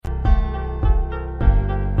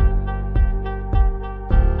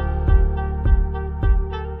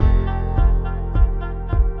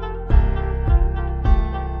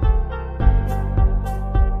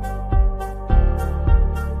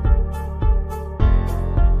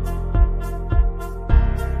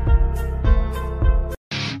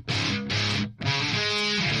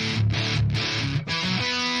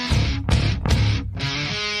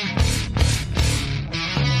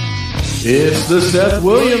It's the Seth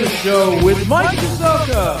Williams Show with Mike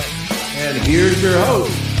Kazoka. And here's your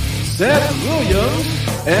host, Seth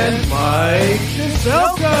Williams and Mike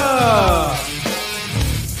Kazoka.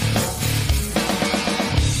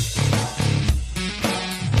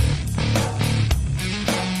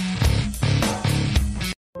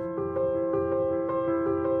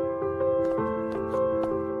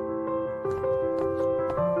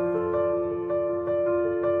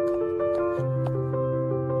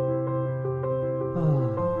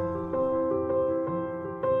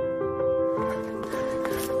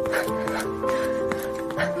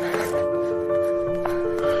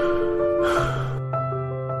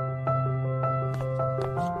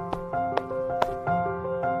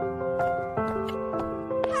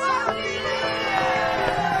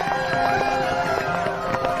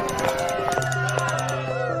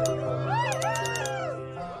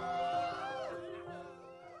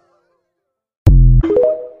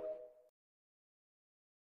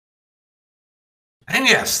 And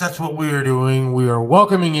yes, that's what we are doing. We are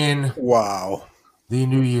welcoming in the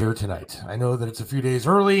new year tonight. I know that it's a few days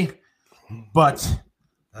early, but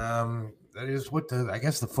that is what I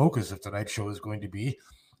guess the focus of tonight's show is going to be.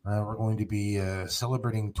 We're going to be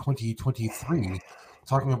celebrating 2023,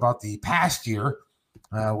 talking about the past year,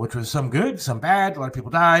 which was some good, some bad. A lot of people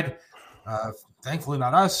died. Thankfully,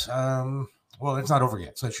 not us. Well, it's not over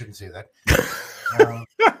yet, so I shouldn't say that.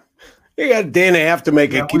 You got a day and a half to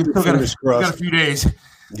make it. Keep your fingers crossed. We got a few days.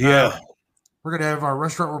 Yeah. We're going to have our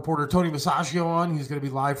restaurant reporter, Tony Masaccio, on. He's going to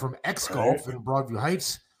be live from X Golf in Broadview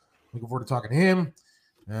Heights. Looking forward to talking to him.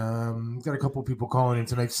 Got a couple of people calling in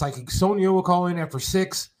tonight. Psychic Sonia will call in after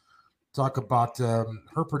 6. Talk about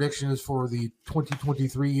her predictions for the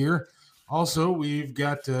 2023 year. Also, we've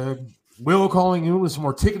got Will calling in with some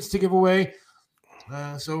more tickets to give away.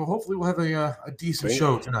 So hopefully we'll have a decent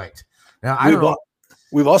show tonight. Now, I don't know.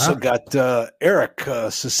 We've also got Eric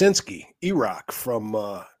Sasinski, E-Rock from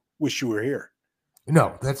Wish You Were Here.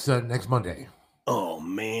 No, that's next Monday. Oh,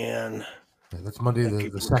 man. Yeah, that's Monday the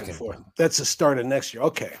 2nd. That's the start of next year.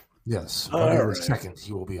 Okay. Yes. Monday the 2nd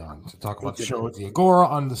he will be on to talk about the show at the Agora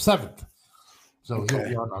on the 7th. So he'll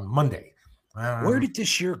be on Monday. Where did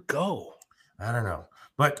this year go? I don't know.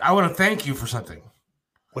 But I want to thank you for something.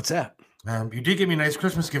 What's that? You did give me a nice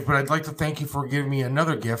Christmas gift, but I'd like to thank you for giving me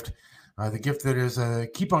another gift. The gift that is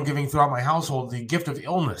keep on giving throughout my household, the gift of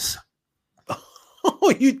illness.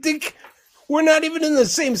 Oh, you think we're not even in the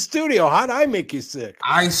same studio? How'd I make you sick?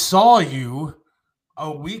 I saw you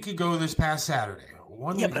a week ago this past Saturday.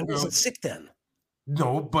 But I wasn't sick then.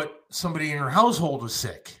 No, but somebody in your household was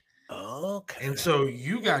sick. Okay. And so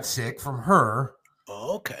you got sick from her.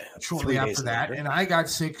 Okay. Shortly after that. And I got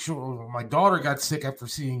sick. My daughter got sick after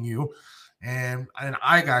seeing you. And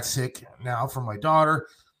I got sick now from my daughter.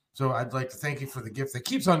 So I'd like to thank you for the gift that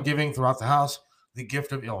keeps on giving throughout the house, the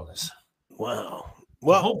gift of illness. Wow.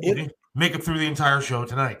 Well, hopefully make it through the entire show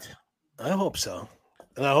tonight. I hope so.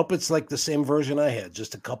 And I hope it's like the same version I had,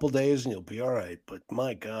 just a couple days and you'll be all right. But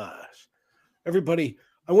my gosh, everybody,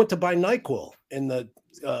 I went to buy NyQuil and the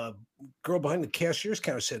girl behind the cashier's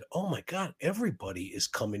counter said, oh my God, everybody is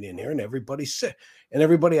coming in here and everybody's sick. And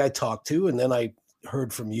everybody I talked to, and then I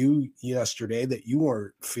heard from you yesterday that you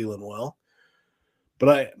weren't feeling well.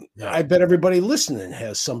 But I bet everybody listening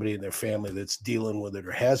has somebody in their family that's dealing with it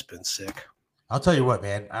or has been sick. I'll tell you what,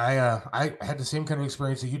 man. I had the same kind of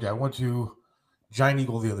experience that you did. I went to Giant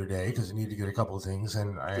Eagle the other day because I needed to get a couple of things,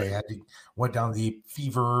 and I went down the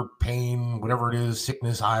fever, pain, whatever it is,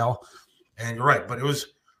 sickness aisle. And you're right, but it was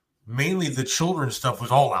mainly the children's stuff was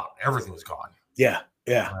all out. Everything was gone. Yeah.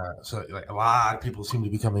 So like, a lot of people seem to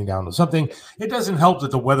be coming down to something. It doesn't help that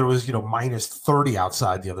the weather was minus 30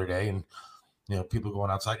 outside the other day, and people going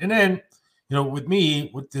outside. And then, with me,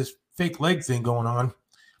 with this fake leg thing going on,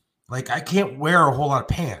 like I can't wear a whole lot of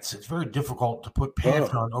pants. It's very difficult to put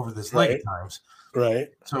pants on over this leg at times. Right.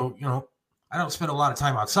 So, I don't spend a lot of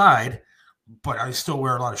time outside, but I still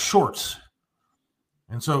wear a lot of shorts.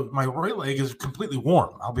 And so my right leg is completely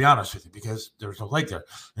warm. I'll be honest with you, because there's no leg there.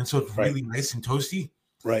 And so it's really nice and toasty.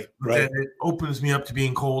 Right. Then it opens me up to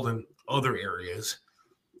being cold in other areas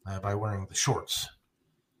by wearing the shorts.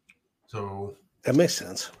 So that makes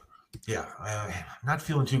sense. Yeah, not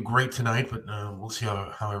feeling too great tonight, but we'll see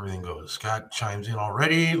how everything goes. Scott chimes in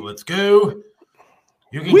already. Let's go.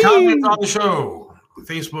 You can comment on the show.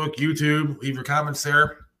 Facebook, YouTube, leave your comments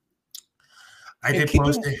there. I did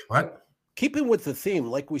post what? Keeping with the theme,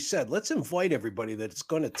 like we said, let's invite everybody that's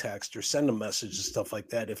going to text or send a message and stuff like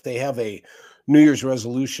that. If they have a New Year's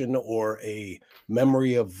resolution or a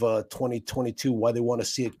memory of 2022, why they want to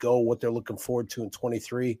see it go, what they're looking forward to in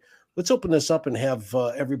 23, let's open this up and have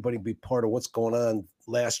everybody be part of what's going on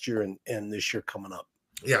last year and this year coming up.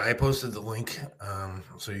 Yeah, I posted the link,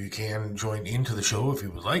 so you can join into the show if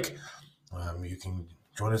you would like. You can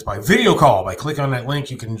join us by video call. By clicking on that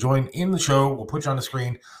link, you can join in the show. We'll put you on the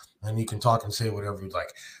screen, and you can talk and say whatever you'd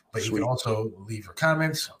like. But Sweet. You can also leave your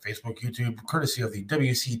comments on Facebook, YouTube, courtesy of the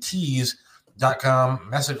WCTs.com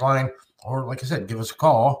message line, or like I said, give us a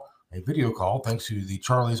call, a video call, thanks to the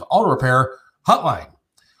Charlie's Auto Repair hotline.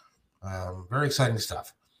 Very exciting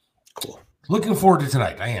stuff. Cool. Looking forward to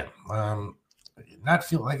tonight. I am. Not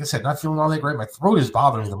feeling all that great. My throat is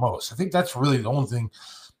bothering me the most. I think that's really the only thing.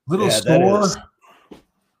 Sore,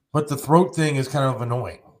 but the throat thing is kind of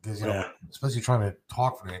annoying because especially trying to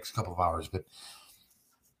talk for the next couple of hours. But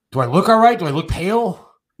do I look all right? Do I look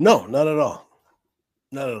pale? No, not at all.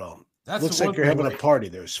 Not at all. That looks like you're having a party.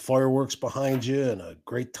 There's fireworks behind you and a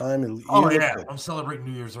great time. I'm celebrating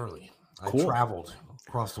New Year's early. Cool. I traveled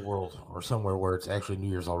across the world or somewhere where it's actually New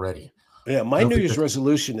Year's already. Yeah, my New Year's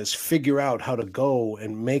resolution is figure out how to go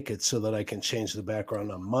and make it so that I can change the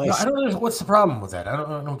background on my I don't know what's the problem with that. I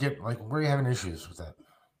don't get, like, where are you having issues with that?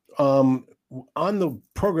 On the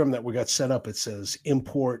program that we got set up, it says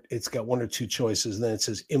import. It's got one or two choices, and then it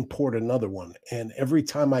says import another one. And every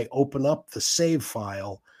time I open up the save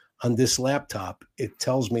file on this laptop, it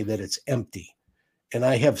tells me that it's empty. And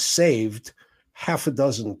I have saved half a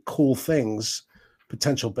dozen cool things,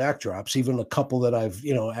 potential backdrops, even a couple that I've,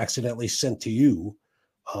 accidentally sent to you.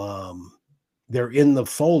 They're in the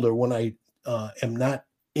folder when I am not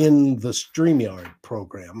in the StreamYard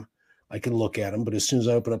program. I can look at them, but as soon as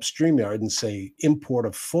I open up StreamYard and say import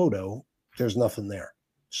a photo, there's nothing there.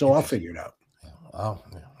 So I'll figure it out. Yeah.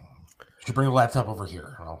 You should bring the laptop over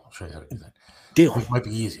here. I'll show you how to do that. Deal. It might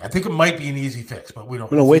be easy. I think it might be an easy fix, but we don't.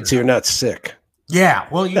 I'm going to wait till you're not sick. Yeah,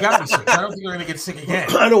 well, you got me sick. I don't think you're going to get sick again.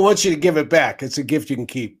 I don't want you to give it back. It's a gift you can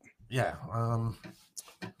keep. Yeah.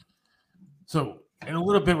 So in a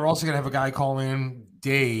little bit, we're also going to have a guy call in,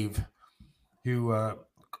 Dave, who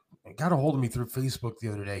got a hold of me through Facebook the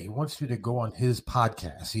other day. He wants me to go on his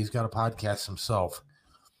podcast. He's got a podcast himself,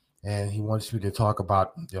 and he wants me to talk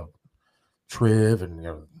about Triv and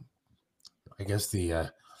I guess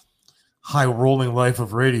the high rolling life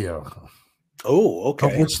of radio. Oh,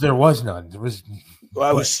 okay. Of which there was none.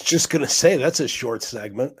 I was just going to say that's a short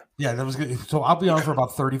segment. Yeah, that was good. So I'll be on for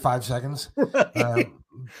about 35 seconds. Right.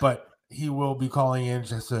 But he will be calling in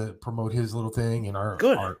just to promote his little thing and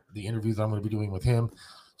the interviews I'm going to be doing with him.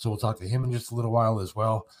 So we'll talk to him in just a little while as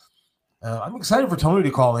well. I'm excited for Tony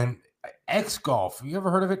to call in. X Golf. Have you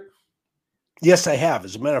ever heard of it? Yes, I have.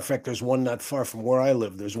 As a matter of fact, there's one not far from where I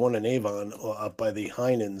live. There's one in Avon up by the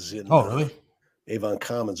Heinens in really? Avon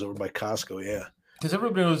Commons over by Costco, yeah. Because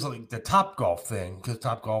everybody knows like the Top Golf thing, because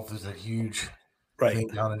Top Golf is a huge thing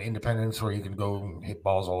down in Independence where you can go and hit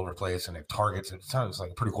balls all over the place and it targets. It sounds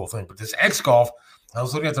like a pretty cool thing. But this X Golf, I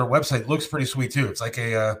was looking at their website, looks pretty sweet too. It's like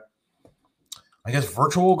a, I guess,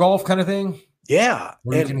 virtual golf kind of thing. Yeah.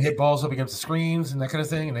 Where you can hit balls up against the screens and that kind of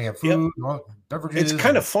thing. And they have food and all, beverages. It's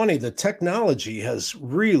kind of funny. The technology has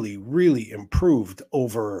really, really improved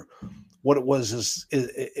over what it was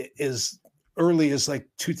as early as like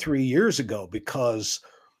 2-3 years ago, because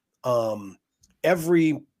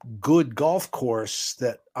every good golf course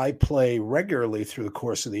that I play regularly through the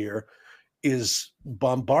course of the year is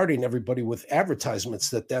bombarding everybody with advertisements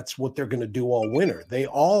that's what they're going to do all winter. They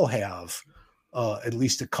all have at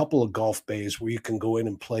least a couple of golf bays where you can go in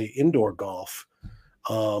and play indoor golf.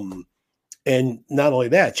 And not only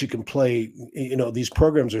that, you can play, these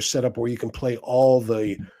programs are set up where you can play all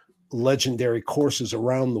the legendary courses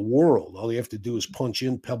around the world. All you have to do is punch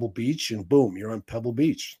in Pebble Beach and boom, you're on Pebble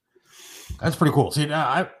Beach. That's pretty cool. See,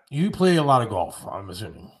 now you play a lot of golf, I'm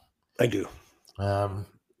assuming. I do.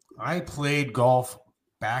 I played golf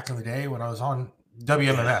back in the day when I was on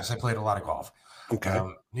WMMS. I played a lot of golf. Okay.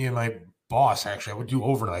 Me and my boss, actually, I would do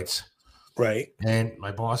overnights. Right. And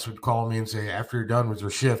my boss would call me and say, after you're done with your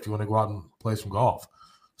shift, you want to go out and play some golf.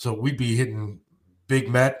 So we'd be hitting Big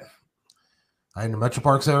Met. I in the Metro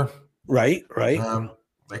Parks there. Right.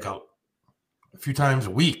 Like a few times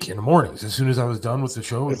a week in the mornings. As soon as I was done with the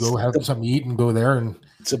show, I'd go have something to eat and go there. And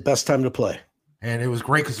it's the best time to play. And it was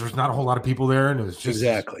great because there's not a whole lot of people there. And it was just,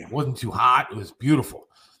 exactly. It wasn't too hot. It was beautiful.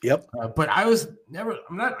 Yep. But I'm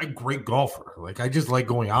not a great golfer. Like, I just like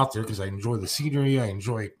going out there because I enjoy the scenery. I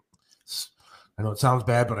know it sounds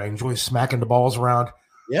bad, but I enjoy smacking the balls around.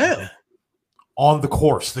 Yeah. On the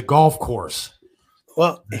course, the golf course.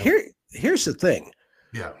 Well, here's the thing.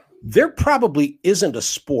 Yeah. There probably isn't a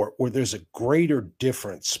sport where there's a greater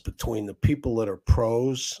difference between the people that are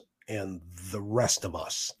pros and the rest of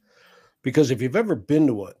us. Because if you've ever been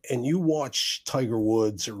to it and you watch Tiger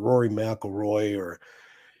Woods or Rory McIlroy or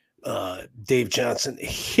Dave Johnson,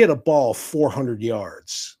 hit a ball 400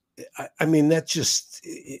 yards. I mean, that just,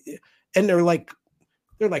 and they're like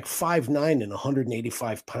 5'9" and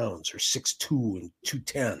 185 pounds, or 6'2" and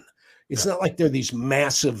 210. It's not like they're these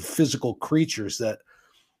massive physical creatures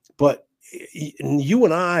but you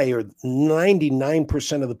and I are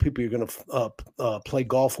 99% of the people you're going to play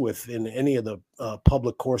golf with in any of the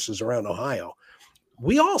public courses around Ohio.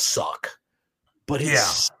 We all suck, but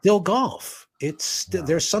it's still golf.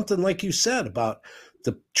 There's something, like you said, about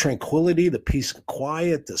the tranquility, the peace and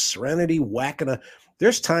quiet, the serenity,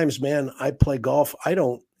 there's times, man, I play golf. I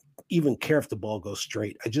don't even care if the ball goes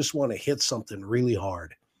straight. I just want to hit something really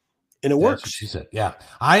hard. And it works. That's what she said. Yeah.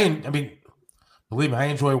 I mean, believe me, I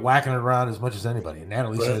enjoy whacking it around as much as anybody. And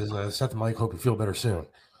Natalie says, set the mic, hope you feel better soon.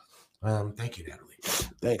 Thank you, Natalie.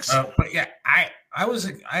 Thanks. But yeah, I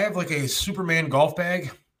have like a Superman golf bag.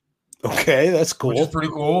 Okay, that's cool. Which is pretty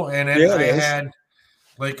cool. And then I had,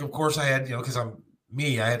 like, of course I had, because I'm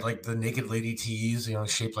me, I had like the naked lady tees,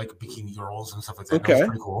 shaped like bikini girls and stuff like that. Okay. That was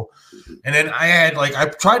pretty cool. And then I had I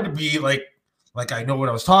tried to be like I know what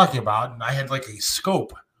I was talking about. And I had like a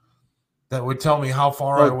scope that would tell me how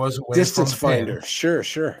far I was away distance from finder. Pin.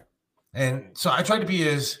 Sure. And so I tried to be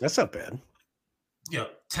that's not bad.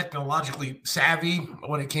 Technologically savvy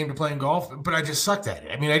when it came to playing golf, but I just sucked at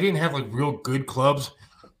it. I mean, I didn't have like real good clubs.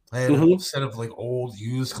 I had a set of like old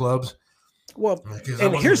used clubs. Well,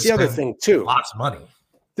 and here's the other thing too. Lots of money.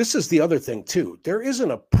 This is the other thing too. There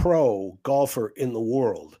isn't a pro golfer in the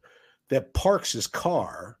world that parks his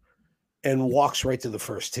car and walks right to the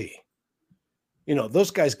first tee.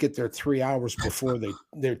 Those guys get there 3 hours before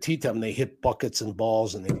their tee time. They hit buckets and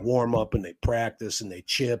balls, and they warm up, and they practice, and they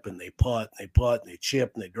chip, and they putt, and they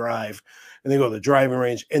chip, and they drive, and they go to the driving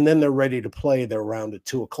range, and then they're ready to play their round at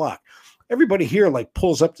 2:00. Everybody here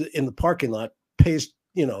pulls up in the parking lot, pays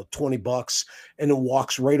 $20, and then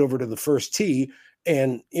walks right over to the first tee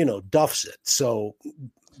and duffs it. So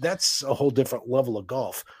that's a whole different level of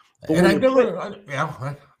golf. But and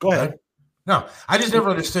go ahead. No, I just never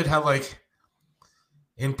understood how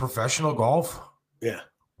in professional golf,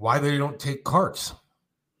 why they don't take carts.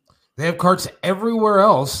 They have carts everywhere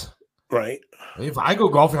else. Right. If I go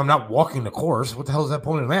golfing, I'm not walking the course. What the hell is that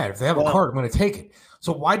point in that? If they have a cart, I'm going to take it.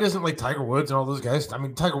 So why doesn't Tiger Woods and all those guys? I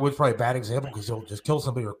mean, Tiger Woods probably a bad example because he'll just kill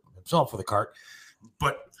somebody himself with a cart.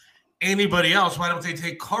 But anybody else, why don't they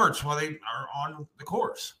take carts while they are on the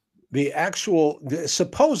course?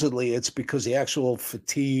 Supposedly it's because the actual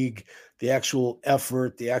fatigue, the actual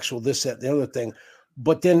effort, the actual this, that, the other thing.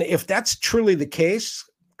 But then if that's truly the case,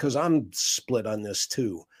 because I'm split on this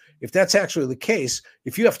too, if that's actually the case,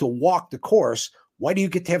 if you have to walk the course, why do you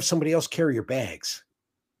get to have somebody else carry your bags?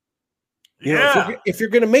 If you're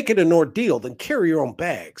going to make it an ordeal, then carry your own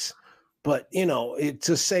bags. But,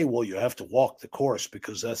 to say, well, you have to walk the course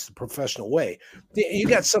because that's the professional way. You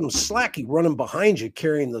got some slacky running behind you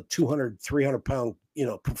carrying the 200, 300-pound,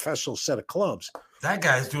 professional set of clubs. That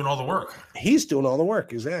guy's doing all the work. He's doing all the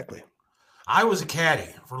work, exactly. I was a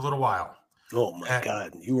caddy for a little while. Oh, my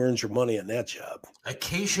God. You earned your money on that job.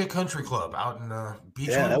 Acacia Country Club out in Beachwood.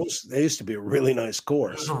 Yeah, that used to be a really nice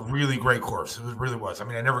course. It was a really great course. It really was. I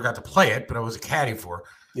mean, I never got to play it, but I was a caddy for.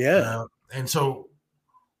 Yeah. And so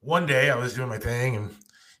one day I was doing my thing, and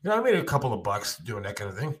I made a couple of bucks doing that kind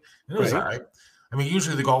of thing. And it was all right. I mean,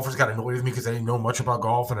 usually the golfers got annoyed with me because I didn't know much about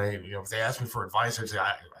golf, and if they asked me for advice, I'd say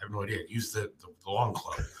I have no idea. Use the long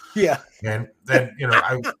club. Yeah. And then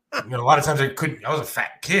a lot of times I was a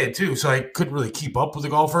fat kid too, so I couldn't really keep up with the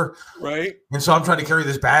golfer. Right. And so I'm trying to carry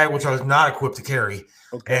this bag, which I was not equipped to carry,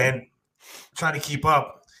 and trying to keep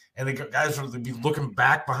up. And the guys would be looking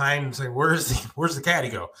back behind and saying, "Where's the caddy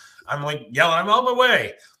go?" I'm like yelling, "I'm on my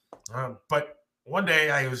way." But one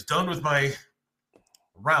day I was done with my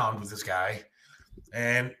round with this guy,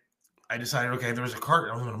 and I decided, okay, there was a cart,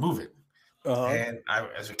 and I was going to move it. And I,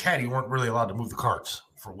 as a caddy, you weren't really allowed to move the carts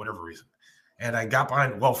for whatever reason. And I got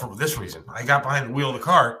for this reason, I got behind the wheel of the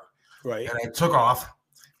cart, right? And I took off,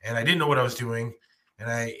 and I didn't know what I was doing, and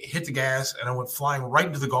I hit the gas, and I went flying right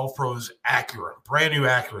into the Golf Pros Acura, brand new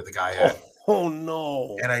Acura the guy had. Oh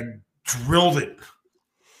no! And I drilled it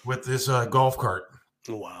with this golf cart.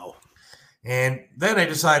 Wow. And then I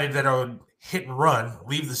decided that I would hit and run,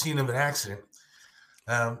 leave the scene of an accident.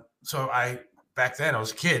 So back then I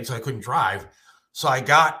was a kid, so I couldn't drive. So I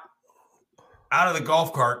got out of the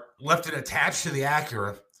golf cart, left it attached to the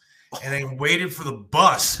Acura, and then waited for the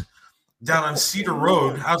bus down on Cedar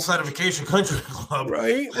Road outside of Acacia Country Club.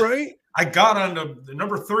 Right. I got on the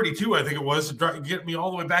number 32, I think it was, to get me all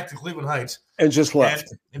the way back to Cleveland Heights. And just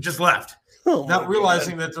left. And just left. Not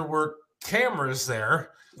realizing that there were cameras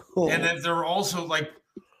there, and that there were also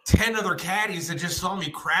 10 other caddies that just saw me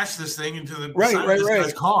crash this thing into the Right, side right, of this right.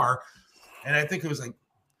 guy's car. And I think it was like,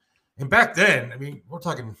 and back then, I mean, we're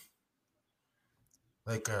talking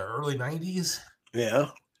like early 90s. Yeah.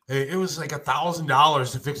 It was like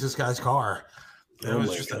 $1,000 to fix this guy's car. It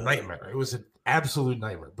was just a nightmare. It was an absolute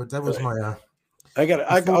nightmare. But that was my.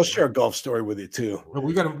 I'll share a golf story with you too.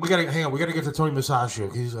 We got to hang on. We got to get to Tony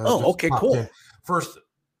Masaccio. He's okay, cool. In. First,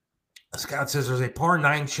 Scott says there's a par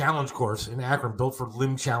 9 challenge course in Akron built for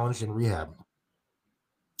limb challenge and rehab.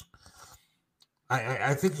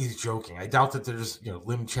 I think he's joking. I doubt that there's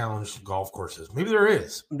limb challenge golf courses. Maybe there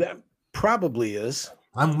is. That probably is.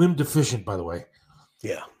 I'm limb deficient, by the way.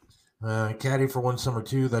 Yeah. Caddy for one summer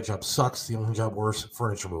too. That job sucks. The only job worse,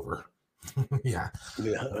 furniture mover. Yeah.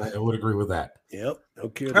 I would agree with that. Yep.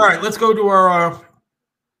 Okay. All right, let's go to our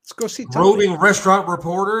let's go see Tony. roving restaurant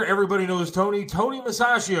reporter. Everybody knows Tony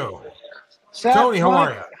Masaccio. Seth, Tony, how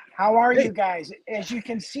are you? How are you guys? As you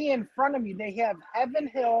can see in front of me, they have Heaven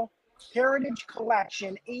Hill Heritage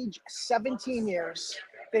Collection, age 17 years.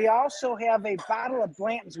 They also have a bottle of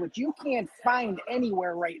Blanton's, which you can't find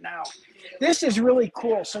anywhere right now. This is really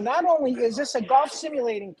cool. So not only is this a golf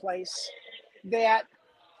simulating place that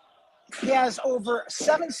has over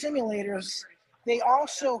 7 simulators, they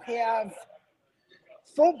also have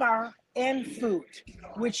full bar and food,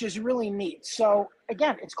 which is really neat. So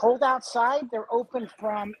again, it's cold outside. They're open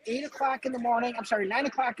from 9 o'clock in the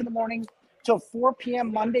morning till 4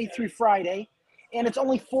 p.m. Monday through Friday. And it's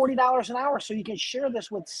only $40 an hour. So you can share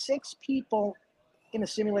this with 6 people in a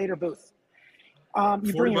simulator booth.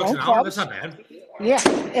 You bring your own clubs. That's not bad. Yeah.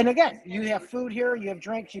 And again, you have food here, you have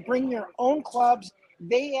drinks, you bring your own clubs.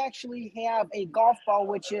 They actually have a golf ball,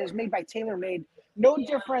 which is made by TaylorMade. No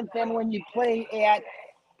different than when you play at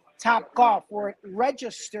Top Golf, where it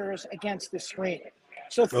registers against the screen.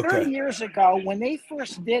 So 30 years ago, when they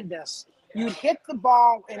first did this, you'd hit the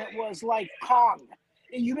ball and it was like Kong.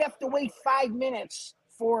 You'd have to wait 5 minutes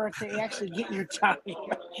for it to actually get your time.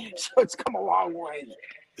 So it's come a long way.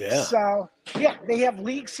 Yeah. So, yeah, they have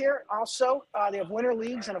leagues here also. They have winter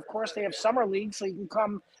leagues, and, of course, they have summer leagues, so you can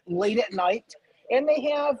come late at night. And they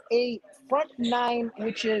have a front 9,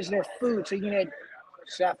 which is their food. So you can add,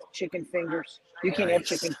 Seth, chicken fingers. You can't have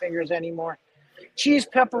chicken fingers anymore. Cheese,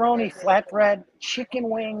 pepperoni, flatbread, chicken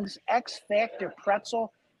wings, X Factor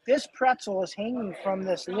pretzel. This pretzel is hanging from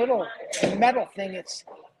this little metal thing. It's,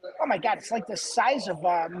 oh my God, it's like the size of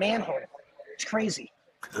a manhole. It's crazy.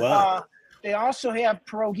 Wow. They also have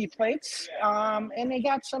pierogi plates, and they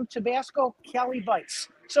got some Tabasco Cali bites.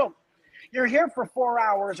 So you're here for 4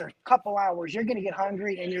 hours or a couple hours. You're going to get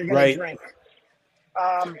hungry and you're going to drink.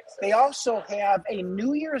 They also have a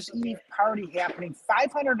New Year's Eve party happening,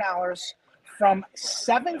 $500 from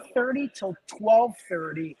 7:30 till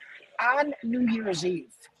 12:30 on New Year's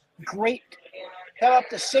Eve. Great. Have up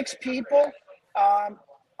to 6 people.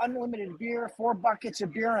 Unlimited beer, 4 buckets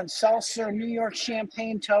of beer and seltzer, New York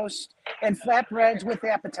champagne toast, and flatbreads with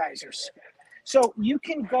appetizers. So you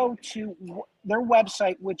can go to their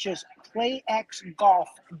website, which is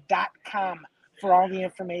playxgolf.com, for all the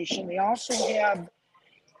information. They also have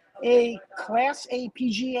a Class A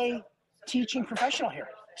PGA teaching professional here.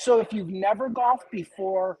 So if you've never golfed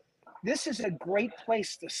before, this is a great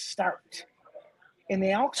place to start. And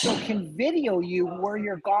they also can video you where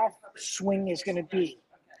your golf swing is going to be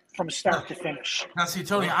from start to finish. Now, see,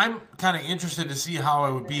 Tony, I'm kind of interested to see how I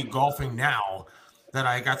would be golfing now that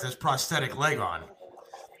I got this prosthetic leg on.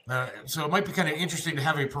 So it might be kind of interesting to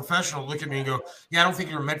have a professional look at me and go, yeah, I don't think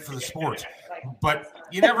you're meant for the sport. But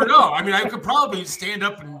you never know. I mean, I could probably stand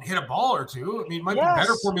up and hit a ball or two. I mean, it might be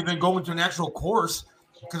better for me than going to an actual course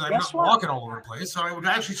because I'm not walking all over the place. So I would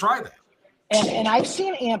actually try that. And I've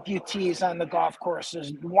seen amputees on the golf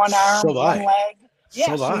courses, one arm, one leg.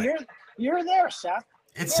 Yeah, so you're there, Seth.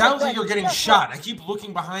 It sounds like you're getting shot. I keep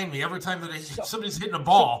looking behind me every time that somebody's hitting a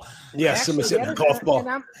ball. Yeah, somebody's hitting a golf ball.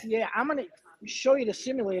 I'm going to show you the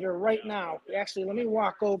simulator right now. Actually, let me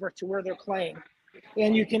walk over to where they're playing.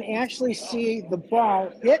 And you can actually see the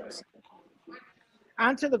ball hit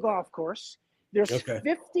onto the golf course. There's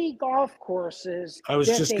 50 golf courses. I was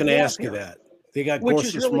just going to ask you that. They got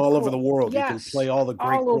courses from all over the world. Yes, you can play all the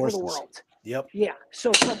great courses. All over the world. Yep. Yeah.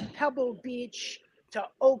 So from Pebble Beach to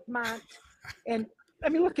Oakmont. And I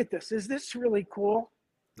mean, look at this. Is this really cool?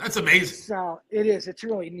 That's amazing. So it is. It's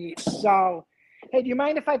really neat. So, hey, do you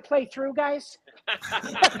mind if I play through, guys? 4.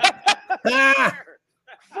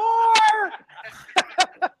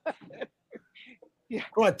 Yeah.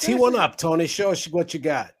 Go on, tee one up, Tony. Show us what you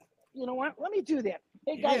got. You know what? Let me do that.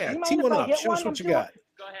 Hey, guys, yeah, do you mind tee if one I up. hit Show us what you got.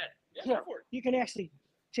 Go ahead. Here, you can actually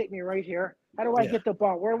take me right here. How do I get the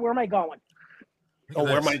ball? Where am I going? Oh,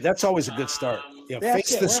 where my? That's always a good start. Yeah,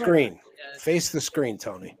 face the screen. Face the screen,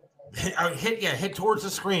 Tony. Hit towards the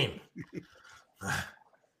screen.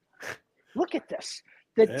 Look at this.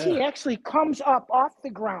 The tee actually comes up off the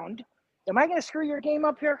ground. Am I going to screw your game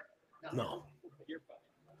up here? No.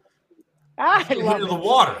 I love the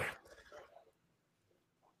water.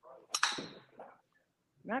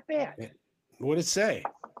 Not bad. What did it say?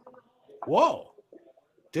 Whoa.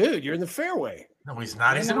 Dude, you're in the fairway. No, he's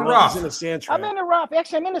not. He's in the rough. He's in the sand trap. I'm in the rough.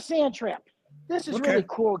 Actually, I'm in the sand trap. This is really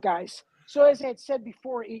cool, guys. So as I had said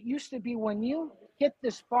before, it used to be when you hit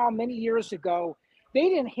this ball many years ago, they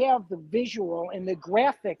didn't have the visual and the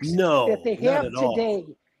graphics that they have today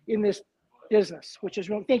in this business, which is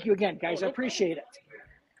really, thank you again, guys. I appreciate it.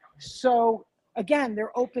 So again,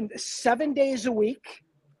 they're open 7 days a week,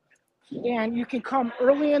 and you can come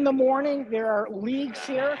early in the morning. There are leagues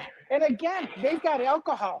here. And again, they've got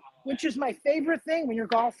alcohol, which is my favorite thing when you're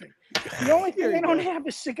golfing. The only thing they don't have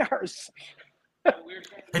is cigars.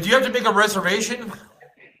 And do you have to make a reservation?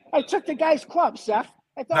 I took the guy's club, Seth.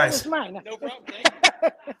 I thought it was mine. No problem.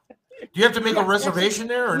 Do you have to make a reservation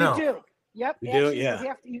there or no? You do. Yep. You do,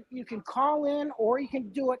 yeah. You can call in or you can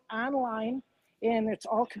do it online, and it's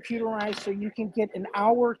all computerized, so you can get an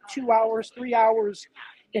hour, 2 hours, 3 hours,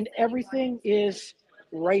 and everything is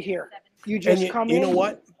right here. You just come in. You know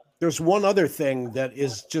what? There's one other thing that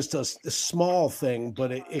is just a small thing,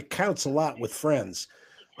 but it counts a lot with friends.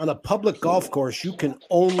 On a public golf course, you can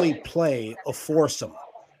only play a foursome.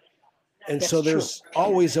 And That's so there's true.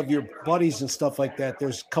 always of your buddies and stuff like that.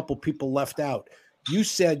 There's a couple people left out. You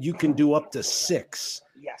said you can do up to 6.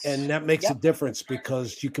 Yes. And that makes a difference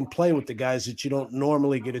because you can play with the guys that you don't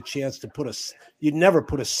normally get a chance to you'd never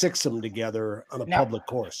put a sixsome together on a public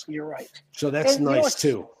course. You're right. So that's nice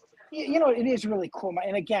too. You know, it is really cool.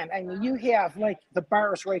 And again, I mean, you have like the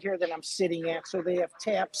bars right here that I'm sitting at. So they have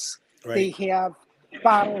taps, they have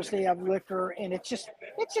bottles, they have liquor, and it's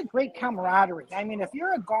a great camaraderie. I mean, if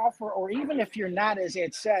you're a golfer or even if you're not, as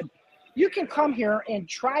Ed said, you can come here and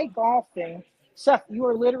try golfing. Seth, you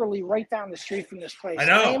are literally right down the street from this place. I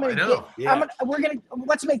know.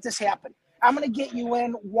 Let's make this happen. I'm going to get you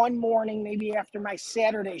in one morning, maybe after my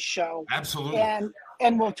Saturday show. Absolutely.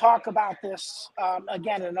 And we'll talk about this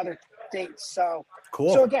again at another date. So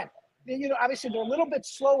cool. So again, you know, obviously they're a little bit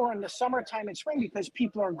slower in the summertime and spring because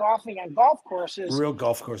people are golfing on golf courses. Real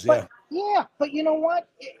golf course, Yeah, but you know what?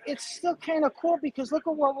 It's still kind of cool because look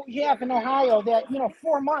at what we have in Ohio that,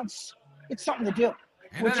 4 months, it's something to do.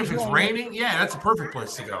 And then if it's raining, that's a perfect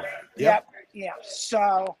place to go. Yep. Yeah.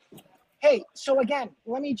 So, hey, again,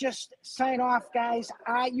 let me just sign off, guys.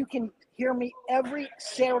 You can hear me every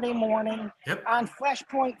Saturday morning on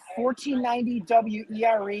Flashpoint 1490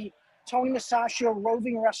 WERE. Tony Masaccio,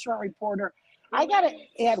 roving restaurant reporter. I got to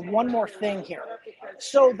add one more thing here.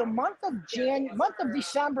 So the month of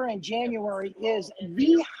December and January is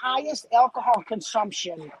the highest alcohol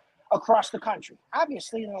consumption across the country.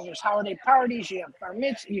 Obviously, there's holiday parties, you have bar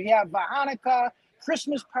mitzvah, you have Hanukkah,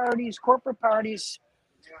 Christmas parties, corporate parties.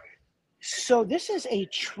 So this is a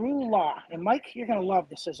true law. And Mike, you're going to love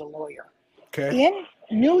this as a lawyer. Okay. In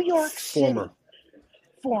New York City,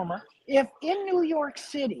 if in New York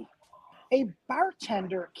City, a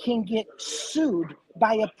bartender can get sued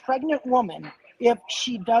by a pregnant woman if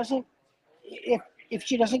she doesn't get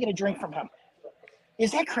a drink from him.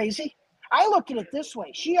 Is that crazy? I look at it this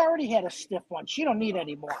way. She already had a stiff one. She don't need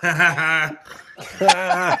any more. I'll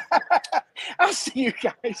see you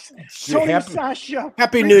guys. Tony Masaccio.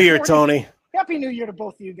 Happy New Year, Tony. Happy New Year to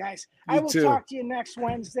both of you guys. I will talk to you next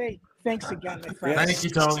Wednesday. Thanks again, my friends. Thank you,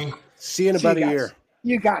 Tony. See you in about a year.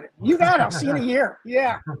 You got it. I'll see you in a year.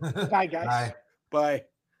 Yeah. Bye, guys. Bye.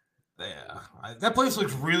 Yeah. That place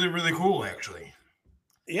looks really, really cool, actually.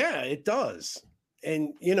 Yeah, it does.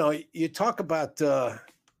 And, you talk about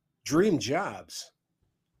dream jobs.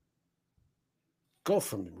 Go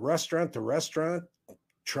from restaurant to restaurant,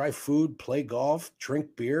 try food, play golf,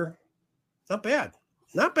 drink beer. Not bad.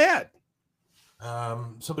 Not bad.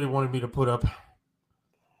 Somebody wanted me to put up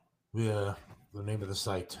the name of the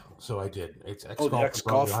site, so I did. It's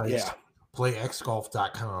Xgolf. Yeah.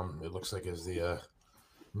 PlayXGolf.com. It looks like is the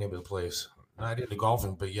name of the place. Not into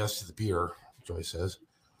golfing, but yes to the beer, Joyce says.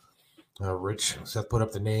 Rich, Seth put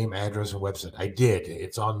up the name, address, and website. I did.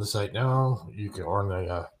 It's on the site now. You can, or on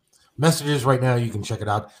the messages right now. You can check it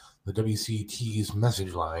out. The WCT's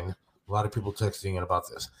message line. A lot of people texting in about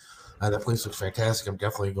this. That place looks fantastic. I'm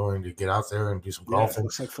definitely going to get out there and do some golfing.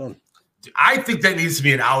 Looks like fun. I think that needs to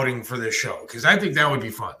be an outing for this show because I think that would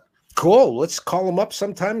be fun. Cool. Let's call him up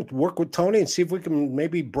sometime, work with Tony, and see if we can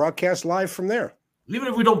maybe broadcast live from there. Even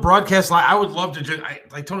if we don't broadcast live, I would love to just,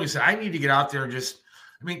 like Tony said, I need to get out there and just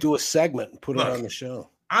I mean, do a segment and put look, it on the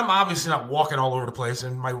show. I'm obviously not walking all over the place,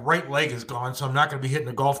 and my right leg is gone, so I'm not going to be hitting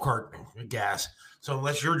the golf cart gas. So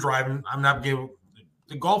unless you're driving, I'm not going to.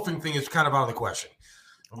 The golfing thing is kind of out of the question.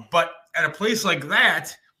 But at a place like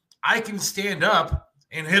that, I can stand up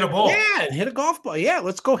and hit a ball. Yeah, and hit a golf ball. Yeah,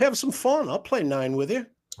 let's go have some fun. I'll play 9 with you.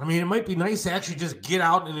 I mean, it might be nice to actually just get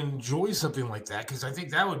out and enjoy something like that, because I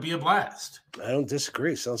think that would be a blast. I don't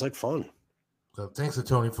disagree. Sounds like fun. So thanks to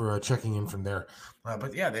Tony for checking in from there.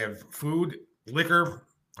 But yeah, they have food, liquor.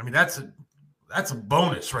 I mean, that's a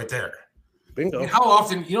bonus right there. Bingo. I mean, how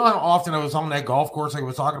often I was on that golf course like I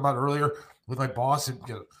was talking about earlier with my boss at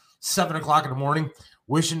 7 o'clock in the morning,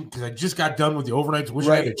 wishing, because I just got done with the overnights,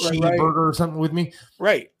 wishing I had a cheeseburger or something with me.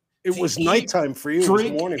 Right. It was nighttime for you. Drink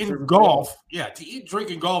it was morning and for golf. Yeah, to eat, drink,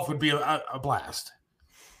 and golf would be a blast.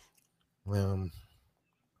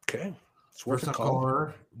 Okay. It's worth First a time call.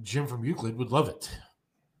 caller, Jim from Euclid, would love it.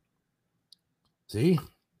 See?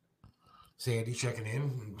 Sandy checking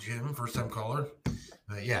in. Jim, first time caller.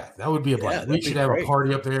 Yeah, that would be a blast. We should have a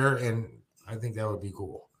party up there, and I think that would be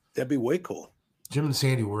cool. That'd be way cool. Jim and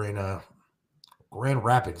Sandy were in Grand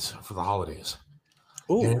Rapids for the holidays.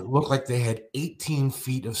 Ooh. And it looked like they had 18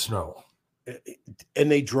 feet of snow.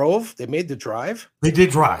 And they drove? They made the drive? They did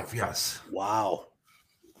drive, yes. Wow.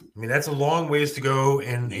 I mean, that's a long ways to go,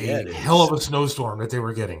 and a hell of a snowstorm that they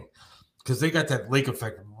were getting, because they got that lake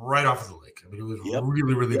effect right off of the lake. I mean, it was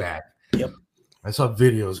really, really bad. Yep. I saw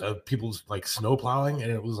videos of people's like snow plowing,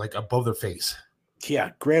 and it was like above their face. Yeah,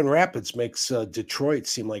 Grand Rapids makes Detroit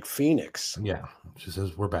seem like Phoenix. Yeah, she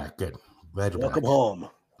says we're back. Good, glad you're Welcome back. home.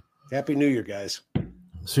 Happy New Year, guys.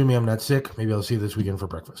 Assuming I'm not sick, maybe I'll see you this weekend for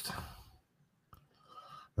breakfast.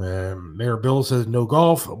 Mayor Bill says no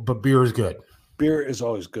golf, but beer is good. Beer is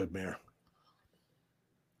always good, Mayor.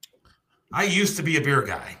 I used to be a beer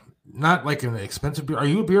guy, not like an expensive beer. Are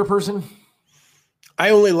you a beer person? I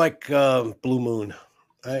only like Blue Moon.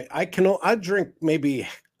 I drink maybe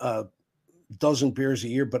a dozen beers a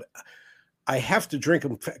year, but I have to drink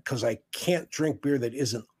them because I can't drink beer that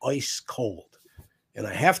isn't ice cold, and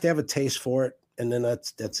I have to have a taste for it, and then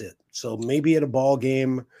that's it. So maybe at a ball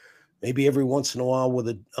game, maybe every once in a while with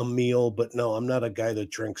a meal, but no, I'm not a guy that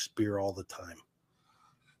drinks beer all the time.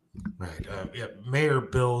 Right. Mayor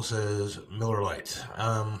Bill says Miller Lite.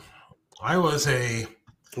 I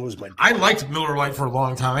liked Miller Lite for a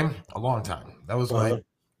long time. That was my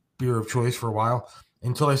beer of choice for a while,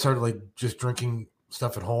 until I started like just drinking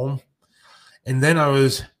stuff at home. And then I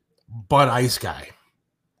was Bud Ice guy.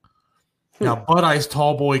 Now, Bud Ice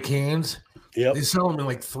tall boy cans, they sell them in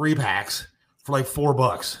like 3 packs for like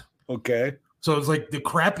 $4. Okay. So it's like the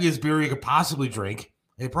crappiest beer you could possibly drink.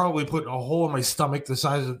 It probably put a hole in my stomach the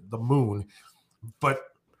size of the moon, but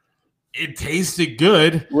it tasted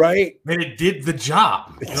good. Right. And it did the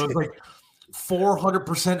job. It was like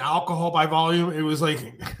 400% alcohol by volume. It was like,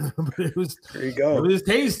 there you go. It was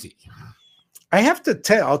tasty. I have to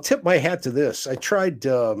tell, I'll tip my hat to this. I tried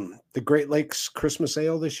the Great Lakes Christmas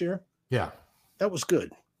Ale this year. Yeah. That was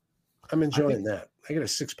good. I'm enjoying that. I got a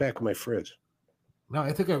 6-pack in my fridge. No,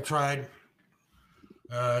 I think I've tried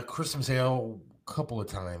Christmas Ale a couple of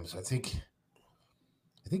times. I think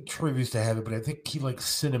Trev used to have it, but I think he likes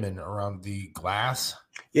cinnamon around the glass.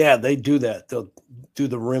 Yeah, they do that. They'll do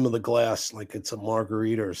the rim of the glass like it's a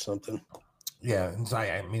margarita or something. Yeah, and so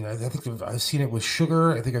I think I've seen it with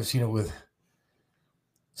sugar. I think I've seen it with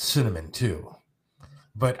cinnamon too.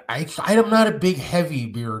 But I'm not a big heavy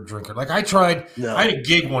beer drinker. Like I had a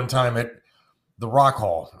gig one time at the Rock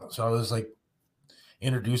Hall. So I was like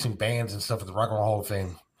introducing bands and stuff at the Rock and Roll Hall of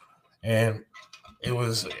Fame. And it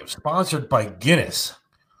was sponsored by Guinness.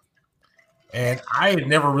 And I had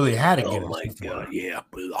never really had a Guinness before. God, yeah.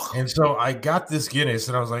 And so I got this Guinness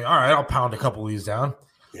and I was like, all right, I'll pound a couple of these down.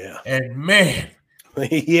 Yeah. And man,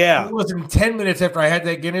 yeah. It wasn't 10 minutes after I had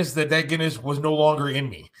that Guinness that Guinness was no longer in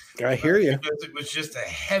me. I hear you. Because it was just a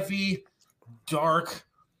heavy, dark.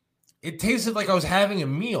 It tasted like I was having a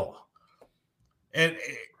meal. And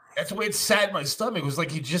that's the way it sat in my stomach. It was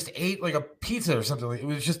like you just ate like a pizza or something. It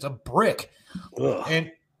was just a brick. Ugh.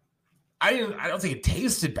 And I don't think it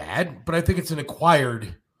tasted bad, but I think it's an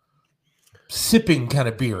acquired sipping kind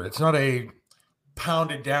of beer. It's not a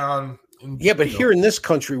pounded down. Yeah, but here in this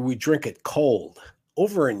country, we drink it cold.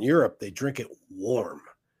 Over in Europe, they drink it warm.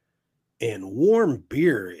 And warm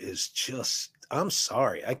beer is just, I'm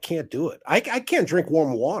sorry, I can't do it. I can't drink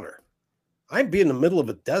warm water. I'd be in the middle of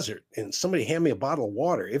a desert and somebody hand me a bottle of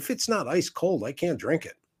water. If it's not ice cold, I can't drink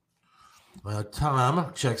it.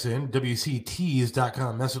 Tom checks in,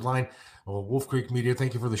 WCTs.com message line. Wolf Creek Media,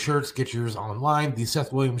 thank you for the shirts. Get yours online,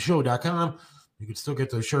 thesethwilliamsshow.com. You can still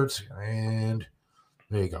get those shirts. And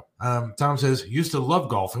There you go. Tom says, used to love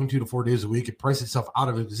golfing 2 to 4 days a week. It priced itself out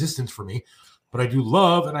of existence for me, but I do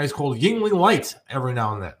love an ice cold Yingling Light every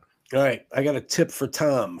now and then. All right. I got a tip for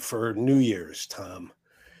Tom for New Year's, Tom.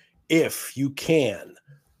 If you can,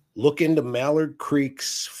 look into Mallard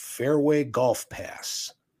Creek's Fairway Golf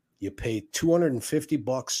Pass. You pay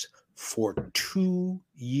 $250 for 2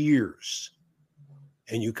 years.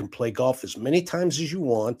 And you can play golf as many times as you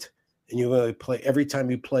want. And you only play every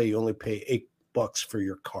time you play, you only pay $8 for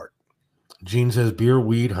your cart. Gene says beer,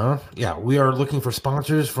 weed, huh? Yeah, we are looking for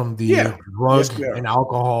sponsors from the drug and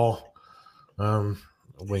alcohol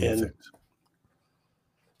way of things.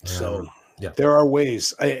 So there are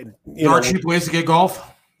ways. There are cheap ways to get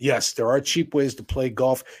golf. Yes, there are cheap ways to play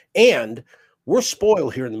golf. And we're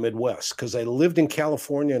spoiled here in the Midwest because I lived in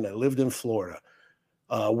California and I lived in Florida.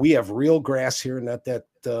 We have real grass here, not that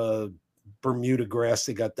Bermuda grass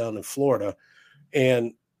they got down in Florida.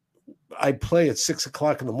 And I play at 6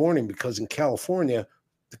 o'clock in the morning because in California,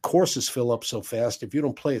 the courses fill up so fast. If you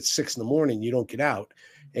don't play at 6 in the morning, you don't get out.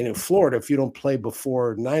 And in Florida, if you don't play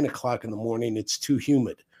before 9 o'clock in the morning, it's too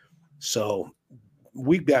humid. So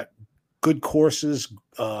we've got good courses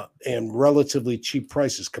and relatively cheap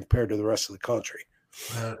prices compared to the rest of the country.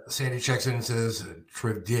 Sandy checks in and says,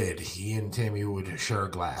 Triv did. He and Tammy would share a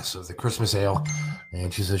glass of the Christmas ale,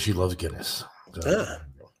 and she says she loves Guinness. So,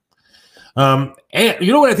 and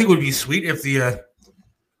you know what I think would be sweet if the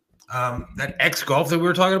that X golf that we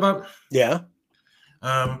were talking about? Yeah.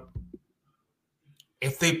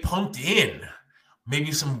 If they pumped in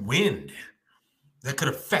maybe some wind that could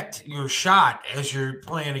affect your shot as you're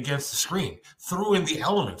playing against the screen, threw in the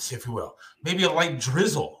elements, if you will. Maybe a light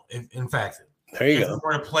drizzle, in fact. There you go. If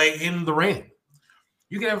we're going to play in the rain.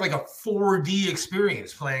 You can have like a 4D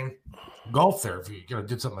experience playing golf there if you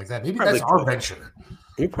did something like that. Maybe that's our venture.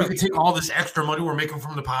 We could take all this extra money we're making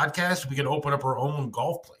from the podcast. We could open up our own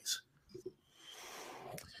golf place.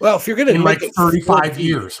 Well, if you're going to in make like 35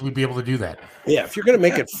 years, we'd be able to do that. Yeah, if you're going to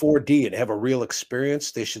make it 4D and have a real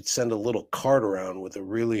experience, they should send a little cart around with a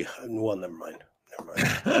really never mind.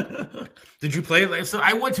 Did you play? So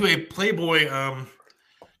I went to a Playboy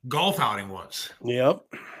golf outing once. Yep.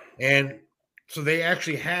 And so they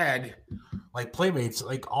actually had like playmates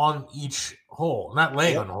like on each hole, not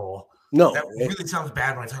laying on the hole. No, that really sounds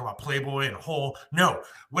bad when I talk about Playboy and hole. No,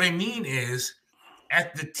 what I mean is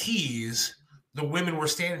at the tees, the women were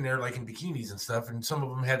standing there like in bikinis and stuff, and some of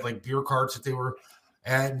them had like beer carts that they were,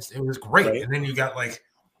 and it was great. Right. And then you got like,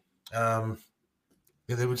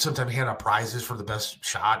 they would sometimes hand out prizes for the best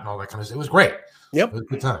shot and all that kind of stuff. It was great. Yep, it was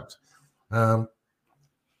good times.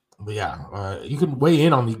 But yeah, you can weigh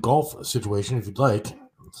in on the golf situation if you'd like.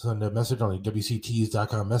 Send a message on the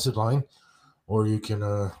WCTs.com message line, or you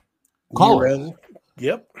can call in.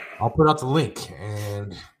 Yep. I'll put out the link,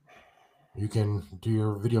 and you can do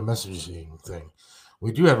your video messaging thing.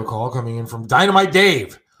 We do have a call coming in from Dynamite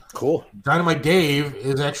Dave. Cool. Dynamite Dave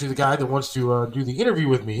is actually the guy that wants to do the interview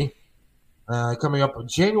with me coming up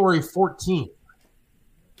January 14th.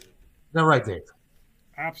 Is that right, Dave?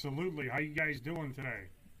 Absolutely. How you guys doing today?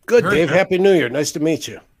 Good, Dave. Good. Happy New Year. Nice to meet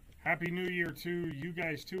you. Happy New Year to you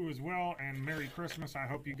guys, too, as well, and Merry Christmas. I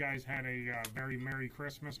hope you guys had a very Merry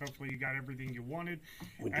Christmas. Hopefully you got everything you wanted.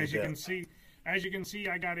 As you can see,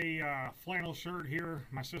 I got a flannel shirt here.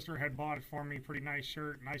 My sister had bought it for me. Pretty nice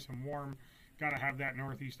shirt, nice and warm. Got to have that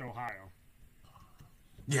Northeast Ohio.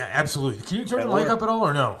 Yeah, absolutely. Can you turn the mic up at all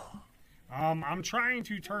or no? I'm trying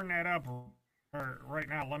to turn that up right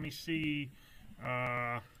now. Let me see.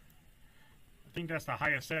 I think that's the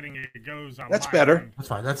highest setting it goes on. That's better. That's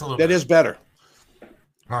fine. That's a little. That is better.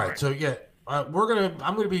 All right. So yeah, I'm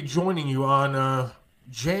gonna be joining you on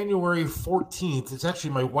January 14th. It's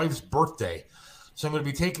actually my wife's birthday, so I'm gonna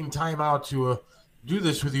be taking time out to do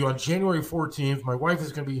this with you on January 14th. My wife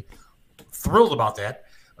is gonna be thrilled about that,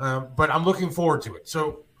 but I'm looking forward to it.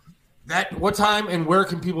 So what time and where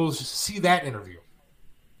can people see that interview?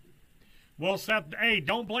 Well, Seth, hey,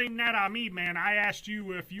 don't blame that on me, man. I asked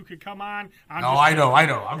you if you could come on. I know.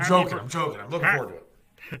 I'm joking. I'm looking forward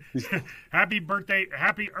to it. Happy birthday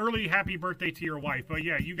to your wife. But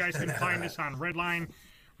yeah, you guys can find us on Redline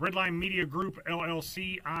Media Group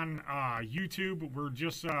LLC on YouTube. We're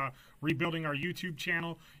just rebuilding our YouTube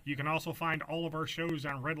channel. You can also find all of our shows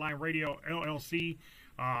on Redline Radio LLC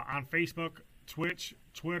on Facebook, Twitch,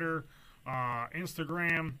 Twitter,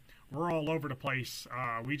 Instagram. We're all over the place.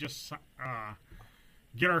 We just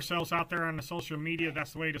get ourselves out there on the social media.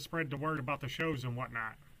 That's the way to spread the word about the shows and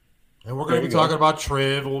whatnot. And we're going to be talking about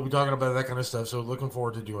Triv. We'll be talking about that kind of stuff. So looking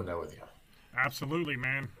forward to doing that with you. Absolutely,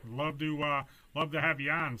 man. Love to have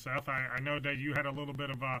you on, Seth. I know that you had a little bit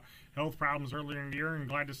of health problems earlier in the year, and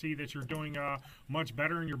glad to see that you're doing much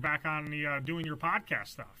better and you're back on the doing your podcast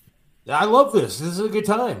stuff. I love this. This is a good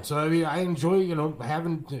time. So I mean, I enjoy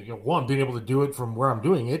having one being able to do it from where I'm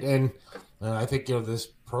doing it, and I think this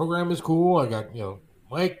program is cool. I got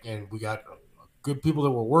Mike, and we got good people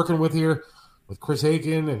that we're working with here with Chris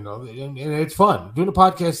Aiken, and it's fun. Doing a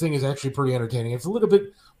podcast thing is actually pretty entertaining. It's a little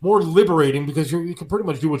bit more liberating because you can pretty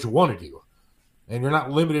much do what you want to do, and you're not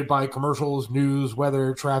limited by commercials, news,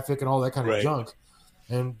 weather, traffic, and all that kind of junk.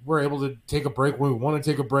 And we're able to take a break when we want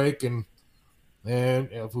to take a break, and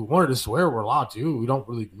if we wanted to swear, we're allowed to. We don't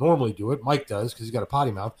really normally do it. Mike does because he's got a potty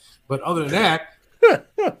mouth. But other than that,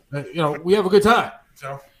 we have a good time.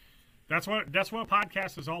 So that's what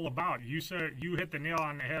podcast is all about. You said you hit the nail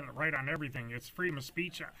on the head right on everything. It's freedom of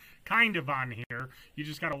speech, kind of on here. You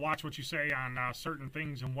just got to watch what you say on certain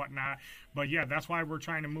things and whatnot. But yeah, that's why we're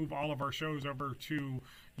trying to move all of our shows over to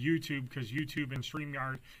YouTube, because YouTube and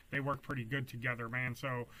StreamYard, they work pretty good together, man.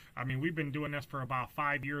 So, I mean, we've been doing this for about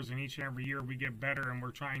 5 years, and each and every year we get better, and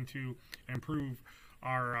we're trying to improve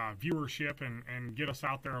our viewership and get us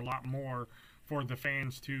out there a lot more for the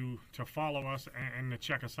fans to follow us and to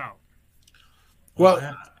check us out.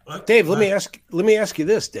 Well, Dave, let me ask you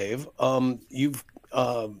this, Dave. You've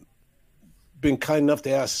been kind enough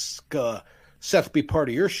to ask Seth to be part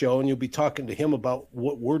of your show, and you'll be talking to him about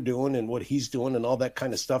what we're doing and what he's doing and all that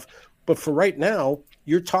kind of stuff. But for right now,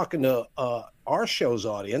 you're talking to our show's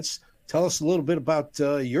audience. Tell us a little bit about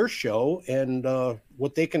your show and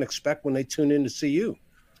what they can expect when they tune in to see you.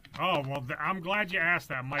 Oh, well, I'm glad you asked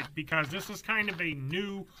that, Mike, because this is kind of a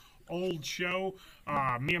new old show.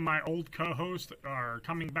 Me and my old co-host are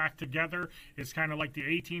coming back together. It's kind of like the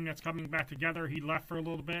A-Team that's coming back together. He left for a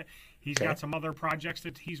little bit. He's got some other projects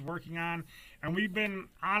that he's working on, and we've been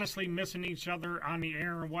honestly missing each other on the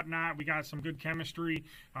air and whatnot. We got some good chemistry.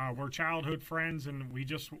 We're childhood friends, and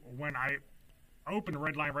when I opened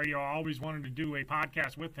Redline Radio, I always wanted to do a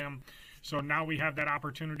podcast with him. So now we have that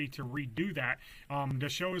opportunity to redo that. The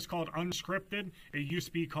show is called Unscripted. It used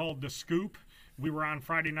to be called The Scoop. We were on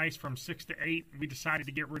Friday nights from 6 to 8. We decided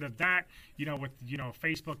to get rid of that, with,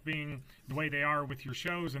 Facebook being the way they are with your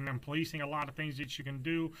shows and then policing a lot of things that you can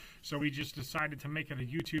do. So we just decided to make it a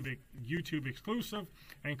YouTube exclusive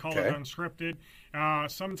and call it Unscripted.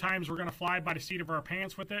 Sometimes we're going to fly by the seat of our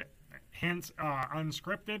pants with it, hence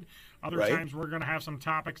unscripted. Other times we're going to have some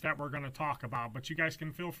topics that we're going to talk about. But you guys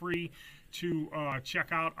can feel free to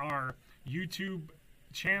check out our YouTube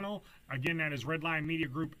channel. Again, that is Redline Media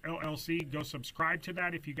Group LLC. Go subscribe to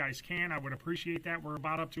that if you guys can. I would appreciate that. We're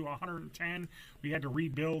about up to 110. We had to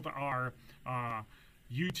rebuild our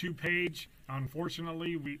YouTube page.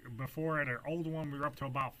 Unfortunately, before at our old one, we were up to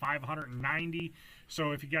about 590.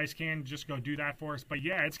 So if you guys can, just go do that for us. But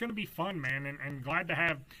yeah, it's going to be fun, man, and glad to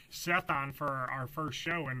have Seth on for our first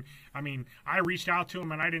show. And I mean, I reached out to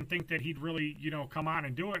him, and I didn't think that he'd really, come on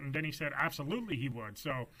and do it. And then he said absolutely he would.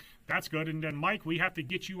 So that's good. And then Mike, we have to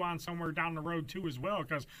get you on somewhere down the road too as well,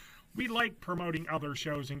 because we like promoting other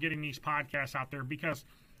shows and getting these podcasts out there, because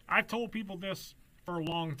I've told people this for a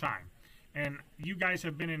long time. And you guys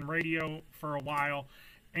have been in radio for a while,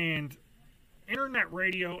 and internet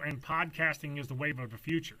radio and podcasting is the wave of the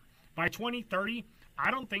future. By 2030, I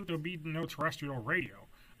don't think there'll be no terrestrial radio.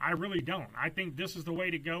 I really don't. I think this is the way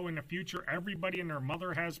to go in the future. Everybody and their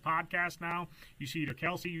mother has podcasts now. You see the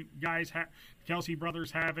Kelsey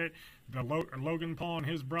brothers have it. The Logan Paul and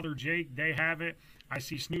his brother Jake, they have it. I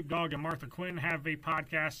see Snoop Dogg and Martha Quinn have a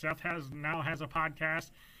podcast. Seth now has a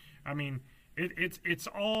podcast. I mean, it's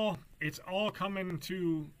all coming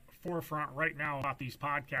to forefront right now about these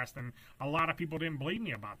podcasts, and a lot of people didn't believe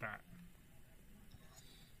me about that.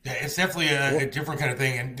 Yeah, it's definitely a different kind of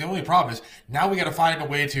thing, and the only problem is now we got to find a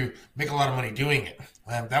way to make a lot of money doing it.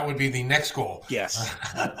 That would be the next goal. Yes,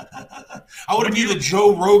 I want to be the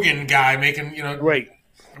Joe Rogan guy making a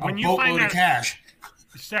boatload of cash.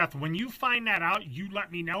 Seth, when you find that out, you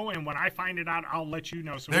let me know, and when I find it out, I'll let you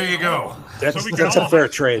know. So there you go. That's a fair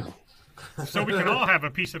trade. So we can all have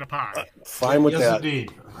a piece of the pie. Fine with that. Yes,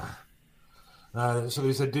 indeed. So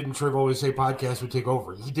he said, didn't Triv always say podcasts would take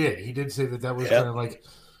over? He did. He did say that was kind of like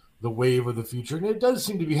the wave of the future. And it does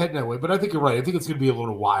seem to be heading that way. But I think you're right. I think it's going to be a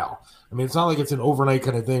little while. I mean, it's not like it's an overnight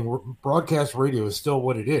kind of thing. Broadcast radio is still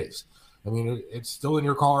what it is. I mean, it's still in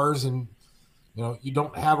your cars, and you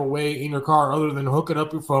don't have a way in your car other than hooking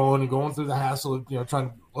up your phone and going through the hassle of trying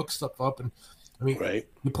to look stuff up. And I mean,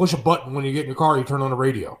 you push a button when you get in your car, you turn on the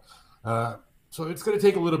radio. So it's going to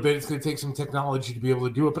take a little bit. It's going to take some technology to be able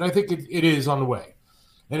to do it, but I think it is on the way.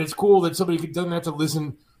 And it's cool that somebody doesn't have to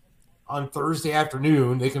listen on Thursday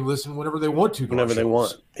afternoon. They can listen whenever they want to. Whenever they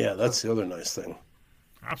want. Yeah, that's the other nice thing.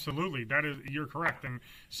 Absolutely. You're correct. And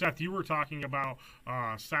Seth, you were talking about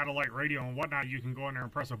satellite radio and whatnot. You can go in there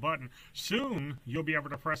and press a button. Soon, you'll be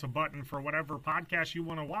able to press a button for whatever podcast you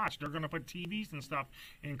want to watch. They're going to put TVs and stuff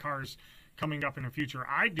in cars coming up in the future.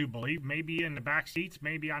 I do believe maybe in the back seats,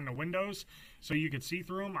 maybe on the windows, so you could see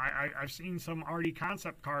through them. I've seen some already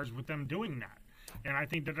concept cars with them doing that. And I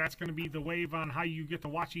think that's going to be the wave on how you get to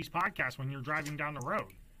watch these podcasts when you're driving down the road.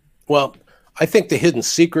 Well, I think the hidden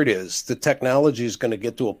secret is the technology is going to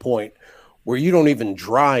get to a point where you don't even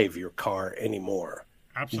drive your car anymore.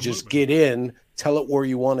 Absolutely. You just get in, tell it where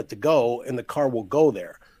you want it to go, and the car will go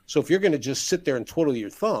there. So if you're going to just sit there and twiddle your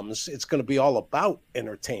thumbs, it's going to be all about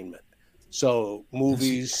entertainment. So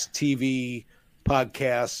movies, TV,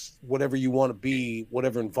 podcasts, whatever you want to be,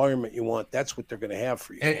 whatever environment you want, that's what they're going to have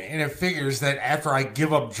for you. And it figures that after I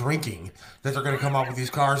give up drinking, that they're going to come out with these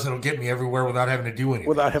cars that'll get me everywhere without having to do anything.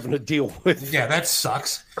 Without having to deal with. Yeah, that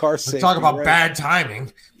sucks. Car Let's safety, talk about right. bad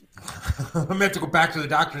timing. I'm going to have to go back to the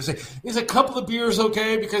doctor and say, is a couple of beers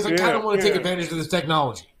okay? Because I kind of want to take advantage of this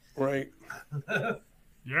technology. Right.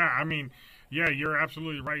 Yeah, I mean, yeah, you're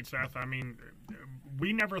absolutely right, Seth. I mean,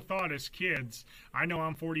 we never thought as kids, I know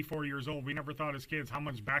I'm 44 years old, we never thought as kids how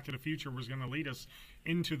much Back to the Future was going to lead us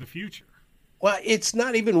into the future. Well, it's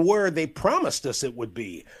not even where they promised us it would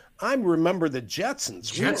be. I remember the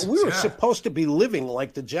Jetsons. We were supposed to be living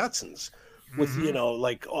like the Jetsons with,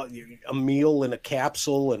 like a meal in a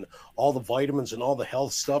capsule and all the vitamins and all the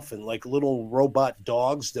health stuff and like little robot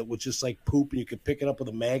dogs that would just like poop and you could pick it up with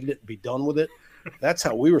a magnet and be done with it. That's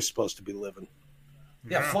how we were supposed to be living.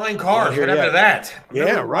 Yeah, flying cars. What happened to that?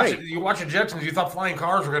 Yeah, right. You watching Jetsons, you thought flying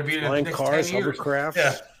cars were going to be in the next 10 years.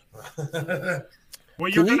 Hovercrafts. Yeah. Well,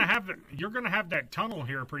 you're going to have that tunnel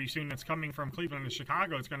here pretty soon that's coming from Cleveland to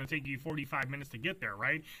Chicago. It's going to take you 45 minutes to get there,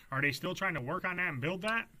 right? Are they still trying to work on that and build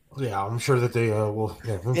that? Yeah, I'm sure that they will.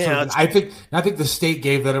 Yeah, I think the state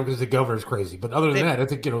gave that up because the governor's crazy. But other than that, I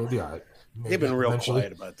think it'll be all right. They've been real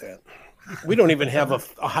quiet about that. We don't even have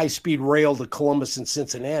a high-speed rail to Columbus and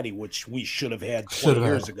Cincinnati, which we should have had 20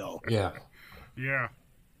 years ago. Yeah. Yeah.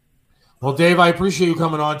 Well, Dave, I appreciate you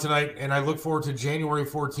coming on tonight, and I look forward to January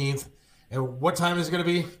 14th. And what time is it going to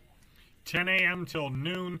be? 10 a.m. till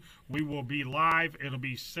noon. We will be live. It'll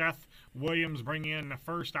be Seth Williams bringing in the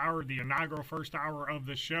first hour, the inaugural first hour of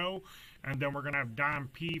the show. And then we're going to have Don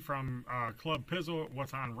P. from Club Pizzle,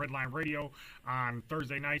 what's on Redline Radio, on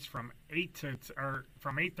Thursday nights from 8:30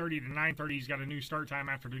 to 9:30. He's got a new start time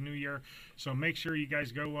after the new year. So make sure you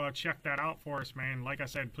guys go check that out for us, man. Like I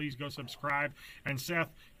said, please go subscribe. And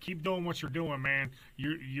Seth, keep doing what you're doing, man.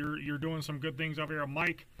 You're doing some good things over here.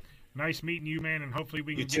 Mike, nice meeting you, man, and hopefully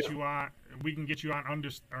we can get you on. We can get you on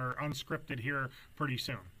unscripted here pretty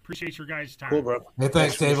soon. Appreciate your guys' time. Cool, bro. Hey,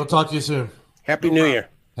 thanks, Dave. We'll talk to you soon. Happy New Year.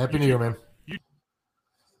 Happy New Year, man.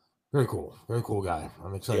 Very cool. Very cool guy.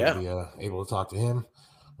 I'm excited to be able to talk to him.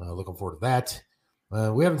 Looking forward to that.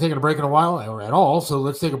 We haven't taken a break in a while or at all, so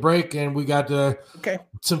let's take a break. And we got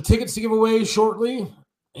some tickets to give away shortly,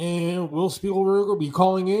 and Will Spielberg will be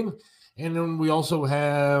calling in. And then we also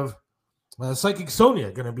have Psychic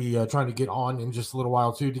Sonia going to be trying to get on in just a little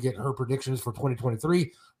while, too, to get her predictions for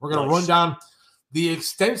 2023. We're going to run down the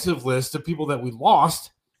extensive list of people that we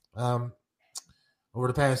lost over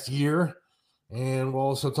the past year. And we'll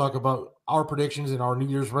also talk about our predictions and our New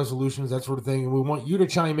Year's resolutions, that sort of thing. And we want you to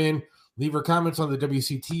chime in, leave your comments on the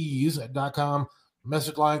WCTs.com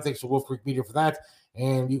message line. Thanks to Wolf Creek Media for that.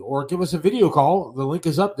 Or give us a video call. The link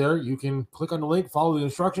is up there. You can click on the link, follow the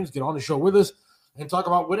instructions, get on the show with us, and talk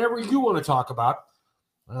about whatever you want to talk about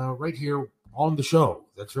right here on the show.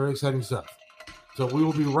 That's very exciting stuff. So we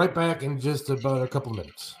will be right back in just about a couple of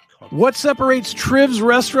minutes. What separates Triv's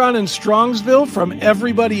Restaurant in Strongsville from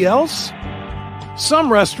everybody else?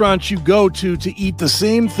 Some restaurants you go to eat the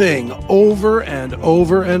same thing over and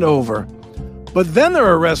over and over. But then there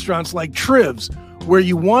are restaurants like Triv's, where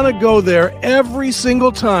you want to go there every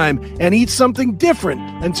single time and eat something different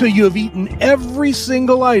until you have eaten every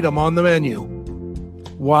single item on the menu.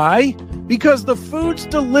 Why? Because the food's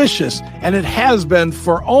delicious, and it has been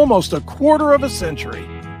for almost a quarter of a century.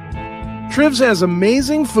 Triv's has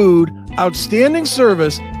amazing food, outstanding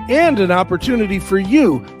service, and an opportunity for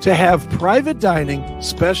you to have private dining,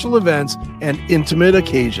 special events, and intimate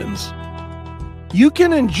occasions. You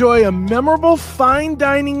can enjoy a memorable fine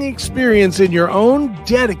dining experience in your own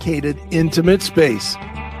dedicated, intimate space.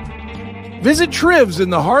 Visit Triv's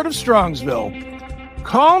in the heart of Strongsville.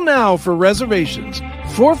 Call now for reservations,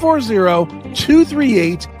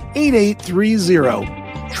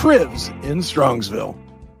 440-238-8830. Triv's in Strongsville.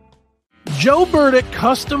 Joe Burdick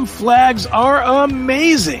custom flags are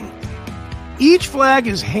amazing. Each flag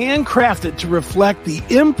is handcrafted to reflect the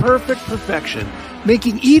imperfect perfection,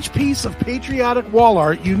 making each piece of patriotic wall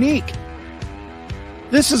art unique.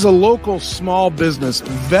 This is a local small business,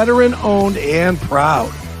 veteran-owned and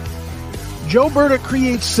proud. Joe Burdick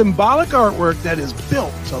creates symbolic artwork that is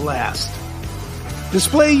built to last.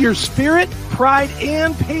 Display your spirit, pride,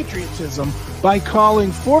 and patriotism by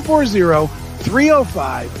calling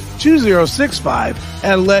 440-305-2065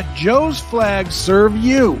 and let Joe's Flag serve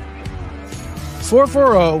you.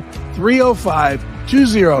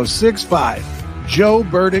 440-305-2065. Joe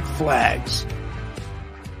Burdick Flags.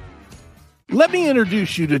 Let me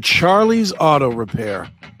introduce you to Charlie's Auto Repair.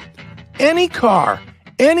 Any car,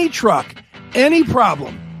 any truck, any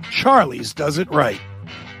problem, Charlie's does it right.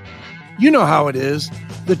 You know how it is.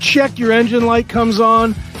 The check your engine light comes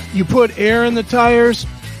on, you put air in the tires,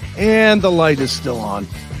 and the light is still on.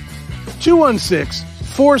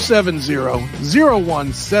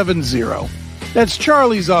 216-470-0170. That's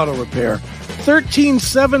Charlie's Auto Repair,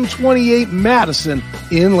 13728 Madison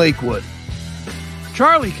in Lakewood.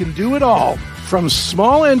 Charlie can do it all, from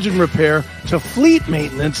small engine repair to fleet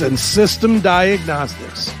maintenance and system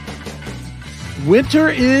diagnostics. Winter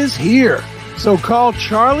is here, so call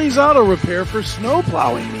Charlie's Auto Repair for snow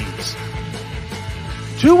plowing needs.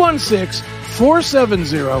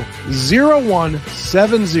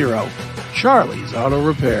 216-470-0170. Charlie's Auto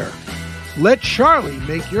Repair. Let Charlie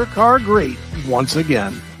make your car great once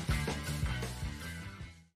again.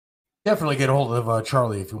 Definitely get a hold of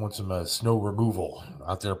Charlie if you want some snow removal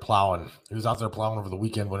out there plowing. He was out there plowing over the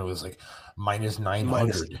weekend when it was like minus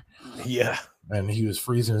 900. Yeah. And he was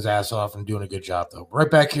freezing his ass off and doing a good job, though. Right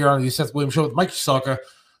back here on the Seth Williams Show with Mike Salka,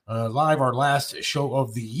 live, our last show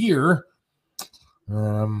of the year.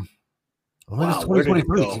 I think it's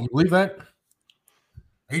 2023. Can you believe that?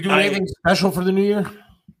 Are you doing anything special for the new year?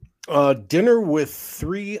 Dinner with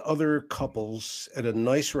 3 other couples at a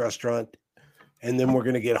nice restaurant, and then we're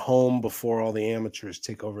going to get home before all the amateurs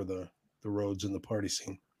take over the roads and the party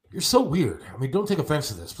scene. You're so weird. I mean, don't take offense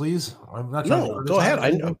to this, please. I'm not trying to. Go ahead.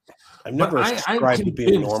 I've never subscribed to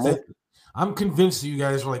being normal. I'm convinced that you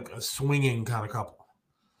guys are like a swinging kind of couple,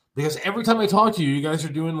 because every time I talk to you, you guys are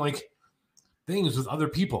doing like things with other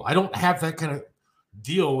people. I don't have that kind of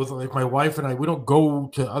deal with like my wife and I. We don't go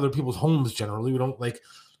to other people's homes generally. We don't like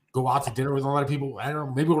go out to dinner with a lot of people. I don't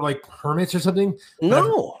know. Maybe we're like hermits or something.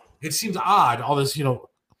 No, it seems odd. All this, going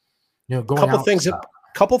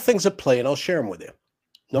couple things at play, and I'll share them with you.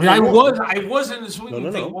 I was in the swinging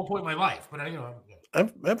thing at one point in my life, but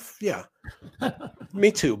yeah, me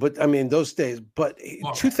too. But I mean, those days. But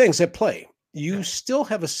 2 things at play. You still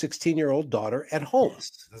have a 16-year-old daughter at home.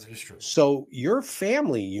 Yes, that's true. So your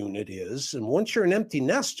family unit is, and once you're an empty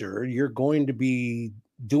nester, you're going to be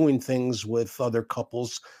doing things with other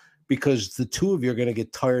couples because the 2 of you are going to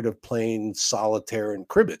get tired of playing solitaire and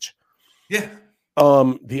cribbage. Yeah.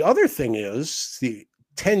 The other thing is the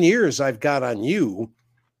 10 years I've got on you.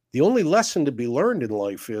 The only lesson to be learned in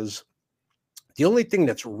life is the only thing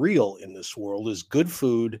that's real in this world is good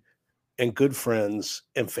food and good friends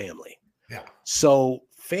and family. Yeah. So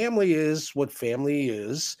family is what family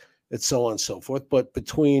is, and so on and so forth. But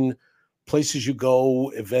between places you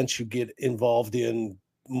go, events you get involved in,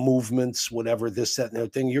 movements, whatever, this, that, and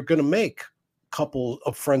everything, you're going to make a couple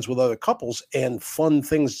of friends with other couples, and fun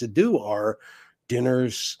things to do are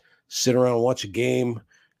dinners, sit around and watch a game,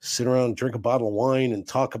 sit around and drink a bottle of wine and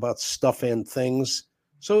talk about stuff and things.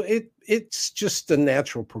 So it's just a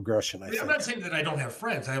natural progression. I think. I'm not saying that I don't have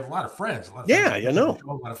friends. I have a lot of friends. A lot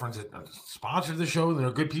of friends that sponsor the show.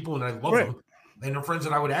 They're good people, and I love them. And they're friends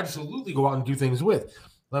that I would absolutely go out and do things with.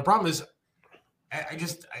 The problem is,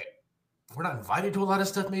 we're not invited to a lot of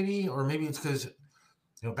stuff, maybe, or maybe it's because,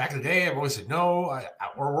 back in the day, I've always said no,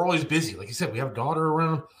 or we're always busy. Like you said, we have a daughter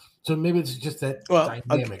around, so maybe it's just that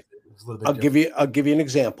dynamic. I'll give you an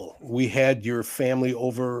example. We had your family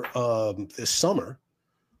over this summer.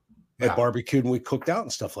 I barbecued and we cooked out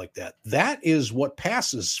and stuff like that. That is what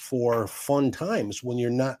passes for fun times when you're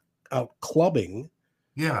not out clubbing,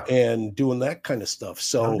 and doing that kind of stuff.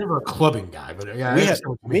 So I'm never a clubbing guy, but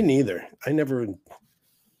me neither. I never.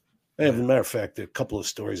 I have, a matter of fact, a couple of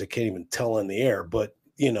stories I can't even tell on the air. But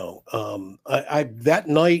I that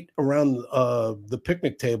night around the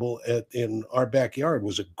picnic table in our backyard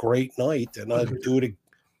was a great night, and I'd do it.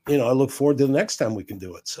 I look forward to the next time we can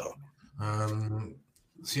do it. So.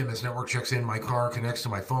 CMS network checks in. My car connects to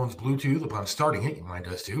my phone's Bluetooth upon starting it. Mine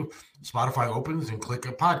does too. Spotify opens and click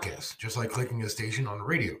a podcast, just like clicking a station on the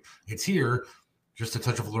radio. It's here, just a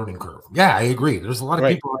touch of a learning curve. Yeah, I agree. There's a lot of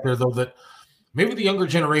people out there, though, that maybe the younger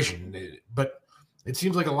generation, but it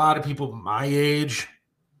seems like a lot of people my age,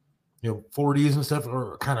 40s and stuff,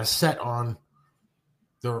 are kind of set on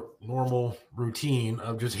their normal routine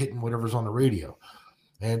of just hitting whatever's on the radio.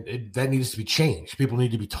 And that needs to be changed. People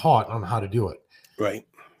need to be taught on how to do it. Right.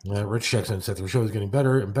 Rich checks in and said the show is getting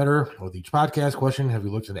better and better with each podcast. Question: have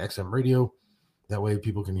you looked into XM radio? That way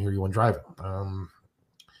people can hear you when driving.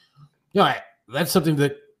 That's something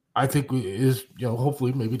that I think is,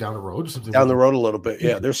 hopefully maybe down the road. Something down the road a little bit.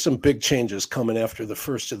 Yeah, there's some big changes coming after the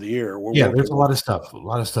first of the year. There's a lot of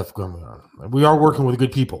stuff going on. We are working with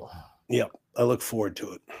good people. Yeah, I look forward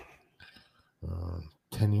to it.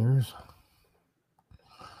 10 years?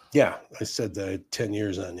 Yeah, I said that I had 10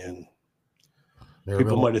 years on you. And people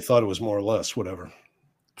really might have thought it was more or less, whatever.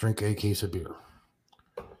 Drink a case of beer.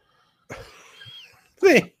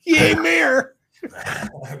 Yay, mayor.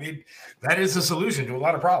 I mean, that is the solution to a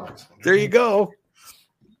lot of problems. There you go.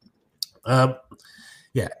 The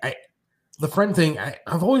friend thing, I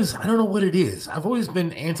don't know what it is. I've always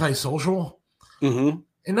been antisocial. Mm-hmm.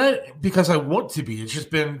 And not because I want to be. It's just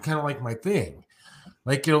been kind of like my thing.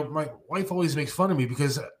 Like, my wife always makes fun of me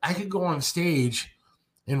because I could go on stage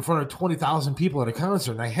in front of 20,000 people at a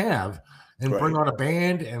concert, and I have, and bring on a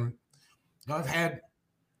band. And I've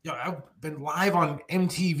been live on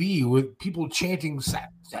MTV with people chanting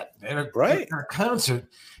at a concert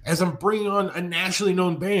as I'm bringing on a nationally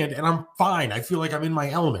known band, and I'm fine. I feel like I'm in my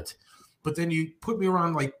element. But then you put me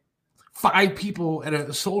around like 5 people at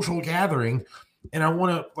a social gathering, and I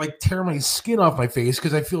want to like tear my skin off my face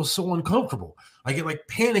because I feel so uncomfortable. I get like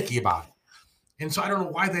panicky about it. And so I don't know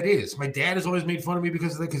why that is. My dad has always made fun of me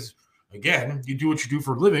because of that. Because again, you do what you do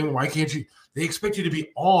for a living. Why can't you? They expect you to be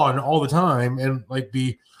on all the time and like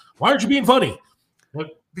why aren't you being funny?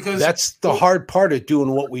 Because that's the hard part of doing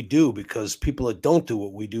what we do, because people that don't do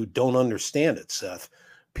what we do don't understand it, Seth.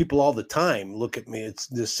 People all the time look at me. It's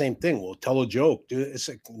the same thing. Well, tell a joke. Dude, it's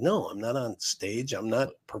like, no, I'm not on stage. I'm not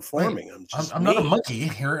performing. I'm not a monkey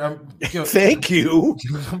here. Thank you.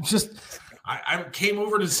 I'm just, I came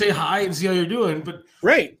over to say hi and see how you're doing. But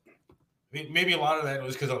right. I mean, maybe a lot of that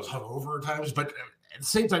was because I was hungover at times. But at the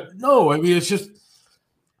same time, no. I mean, it's just,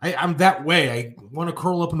 I'm that way. I want to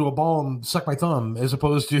curl up into a ball and suck my thumb as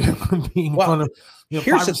opposed to being in front of here's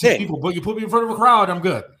 5 the or 6 thing. people. But you put me in front of a crowd, I'm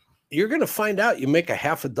good. You're going to find out you make a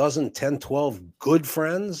half a dozen, 10, 12 good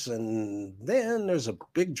friends, and then there's a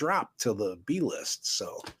big drop to the B list.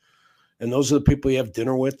 So, and those are the people you have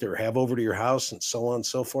dinner with or have over to your house and so on and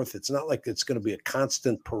so forth. It's not like it's going to be a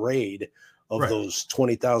constant parade of those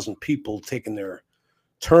 20,000 people taking their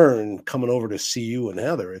turn coming over to see you and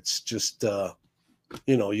Heather. It's just,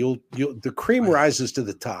 you'll the cream rises to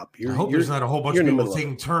the top. I hope there's not a whole bunch of people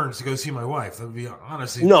taking turns to go see my wife. That would be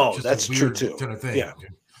honestly just that's a weird true too. Kind of thing. Yeah.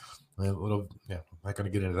 I'm not going to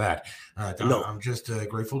get into that. No, I'm just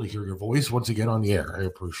grateful to hear your voice once again on the air. I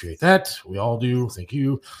appreciate that. We all do. Thank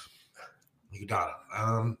you. Thank you,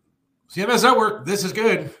 Donna. CMS Network, this is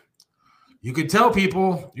good. You can tell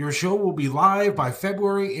people your show will be live by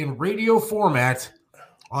February in radio format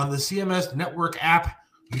on the CMS Network app.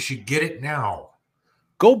 You should get it now.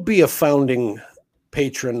 Go be a founding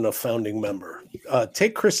patron, a founding member.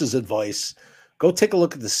 Take Chris's advice. Go take a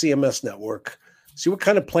look at the CMS Network. See what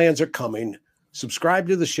kind of plans are coming. Subscribe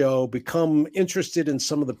to the show. Become interested in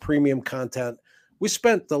some of the premium content. We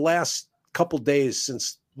spent the last couple days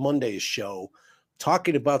since Monday's show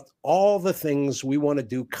talking about all the things we want to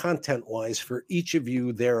do content-wise for each of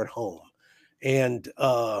you there at home. And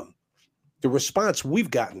the response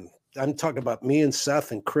we've gotten, I'm talking about me and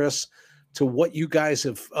Seth and Chris, to what you guys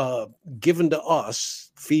have given to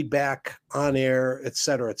us, feedback on air, et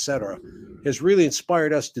cetera, has really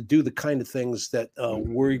inspired us to do the kind of things that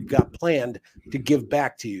we've got planned to give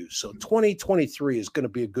back to you. So 2023 is going to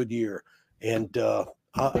be a good year. And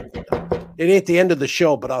it ain't the end of the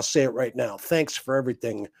show, but I'll say it right now. Thanks for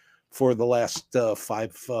everything for the last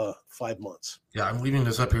 5 months. Yeah, I'm leaving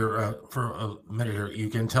this up here for a minute here. You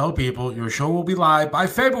can tell people your show will be live by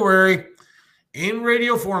February in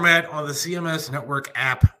radio format on the CMS Network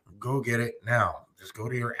app. Go get it now. Just go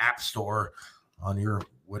to your app store on your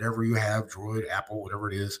whatever you have, Droid, Apple, whatever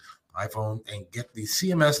it is, iPhone, and get the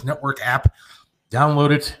CMS Network app.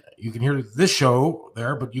 Download it. You can hear this show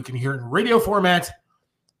there, but you can hear it in radio format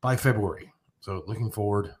by February. So looking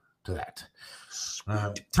forward to that.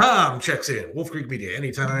 Tom checks in. Wolf Creek Media.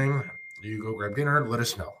 Anytime you go grab dinner, let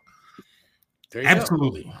us know.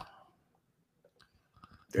 Absolutely. Go.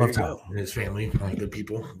 Love Tom and his family. Good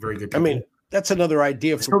people. Very good people. I mean, that's another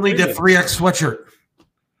idea for still need that 3X sweatshirt.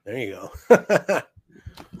 There you go.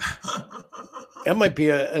 That might be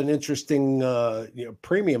an interesting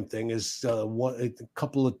premium thing, is a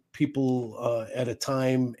couple of people at a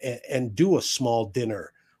time and do a small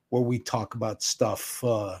dinner where we talk about stuff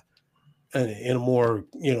in a more,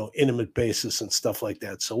 intimate basis and stuff like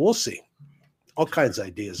that. So we'll see. All kinds of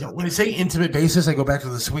ideas. Yeah, when you say intimate basis, I go back to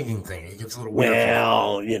the swinging thing. It gets a little weird.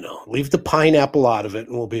 Well, leave the pineapple out of it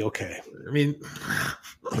and we'll be okay. I mean,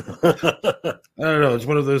 I don't know. It's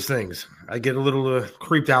one of those things. I get a little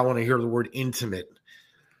creeped out when I hear the word intimate.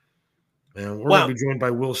 And we're going to be joined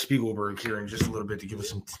by Will Spiegelberg here in just a little bit to give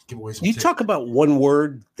away some. You tips. talk about one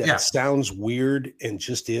word that sounds weird and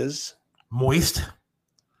just is moist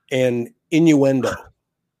and innuendo.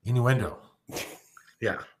 Innuendo.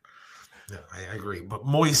 Yeah. Yeah, I agree. But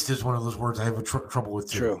moist is one of those words I have trouble with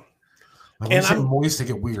too. True. Like when you say moist, I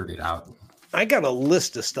get weirded out. I got a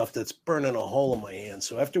list of stuff that's burning a hole in my hand.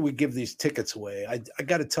 So after we give these tickets away, I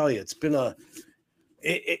got to tell you, it's been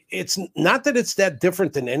it's not that it's that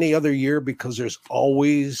different than any other year, because there's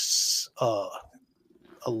always a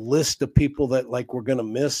list of people that we're going to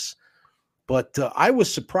miss. But I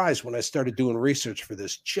was surprised when I started doing research for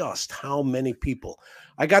this, just how many people.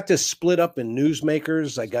 I got this split up in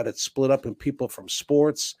newsmakers. I got it split up in people from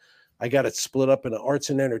sports. I got it split up in arts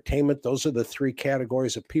and entertainment. Those are the three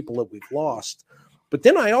categories of people that we've lost. But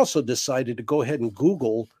then I also decided to go ahead and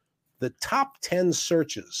Google the top 10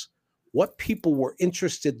 searches, what people were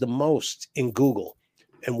interested the most in Google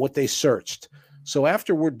and what they searched. So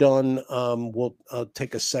after we're done, we'll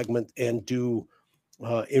take a segment and do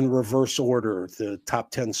in reverse order the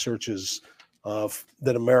top 10 searches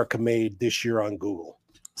that America made this year on Google.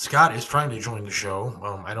 Scott is trying to join the show.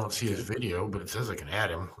 I don't see his video, but it says I can add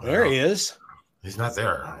him. There he is. He's not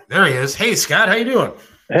there. There he is. Hey, Scott, how you doing?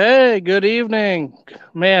 Hey, good evening.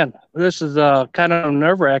 Man, this is kind of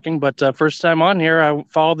nerve-wracking, but first time on here, I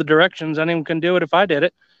followed the directions. Anyone can do it if I did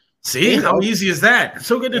it. See? How easy is that?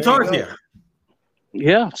 So good to talk to you.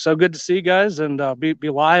 Yeah, so good to see you guys and be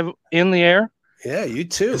live in the air. Yeah, you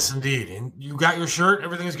too. Yes, indeed. And you got your shirt?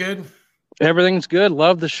 Everything's good? Everything's good.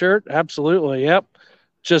 Love the shirt. Absolutely. Yep.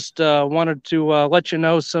 Just wanted to let you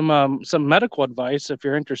know some medical advice if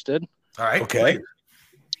you're interested. All right. Okay.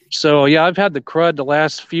 So yeah, I've had the crud the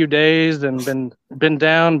last few days and been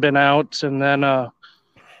down, been out, and then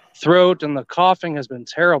throat and the coughing has been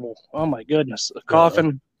terrible. Oh my goodness, the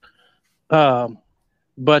coughing.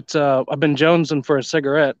 But I've been jonesing for a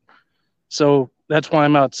cigarette, so that's why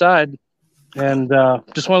I'm outside. And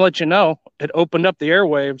just want to let you know, it opened up the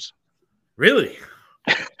airwaves. Really?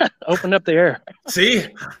 Opened up the air. See?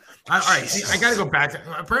 All right. See, I got to go back.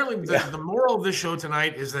 Apparently, the moral of this show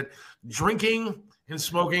tonight is that drinking and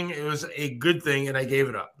smoking is a good thing, and I gave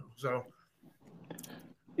it up. So,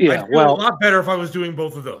 yeah, I'd feel a lot better if I was doing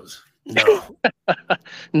both of those.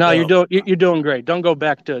 No, you're doing great. Don't go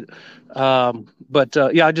back to it. But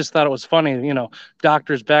I just thought it was funny.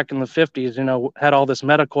 Doctors back in the 50s, had all this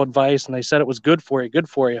medical advice, and they said it was good for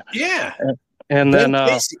you. Yeah. And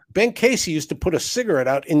Ben Casey used to put a cigarette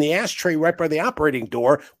out in the ashtray right by the operating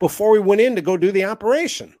door before we went in to go do the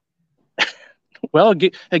operation. Well,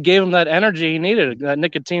 it gave him that energy he needed, that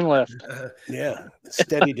nicotine lift. Yeah,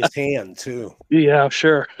 steadied his hand too. Yeah,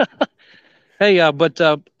 sure. Hey, but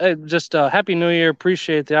just Happy New Year.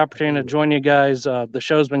 Appreciate the opportunity to join you guys. The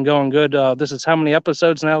show's been going good. This is how many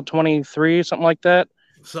episodes now? 23, something like that?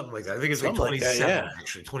 Something like that. I think it's like 27,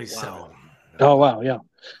 actually. 27. Wow. Oh, wow, yeah.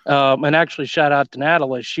 And actually, shout out to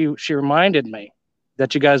Natalie. She reminded me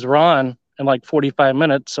that you guys were on in like 45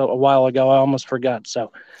 minutes a while ago. I almost forgot.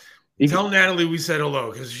 So tell Natalie we said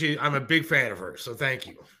hello, because I'm a big fan of her. So thank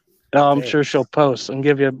you. I'm sure she'll post and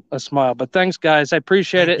give you a smile. But thanks, guys. I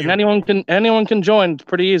appreciate it. And anyone can join. It's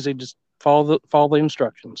pretty easy. Just follow the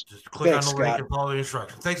instructions. Just click on the link and follow the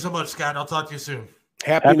instructions. Thanks so much, Scott. I'll talk to you soon.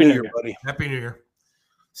 Happy New Year, buddy. Happy New Year.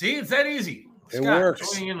 See, it's that easy. It Scott,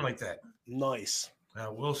 works. joining in like that. Nice.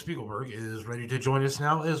 Will Spiegelberg is ready to join us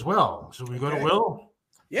now as well. So we go to Will?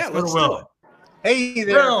 Yeah, let's go to Will. Hey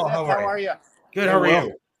there. Will, how are you? Good. How are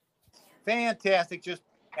you? Fantastic. Just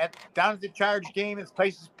down at the Charge game, this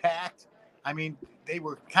place is packed. I mean, they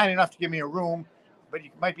were kind enough to give me a room, but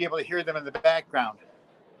you might be able to hear them in the background.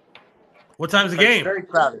 What time's the game? It's very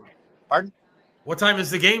crowded. Pardon? What time is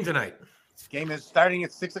the game tonight? This game is starting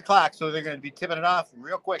at 6 o'clock, so they're going to be tipping it off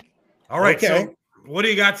real quick. All right. Okay. So what do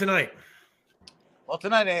you got tonight? Well,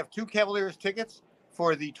 tonight I have 2 Cavaliers tickets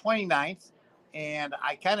for the 29th, and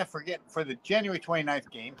I kind of forget for the January 29th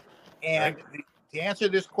game. And to answer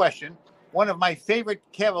this question, one of my favorite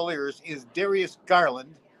Cavaliers is Darius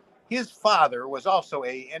Garland. His father was also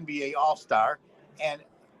a NBA All-Star. And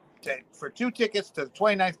for 2 tickets to the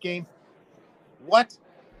 29th game,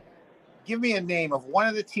 give me a name of one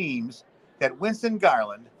of the teams that Winston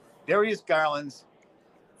Garland, Darius Garland's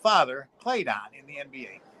father, played on in the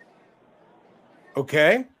NBA.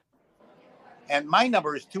 Okay. And my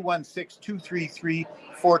number is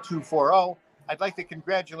 216-233-4240. I'd like to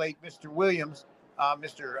congratulate Mr. Williams,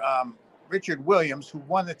 Mr. Richard Williams, who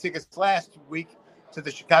won the tickets last week to the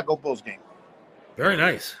Chicago Bulls game. Very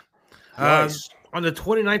nice. Nice. On the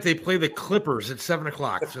 29th, they play the Clippers at 7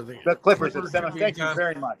 o'clock. So the Clippers at 7. Thank you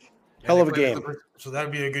very much. Hell of a game. So that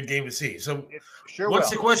would be a good game to see. So what's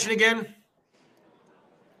the question again?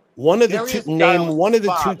 One of the Darius two, name Garland's one of the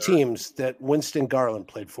father. two teams that Winston Garland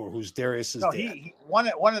played for, who's Darius's dad. He one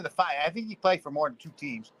of the 5. I think he played for more than 2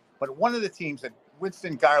 teams, but one of the teams that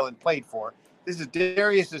Winston Garland played for. This is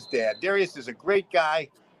Darius's dad. Darius is a great guy,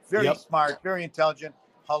 very smart, very intelligent,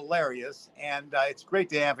 hilarious, and it's great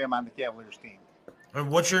to have him on the Cavaliers team.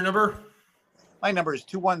 And what's your number? My number is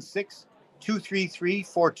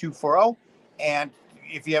 216-233-4240. And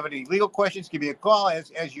if you have any legal questions, give me a call.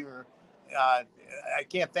 As you're, I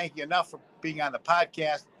can't thank you enough for being on the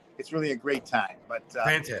podcast. It's really a great time. But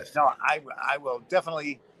fantastic. No, I will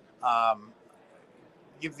definitely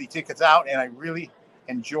give the tickets out, and I really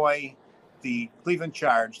enjoy the Cleveland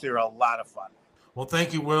Charge. They're a lot of fun. Well,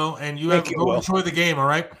 thank you, Will, and you have to go enjoy the game. All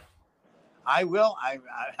right. I will.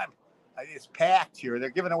 It's packed here. They're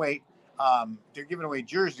giving away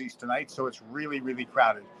jerseys tonight, so it's really, really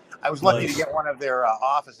crowded. I was lucky to get one of their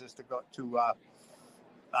offices to go to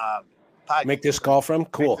make this call from.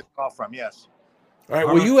 Cool. Make this call from, yes. All right.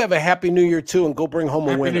 Well, you have a happy New Year too, and go bring home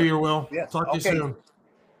a winner. Happy New Year, Will. Yes. Talk to you soon.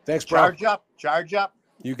 Thanks, bro. Charge up.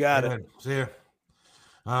 You got it. See ya.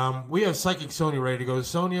 We have Psychic Sonia ready to go.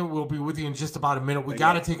 Sonia will be with you in just about a minute. We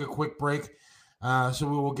got to take a quick break. So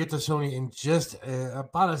we will get to Sonia in just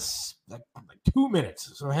about 2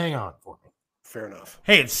 minutes. So hang on for me. Fair enough.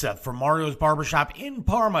 Hey, it's Seth from Mario's Barbershop in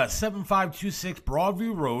Parma, 7526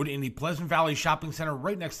 Broadview Road in the Pleasant Valley Shopping Center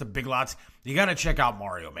right next to Big Lots. You got to check out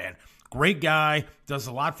Mario, man. Great guy, does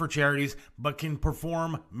a lot for charities, but can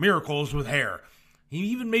perform miracles with hair. He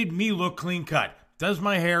even made me look clean cut. Does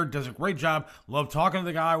my hair, does a great job. Love talking to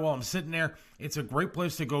the guy while I'm sitting there. It's a great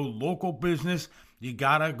place to go, local business. You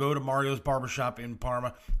gotta go to Mario's Barbershop in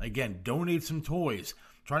Parma. Again, donate some toys.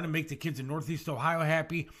 Trying to make the kids in Northeast Ohio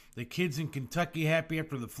happy, the kids in Kentucky happy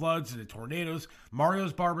after the floods and the tornadoes.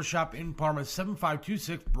 Mario's Barbershop in Parma,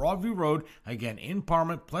 7526 Broadview Road. Again, in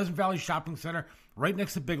Parma, Pleasant Valley Shopping Center, right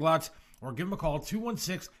next to Big Lots. Or give them a call,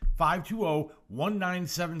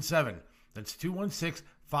 216-520-1977. That's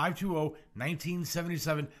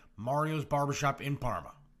 216-520-1977, Mario's Barbershop in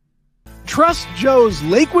Parma. Trust Joe's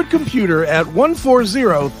Lakewood Computer at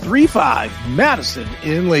 14035 Madison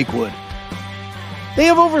in Lakewood. They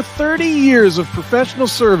have over 30 years of professional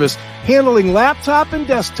service handling laptop and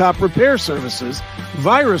desktop repair services,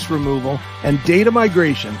 virus removal, and data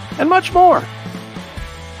migration, and much more.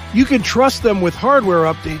 You can trust them with hardware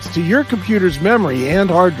updates to your computer's memory and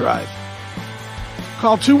hard drive.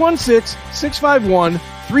 Call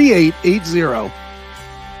 216-651-3880.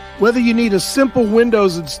 Whether you need a simple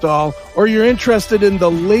Windows install or you're interested in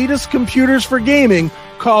the latest computers for gaming,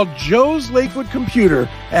 call Joe's Lakewood Computer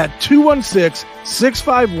at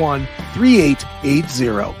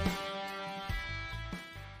 216-651-3880.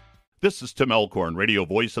 This is Tim Elkhorn, radio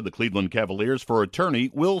voice of the Cleveland Cavaliers for attorney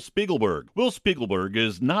Will Spiegelberg. Will Spiegelberg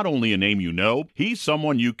is not only a name you know, he's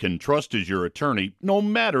someone you can trust as your attorney no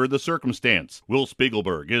matter the circumstance. Will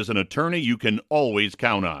Spiegelberg is an attorney you can always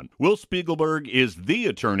count on. Will Spiegelberg is the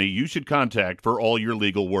attorney you should contact for all your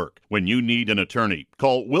legal work. When you need an attorney,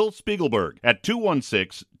 call Will Spiegelberg at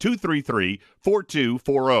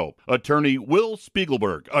 216-233-4240. Attorney Will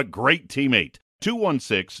Spiegelberg, a great teammate.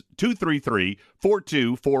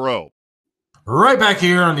 216-233-4240. Right back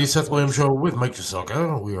here on the Seth Williams Show with Mike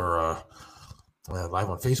Jaselka. We are live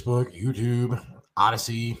on Facebook, YouTube,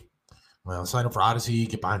 Odyssey. Well, sign up for Odyssey,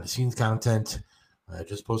 get behind the scenes content. I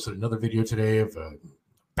just posted another video today of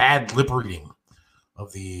bad lip reading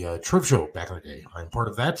of the Triv Show back in the day. I'm part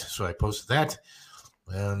of that, so I posted that.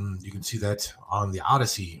 And you can see that on the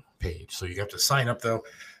Odyssey page. So you have to sign up, though.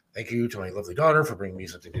 Thank you to my lovely daughter for bringing me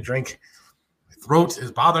something to drink. Throat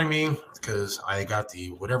is bothering me because I got the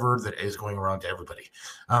whatever that is going around to everybody.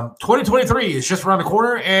 2023 is just around the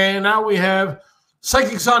corner, and now we have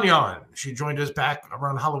Psychic Sonia on. She joined us back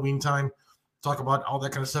around Halloween time, talk about all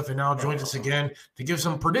that kind of stuff, and now joins us again to give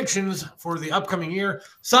some predictions for the upcoming year.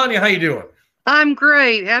 Sonia, how you doing? I'm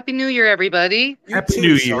great. Happy New Year, everybody. Happy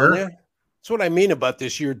New Year. Sonia. That's what I mean about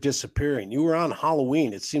this year disappearing. You were on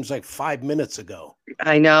Halloween. It seems like 5 minutes ago.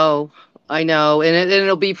 I know. And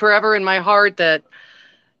it'll be forever in my heart that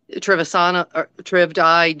Triv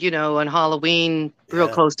died, on Halloween, real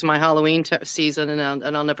close to my Halloween season,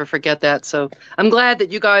 and I'll never forget that. So I'm glad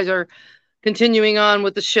that you guys are continuing on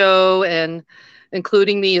with the show and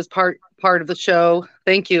including me as part of the show.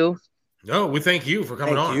 Thank you. No, we thank you for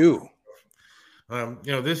coming on. Thank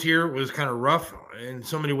you. This year was kind of rough in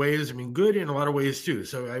so many ways. I mean, good in a lot of ways too.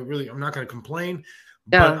 So I'm not going to complain,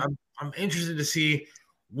 but I'm interested to see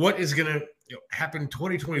what is going to happen in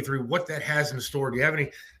 2023. What that has in store. Do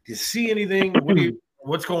you see anything?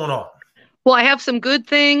 What's going on? Well, I have some good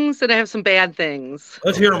things and I have some bad things.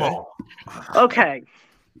 Let's hear them all. Okay.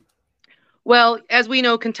 Well, as we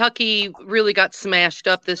know, Kentucky really got smashed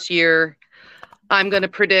up this year. I'm going to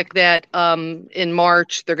predict that in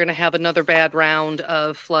March, they're going to have another bad round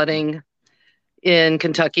of flooding in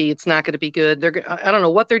Kentucky. It's not going to be good. I don't know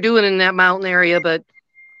what they're doing in that mountain area, but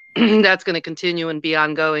that's going to continue and be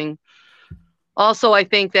ongoing. Also, I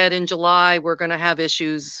think that in July, we're going to have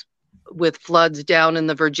issues with floods down in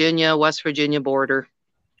the West Virginia border.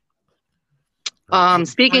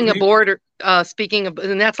 Speaking of,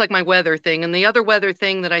 and that's like my weather thing. And the other weather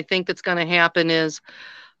thing that I think that's going to happen is,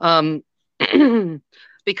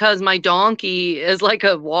 because my donkey is like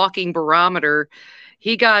a walking barometer,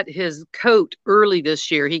 he got his coat early this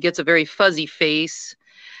year. He gets a very fuzzy face.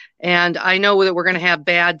 And I know that we're going to have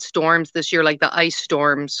bad storms this year, like the ice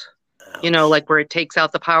storms, like where it takes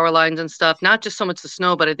out the power lines and stuff. Not just so much the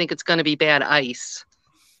snow, but I think it's going to be bad ice.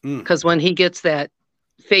 Because when he gets that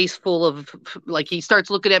face full of, like, he starts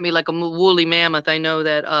looking at me like a woolly mammoth, I know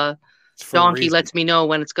that donkey lets me know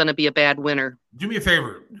when it's going to be a bad winter. Do me a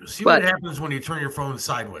favor. See what happens when you turn your phone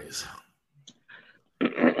sideways.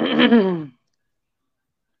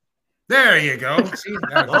 There you go. See,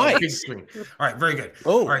 nice. Big screen. All right, very good.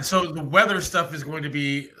 All right, so the weather stuff is going to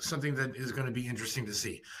be something that is going to be interesting to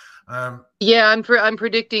see. Yeah, I'm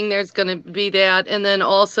predicting there's going to be that, and then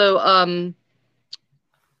also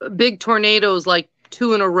big tornadoes, like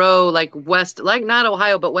 2 in a row, like west, like not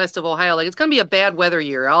Ohio, but west of Ohio. Like, it's going to be a bad weather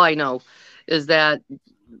year. All I know is that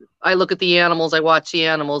I look at the animals, I watch the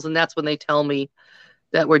animals, and that's when they tell me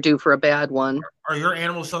that we're due for a bad one. Are your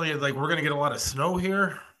animals telling you, like, we're going to get a lot of snow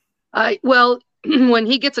here? Well, when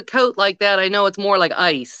he gets a coat like that, I know it's more like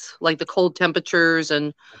ice, like the cold temperatures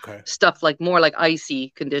and stuff, like more like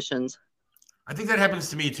icy conditions. I think that happens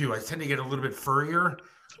to me too. I tend to get a little bit furrier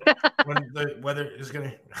when the weather is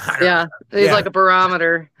going to. Yeah, he's like a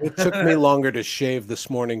barometer. It took me longer to shave this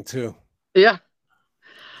morning too. Yeah.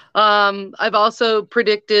 I've also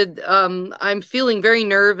predicted, I'm feeling very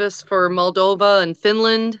nervous for Moldova and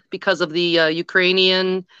Finland because of the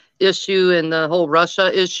Ukrainian issue and the whole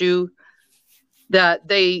Russia issue, that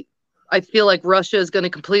I feel like Russia is going to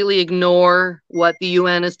completely ignore what the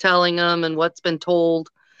UN is telling them and what's been told,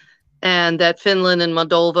 and that Finland and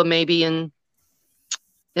Moldova may be in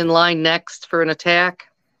line next for an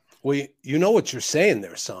attack. Well, you know what you're saying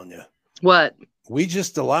there, Sonia. What? We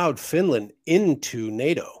just allowed Finland into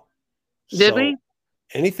NATO. Did we?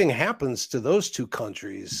 Anything happens to those two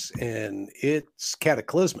countries, and it's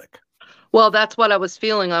cataclysmic. Well, that's what I was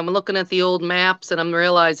feeling. I'm looking at the old maps, and I'm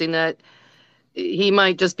realizing that he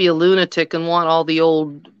might just be a lunatic and want all the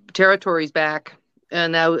old territories back.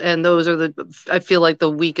 And those are I feel like the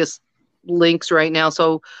weakest links right now.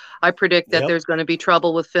 So I predict that there's going to be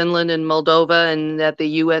trouble with Finland and Moldova, and that the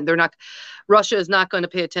UN, Russia is not going to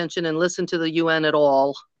pay attention and listen to the UN at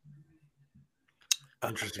all.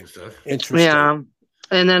 Interesting stuff. Interesting. Yeah.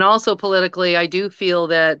 And then also politically, I do feel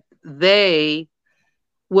that they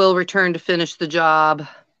will return to finish the job.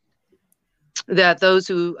 That those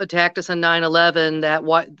who attacked us on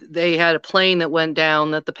 9/11, they had a plane that went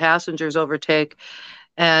down that the passengers overtake,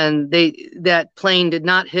 and that plane did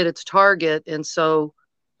not hit its target. And so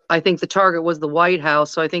I think the target was the White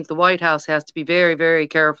House. So I think the White House has to be very, very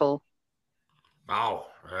careful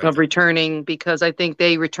of returning, because I think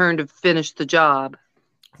they returned to finish the job.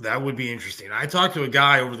 That would be interesting. I talked to a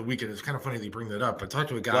guy over the weekend. It's kind of funny that you bring that up. I talked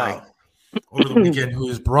to a guy over the weekend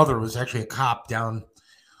whose brother was actually a cop down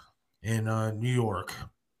in New York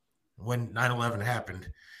when 9/11 happened.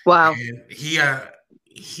 Wow. And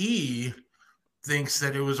he thinks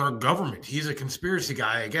that it was our government. He's a conspiracy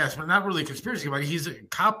guy, I guess, but not really a conspiracy guy. He's a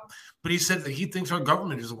cop, but he said that he thinks our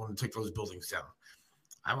government is the one who took those buildings down.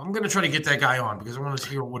 I'm going to try to get that guy on because I want to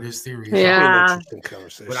hear what his theory is. Yeah.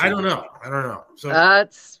 But I don't know. So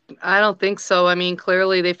I don't think so. I mean,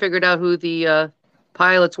 clearly they figured out who the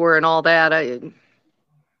pilots were and all that.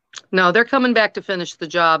 No, they're coming back to finish the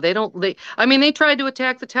job. They tried to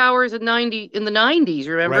attack the towers in the 90s,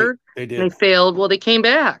 remember? Right, they did. They failed. Well, they came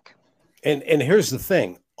back. And here's the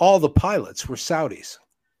thing. All the pilots were Saudis.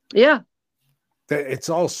 Yeah. It's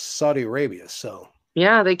all Saudi Arabia, so.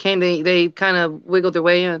 Yeah, they came. They kind of wiggled their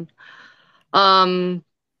way in. I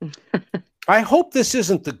hope this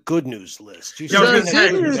isn't the good news list. The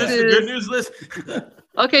good news list.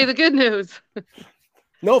 Okay, the good news.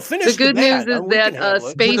 No, finish the good bad. news is We can that handle it.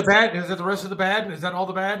 Is space. that the bad? Is that the rest of the bad? Is that all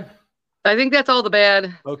the bad? I think that's all the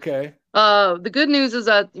bad. Okay. The good news is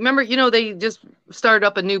that remember, they just started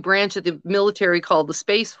up a new branch of the military called the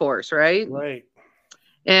Space Force, right? Right.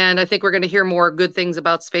 And I think we're going to hear more good things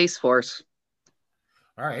about Space Force.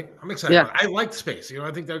 All right, I'm excited. Yeah. About it. I like space.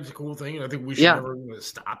 I think that's a cool thing, and I think we should never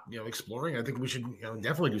stop, exploring. I think we should,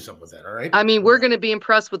 definitely do something with that. All right. I mean, we're going to be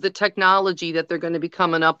impressed with the technology that they're going to be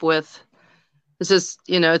coming up with. It's just,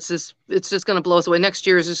 it's just going to blow us away. Next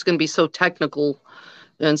year is just going to be so technical,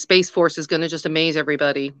 and Space Force is going to just amaze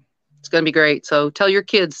everybody. It's going to be great. So tell your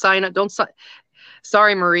kids, sign up. Don't sign.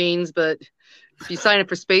 Sorry, Marines, but if you sign up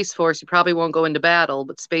for Space Force, you probably won't go into battle.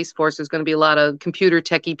 But Space Force is going to be a lot of computer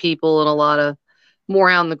techie people and a lot of more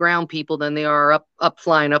on the ground people than they are up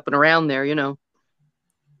flying up and around there,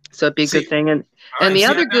 So it'd be a good thing. And the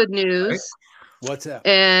other good news. What's that?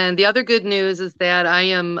 And the other good news is that I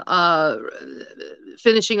am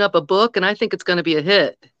finishing up a book, and I think it's going to be a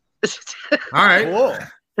hit. All right. Cool.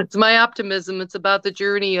 It's my optimism. It's about the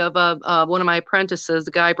journey of one of my apprentices,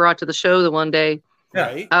 the guy I brought to the show the one day.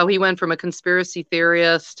 Right. How he went from a conspiracy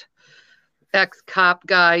theorist, ex-cop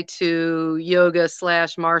guy to yoga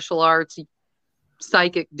 / martial arts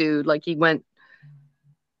psychic dude. Like he went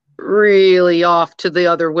really off to the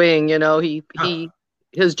other wing,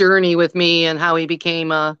 his journey with me and how he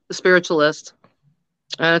became a spiritualist.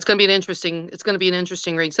 It's going to be an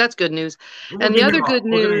interesting read. So that's good news. And the other good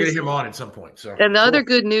news, we're going to get him on at some point. So. And the other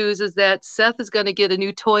good news is that Seth is going to get a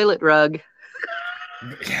new toilet rug.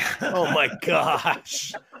 Oh my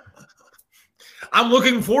gosh. I'm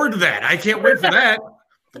looking forward to that. I can't wait for that.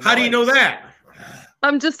 How do you know that?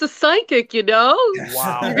 I'm just a psychic, Wow.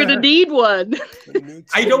 You're going to need one.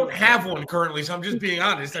 I don't have one currently, so I'm just being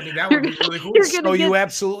honest. I mean, that would be really cool. You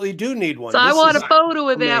absolutely do need one. So I want a photo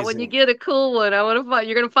of that when you get a cool one. I want to find.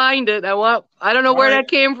 You're going to find it. I don't know where that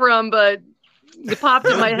came from, but it popped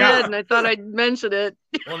in my head, and I thought I'd mention it.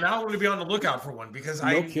 Well, now I'm going to be on the lookout for one because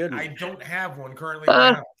I don't have one currently.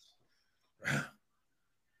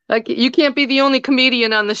 Like you can't be the only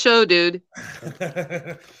comedian on the show, dude.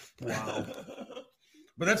 Wow.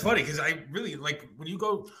 But that's funny because I really like when you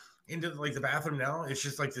go into the bathroom now, it's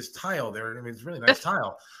just like this tile there. I mean, it's really nice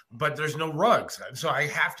tile, but there's no rugs. So I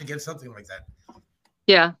have to get something like that.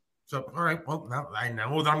 Yeah. So, all right. Well, now I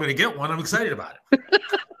know that I'm going to get one. I'm excited about it.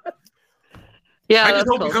 Yeah. I just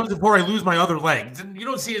hope it comes before I lose my other leg. You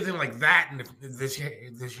don't see anything like that this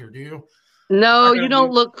year, do you? No, you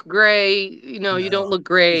don't look gray. You don't look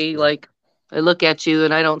gray. Like I look at you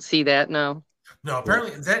and I don't see that. No. No,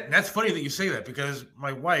 apparently that's funny that you say that because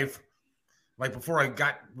my wife, like before I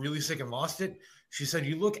got really sick and lost it, she said,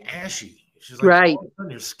 you look ashy. She's like, right. All of a sudden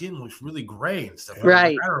your skin looks really gray and stuff.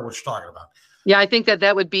 Right. I don't know what you're talking about. Yeah, I think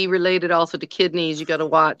that would be related also to kidneys. You got to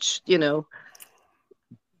watch, I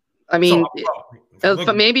mean,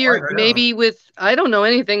 maybe with, I don't know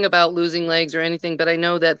anything about losing legs or anything, but I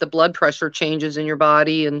know that the blood pressure changes in your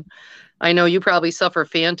body. And I know you probably suffer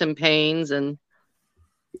phantom pains and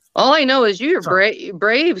all I know is you're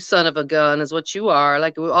brave son of a gun is what you are.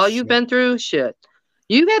 Like all you've been through, shit.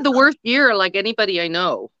 You had the worst year like anybody I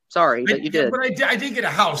know. Sorry, but you did. But I did get a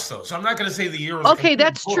house though, so I'm not going to say the year was okay.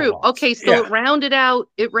 That's true. Okay, so it rounded out.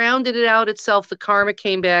 It rounded it out itself. The karma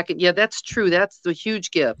came back. Yeah, that's true. That's the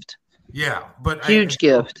huge gift. Yeah, but huge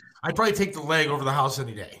gift. I'd probably take the leg over the house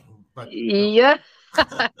any day. But yeah.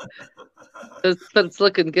 But it's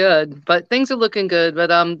looking good. But things are looking good.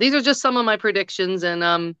 But these are just some of my predictions.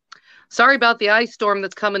 And sorry about the ice storm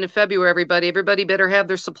that's coming in February, everybody. Everybody better have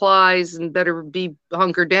their supplies and better be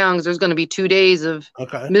hunkered down because there's going to be 2 days of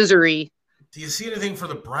misery. Do you see anything for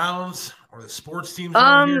the Browns or the sports teams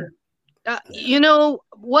around here?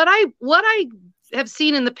 What I have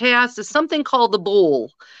seen in the past is something called the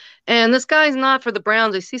Bull. And this guy's not for the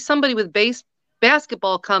Browns. I see somebody with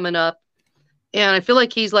basketball coming up. And I feel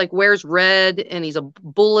like he's like wears red and he's a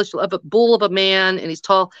bull of a man and he's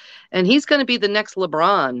tall and he's going to be the next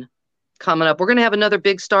LeBron coming up. We're going to have another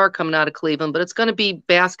big star coming out of Cleveland, but it's going to be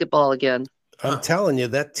basketball again. I'm telling you,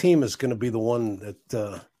 that team is going to be the one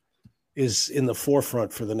that is in the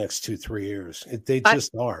forefront for the next 2-3 years. They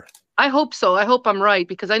just are. I hope so. I hope I'm right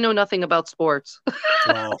because I know nothing about sports.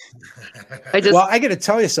 Wow. I got to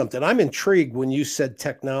tell you something. I'm intrigued when you said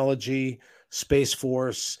technology, Space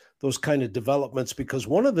Force, those kind of developments, because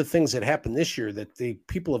one of the things that happened this year that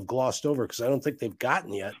people have glossed over because I don't think they've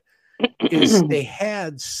gotten yet is they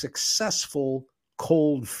had successful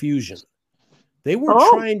cold fusion. They were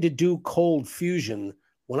trying to do cold fusion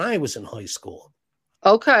when I was in high school.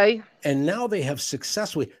 Okay. And now they have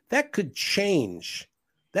successfully. That could change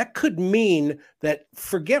that could mean that,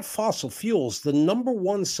 forget fossil fuels, the number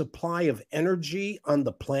one supply of energy on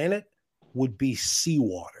the planet would be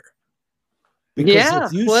seawater.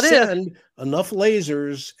 Because if you send enough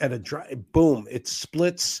lasers at a dry, boom, it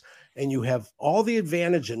splits, and you have all the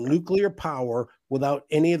advantage of nuclear power without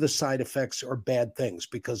any of the side effects or bad things,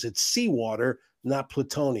 because it's seawater, not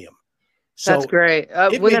plutonium. So that's great.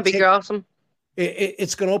 Wouldn't that be awesome?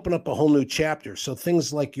 It's going to open up a whole new chapter. So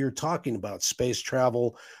things like you're talking about, space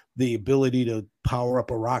travel, the ability to power up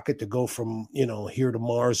a rocket to go from, here to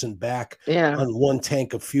Mars and back on one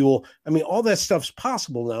tank of fuel. I mean, all that stuff's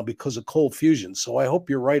possible now because of cold fusion. So I hope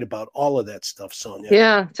you're right about all of that stuff, Sonia.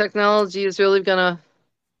 Yeah, technology is really going to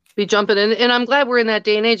be jumping in. And I'm glad we're in that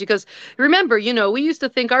day and age, because remember, we used to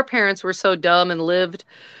think our parents were so dumb and lived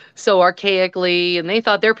so archaically, and they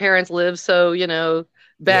thought their parents lived so,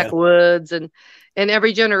 backwoods, and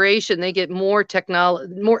every generation they get more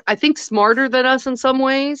technology, more, I think, smarter than us in some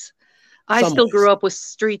ways. I still grew up with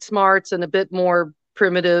street smarts and a bit more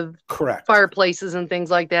primitive fireplaces and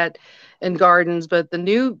things like that, and gardens. But the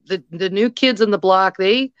new kids in the block,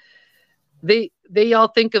 they all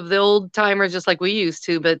think of the old timers just like we used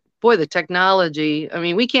to. But boy, the technology, I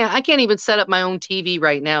mean, I can't even set up my own TV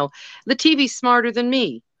right now. The TV's smarter than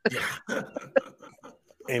me.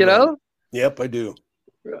 Yep, I do.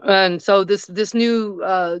 And so this new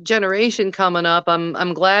generation coming up,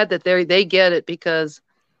 I'm glad that they get it, because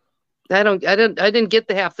I didn't get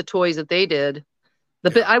half the toys that they did.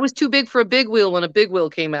 I was too big for a big wheel when a big wheel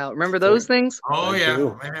came out. Remember those things? Oh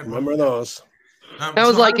yeah, I remember those. I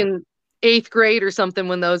was like in 8th grade or something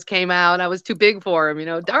when those came out. I was too big for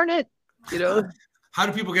them. Darn it. How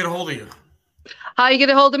do people get a hold of you? How you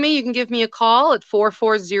get a hold of me? You can give me a call at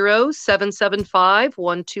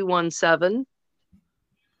 440-775-1217.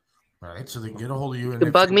 All right, so they can get a hold of you.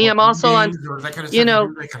 And bug me. I'm also on, that kind of stuff,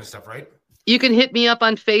 that kind of stuff, right? You can hit me up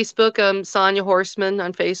on Facebook. I'm Sonia Horseman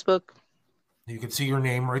on Facebook. You can see your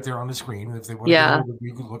name right there on the screen. If they want to go,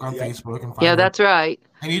 you can look on Facebook and find Yeah, that's right.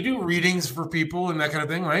 And you do readings for people and that kind of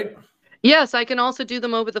thing, right? Yes, I can also do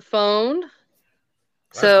them over the phone.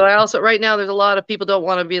 So I also, right now, there's a lot of people don't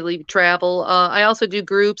want to really travel. I also do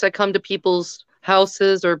groups. I come to people's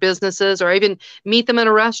houses or businesses, or I even meet them in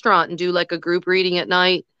a restaurant and do like a group reading at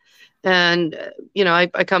night. And, I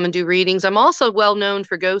come and do readings. I'm also well known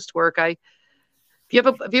for ghost work. If you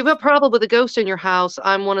have a problem with a ghost in your house,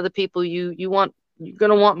 I'm one of the people you're going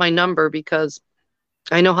to want my number, because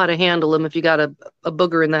I know how to handle them if you got a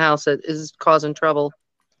booger in the house that is causing trouble.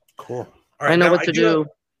 Cool. All right, I know what to do.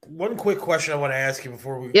 One quick question I want to ask you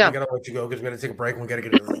before we got to let you go, because we got to take a break and we got to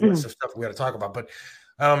get into the list of stuff we got to talk about. But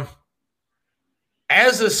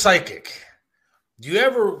as a psychic, do you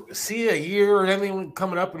ever see a year or anything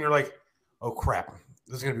coming up and you're like, oh crap,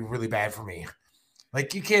 this is going to be really bad for me? Like,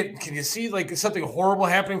 can you see like something horrible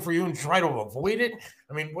happening for you and try to avoid it?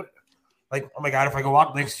 I mean, what, like, oh my God, if I go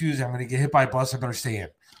out next Tuesday, I'm going to get hit by a bus, I better stay in.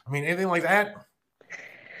 I mean, anything like that?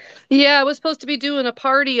 Yeah, I was supposed to be doing a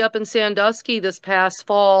party up in Sandusky this past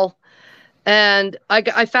fall, and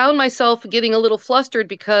I found myself getting a little flustered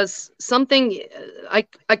because I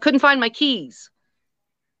couldn't find my keys.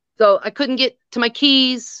 So I couldn't get to my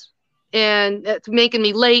keys, and it's making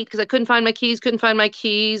me late because I couldn't find my keys.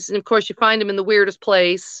 And of course, you find them in the weirdest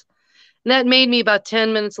place. And that made me about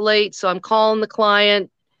 10 minutes late. So I'm calling the client,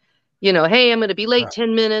 hey, I'm going to be late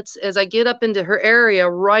 10 minutes. As I get up into her area,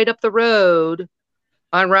 right up the road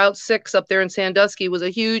on Route 6 up there in Sandusky, was a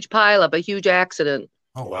huge pileup, a huge accident.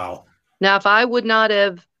 Oh, wow. Now, if I would not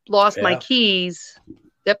have lost my keys,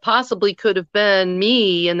 that possibly could have been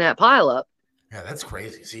me in that pileup. Yeah, that's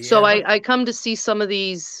crazy. See, so I come to see some of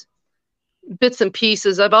these bits and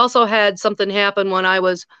pieces. I've also had something happen when I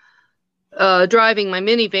was driving my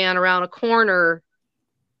minivan around a corner,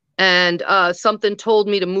 and something told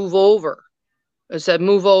me to move over. It said,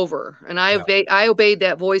 move over. And I obeyed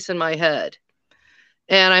that voice in my head.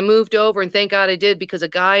 And I moved over, and thank God I did, because a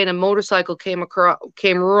guy in a motorcycle came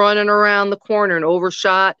running around the corner and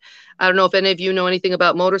overshot. I don't know if any of you know anything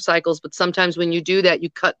about motorcycles, but sometimes when you do that, you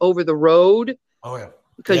cut over the road. Oh, yeah.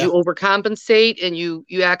 Because you overcompensate and you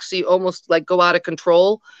actually almost like go out of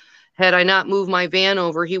control. Had I not moved my van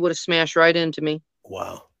over, he would have smashed right into me.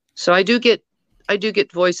 Wow. So I do get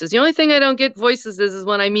voices. The only thing I don't get voices is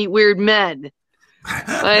when I meet weird men.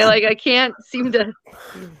 I can't seem to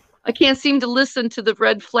listen to the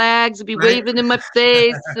red flags and be waving in my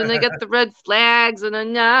face, and I got the red flags, and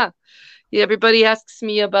then everybody asks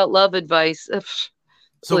me about love advice.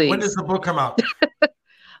 So when does the book come out?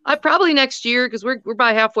 Probably next year, because we're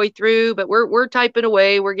about halfway through, but we're typing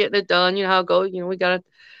away. We're getting it done. You know how it goes. We got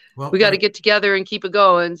to get together and keep it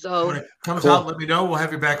going. So when it comes out, let me know. We'll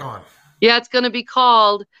have you back on. Yeah, it's going to be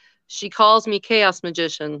called She Calls Me Chaos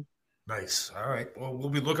Magician. Nice. All right. Well, we'll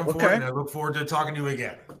be looking for it, and I look forward to talking to you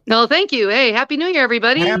again. No, thank you. Hey, Happy New Year,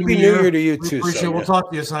 everybody. Happy New Year to you too, appreciate Sonia. We'll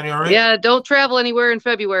talk to you, Sonia, all right? Yeah, don't travel anywhere in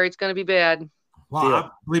February. It's going to be bad.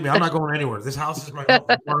 Well, believe me, I'm not going anywhere. This house is where I'm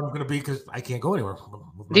going to be because I can't go anywhere.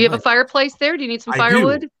 Do you have a fireplace there? Do you need some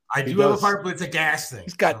firewood? I do have a fireplace. It's a gas thing.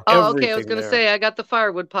 He's got Oh, okay. I was going to say, I got the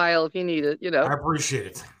firewood pile if you need it, I appreciate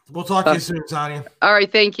it. We'll talk to you soon, Sonia. All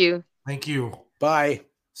right. Thank you. Thank you. Bye.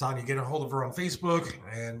 Sonia, get a hold of her on Facebook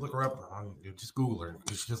and look her up on, just Google her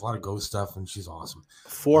because she does a lot of ghost stuff and she's awesome.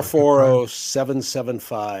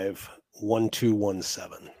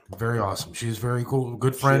 440-775-1217. Very awesome. She's very cool.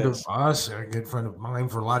 Good friend of us, a good friend of mine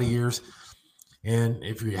for a lot of years. And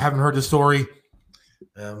if you haven't heard the story,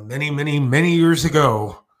 many years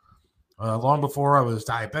ago, long before I was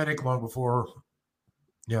diabetic, long before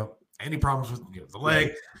any problems with the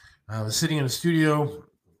leg, I was sitting in a studio,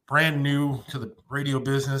 brand new to the radio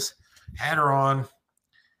business, had her on,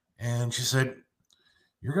 and she said,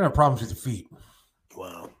 "You're gonna have problems with your feet."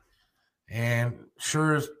 Wow. And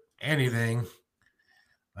sure as anything,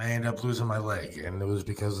 I ended up losing my leg, and it was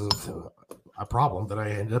because of a problem that I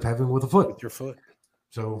ended up having with a foot. With your foot.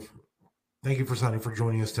 So thank you for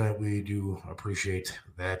joining us tonight. We do appreciate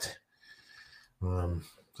that. So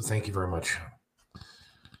thank you very much.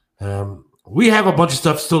 We have a bunch of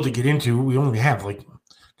stuff still to get into. We only have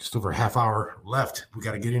just over a half hour left. We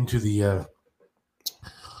got to get into the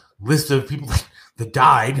list of people that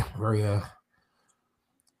died. We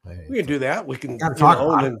can do that. We can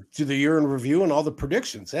and do the year in review and all the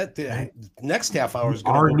predictions. That the next half hour is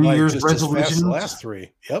going our to New Year's just as fast as resolutions. the last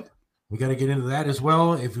three. Yep. We got to get into that as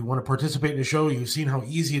well. If you want to participate in the show, you've seen how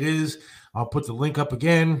easy it is. I'll put the link up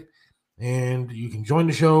again, and you can join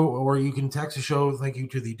the show or you can text the show. Thank you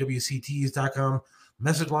to the WCTs.com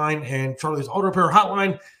message line and Charlie's Auto Repair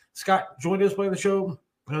hotline. Scott joined us by the show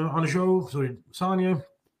on the show. So did Sonia.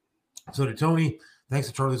 So did Tony. Thanks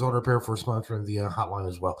to Charlie's Auto Repair for sponsoring the hotline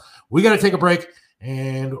as well. We got to take a break,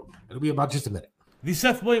 and it'll be about just a minute. The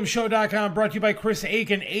SethWilliamsShow.com brought to you by Chris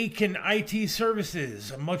Aiken, Aiken IT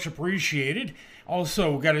Services. Much appreciated.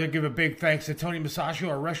 Also, got to give a big thanks to Tony Masaccio,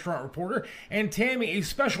 our restaurant reporter, and Tammy, a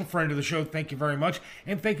special friend of the show. Thank you very much.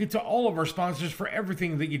 And thank you to all of our sponsors for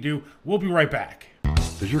everything that you do. We'll be right back.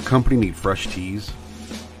 Does your company need fresh teas?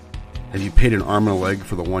 Have you paid an arm and a leg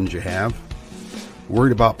for the ones you have?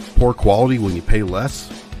 Worried about poor quality when you pay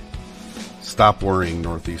less? Stop worrying,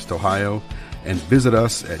 Northeast Ohio, and visit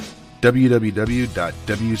us at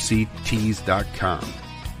www.wctees.com.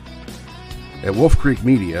 At Wolf Creek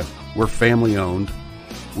Media, we're family owned,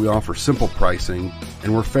 we offer simple pricing,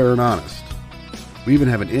 and we're fair and honest. We even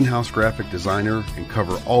have an in-house graphic designer and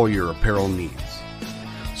cover all your apparel needs.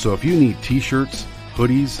 So if you need t-shirts,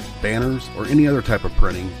 hoodies, banners, or any other type of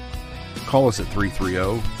printing, call us at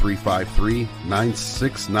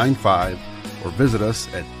 330-353-9695 or visit us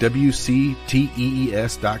at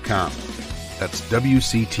WCTEES.com. That's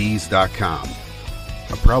WCTees.com,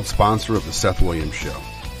 a proud sponsor of the Seth Williams Show.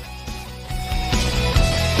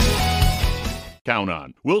 Count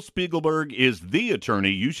on. Will Spiegelberg is the attorney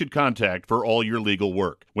you should contact for all your legal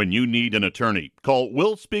work. When you need an attorney, call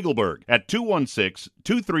Will Spiegelberg at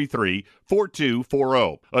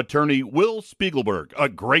 216-233-4240. Attorney Will Spiegelberg, a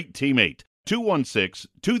great teammate.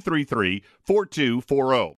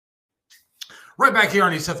 216-233-4240. Right back here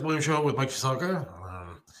on the Seth Williams Show with Mike Chiselka.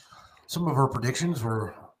 Some of our predictions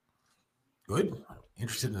were good.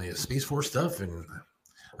 Interested in the Space Force stuff, and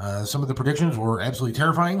some of the predictions were absolutely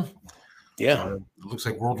terrifying. Yeah. It looks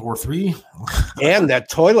like World War III. And that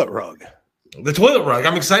toilet rug. The toilet rug.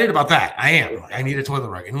 I'm excited about that. I am. I need a toilet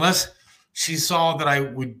rug. Unless she saw that I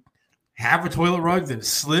would have a toilet rug, then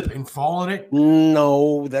slip and fall on it.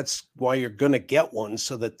 No, that's why you're going to get one,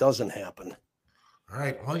 so that doesn't happen. All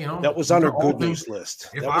right. Well, that was on our good news list.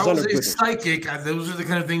 If I was a psychic, those are the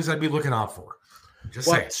kind of things I'd be looking out for. Just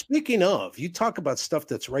saying. Speaking of, you talk about stuff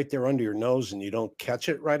that's right there under your nose and you don't catch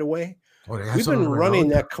it right away. Oh, we've been running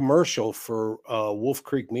that commercial for Wolf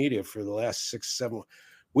Creek Media for the last 6-7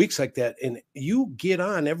 weeks like that. And you get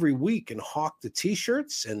on every week and hawk the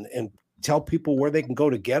T-shirts and tell people where they can go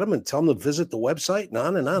to get them and tell them to visit the website and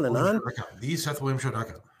on and on and on. The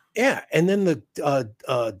SethWilliamsShow.com. Yeah. And then the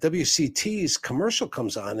WCT's commercial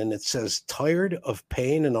comes on and it says, tired of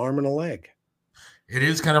pain an arm and a leg. It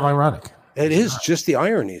is kind of ironic. It is just the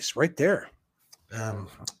ironies right there. All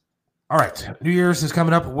right. New Year's is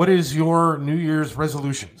coming up. What is your New Year's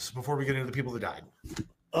resolutions before we get into the people that died?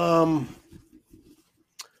 I'm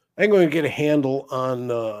going to get a handle on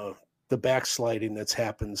the backsliding that's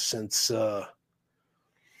happened since about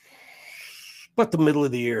the middle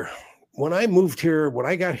of the year. when I moved here, when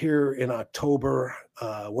I got here in October,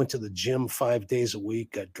 went to the gym 5 days a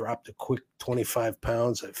week. I dropped a quick 25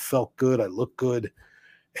 pounds. I felt good. I looked good.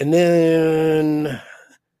 And then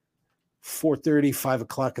 4:30, 5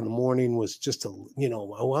 o'clock in the morning was just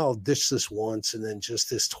well, I'll dish this once and then just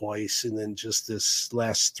this twice and then just this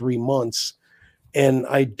last 3 months. And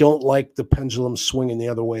I don't like the pendulum swinging the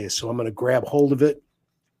other way. So I'm going to grab hold of it,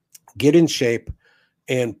 get in shape,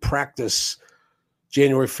 and practice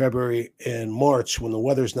January, February, and March when the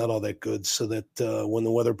weather's not all that good, so that when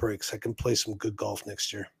the weather breaks, I can play some good golf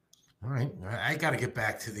next year. All right. I got to get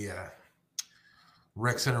back to the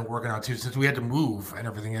rec center working out too, since we had to move and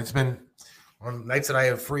everything. It's been on nights that I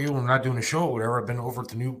have free when I'm not doing a show or whatever. I've been over at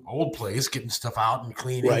the new old place, getting stuff out and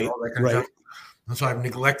cleaning and all that kind of stuff. And so I've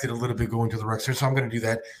neglected a little bit going to the rec center. So I'm going to do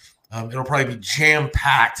that. It'll probably be jam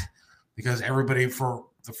packed because everybody for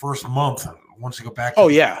the first month wants to go back. Oh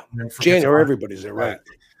yeah, January everybody's there, right?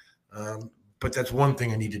 But that's one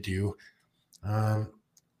thing I need to do. I'm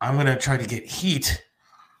going to try to get heat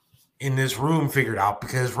in this room figured out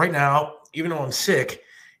because right now, even though I'm sick,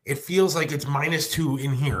 it feels like it's -2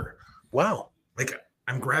 in here. Wow. Like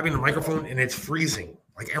I'm grabbing the microphone and it's freezing.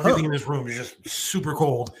 Like everything in this room is just super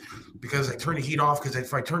cold because I turn the heat off. Because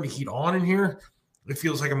if I turn the heat on in here, it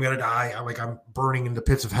feels like I'm going to die. I'm burning in the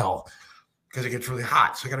pits of hell because it gets really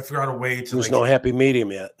hot. So I got to figure out a way to. There's no happy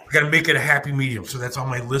medium yet. I got to make it a happy medium. So that's on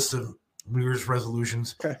my list of New Year's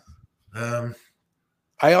resolutions. Okay.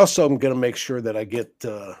 I also am going to make sure that I get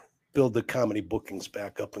build the comedy bookings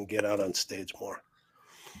back up and get out on stage more.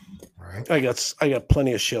 All right. I got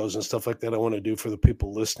plenty of shows and stuff like that I want to do for the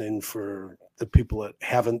people listening, for the people that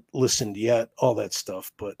haven't listened yet, all that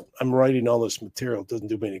stuff. But I'm writing all this material. It doesn't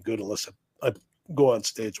do me any good unless I go on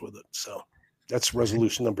stage with it. So that's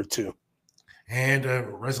resolution number 2. And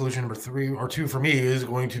resolution number 3 or 2 for me is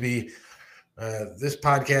going to be this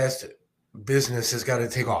podcast business has got to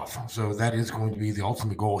take off. So that is going to be the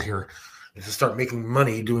ultimate goal here, is to start making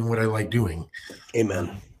money doing what I like doing.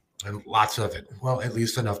 Amen. And lots of it. Well, at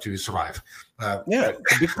least enough to survive. To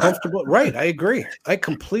be comfortable. Right. I agree. I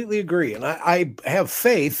completely agree. And I have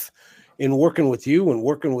faith in working with you and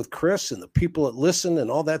working with Chris and the people that listen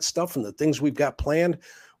and all that stuff and the things we've got planned.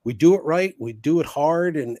 We do it right. We do it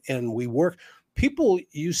hard and we work. People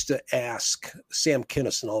used to ask Sam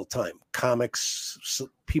Kinison all the time, comics,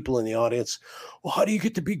 people in the audience, well, how do you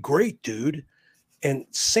get to be great, dude? And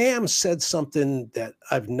Sam said something that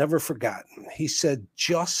I've never forgotten. He said,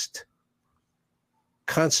 just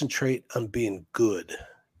concentrate on being good.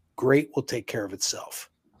 Great will take care of itself.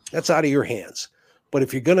 That's out of your hands. But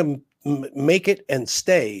if you're going to make it and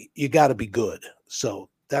stay, you got to be good. So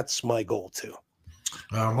that's my goal too.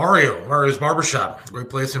 Mario's Barbershop, great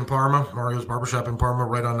place in Parma. Mario's Barbershop in Parma,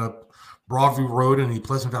 right on the Broadview Road in the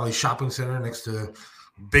Pleasant Valley Shopping Center next to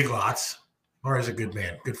Big Lots. Mario's a good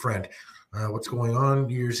man, good friend. What's going on?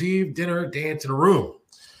 New Year's Eve, dinner, dance in a room.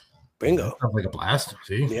 Bingo. That sounds like a blast.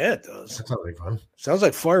 See? Yeah, it does. That sounds like fun. Sounds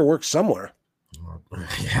like fireworks somewhere.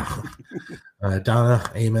 Yeah. Donna,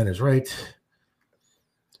 amen is right.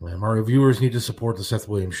 Mario viewers need to support the Seth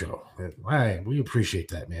Williams Show. We appreciate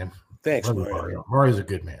that, man. Thanks, Mario. Mario's a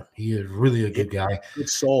good man. He is really a good guy. Good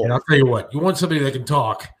soul. And I'll tell you what, you want somebody that can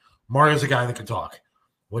talk, Mario's a guy that can talk.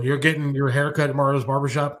 When you're getting your haircut at Mario's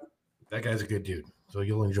Barbershop, that guy's a good dude. So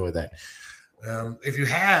you'll enjoy that. If you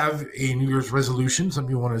have a New Year's resolution, something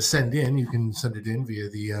you want to send in, you can send it in via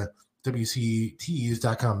the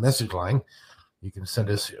WCTs.com message line. You can send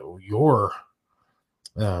us your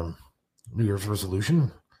New Year's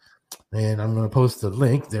resolution. And I'm going to post the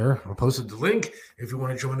link there. I posted the link. If you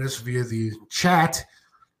want to join us via the chat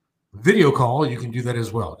video call, you can do that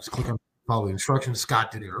as well. Just click on follow the instructions.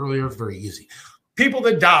 Scott did it earlier. It's very easy. People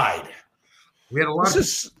that died. We had a lot of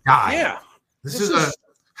die. Yeah. This is a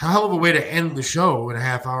hell of a way to end the show in a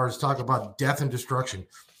half hour is talk about death and destruction.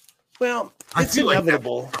 Well, it's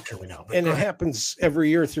inevitable. And it happens every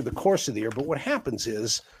year through the course of the year. But what happens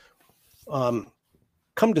is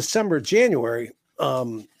come December, January,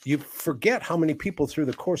 you forget how many people through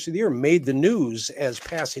the course of the year made the news as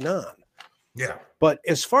passing on. Yeah. But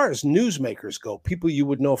as far as newsmakers go, people you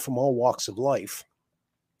would know from all walks of life.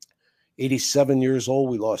 87 years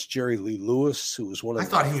old, we lost Jerry Lee Lewis, who was one of the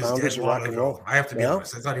founders of rock and roll. I have to be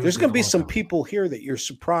honest. I thought he was There's going to be some people here that you're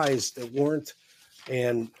surprised that weren't.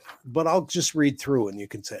 But I'll just read through and you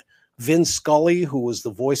can say Vin Scully, who was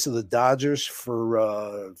the voice of the Dodgers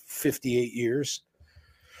for 58 years.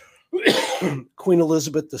 Queen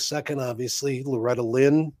Elizabeth II, obviously, Loretta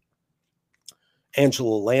Lynn,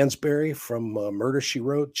 Angela Lansbury from Murder, She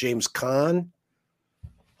Wrote, James Caan,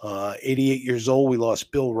 88 years old. We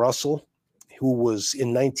lost Bill Russell, who was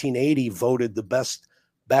in 1980 voted the best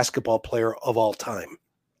basketball player of all time.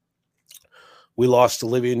 We lost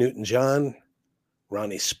Olivia Newton-John,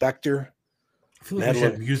 Ronnie Spector. I feel like we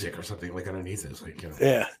should have music or something like underneath this. Like,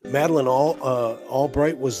 Yeah, Madeleine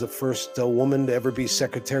Albright was the first woman to ever be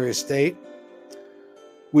Secretary of State.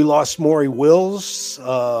 We lost Maury Wills,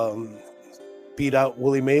 beat out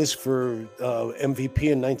Willie Mays for MVP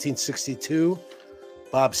in 1962.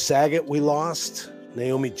 Bob Saget we lost.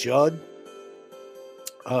 Naomi Judd.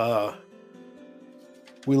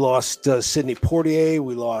 We lost Sidney Poitier.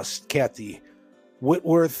 We lost Kathy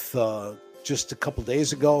Whitworth just a couple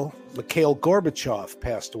days ago. Mikhail Gorbachev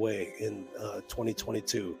passed away in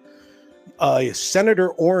 2022.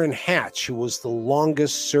 Senator Orrin Hatch, who was the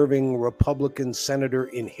longest serving Republican senator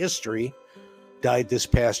in history, died this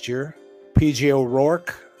past year. P.J.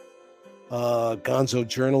 O'Rourke, Gonzo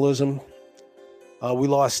Journalism. We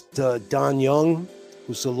lost Don Young,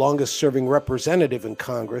 who's the longest serving representative in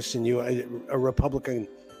Congress, a Republican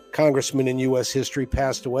congressman in U.S. history,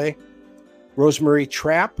 passed away. Rosemary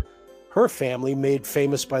Trapp, her family made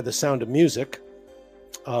famous by The Sound of Music.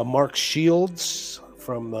 Mark Shields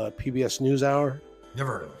from PBS NewsHour.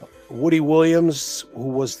 Never heard of him. Woody Williams, who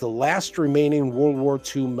was the last remaining World War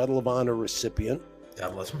II Medal of Honor recipient.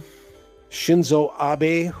 God bless him. Shinzo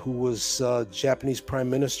Abe, who was Japanese prime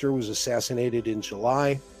minister, was assassinated in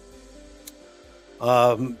July.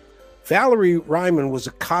 Valerie Ryman was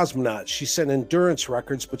a cosmonaut. She set endurance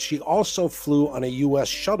records, but she also flew on a U.S.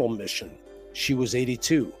 shuttle mission. She was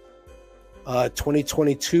 82.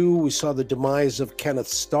 2022, we saw the demise of Kenneth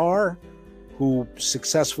Starr, who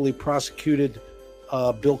successfully prosecuted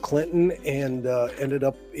Bill Clinton and ended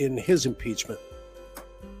up in his impeachment.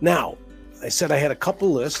 Now, I said I had a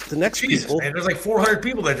couple lists. The next people, man, there's like 400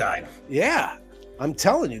 people that died. Yeah, I'm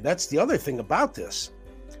telling you, that's the other thing about this.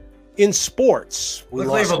 In sports, we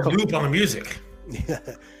lost a loop on the music.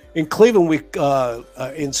 In Cleveland,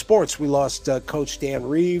 in sports we lost Coach Dan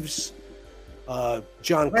Reeves,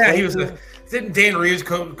 John Clayton. Didn't Dan Reeves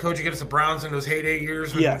coach against the Browns in those heyday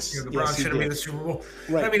years? When, yes, the Browns should have made the Super Bowl.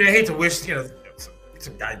 Right. I mean, I hate to wish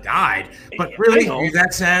some guy died, but really,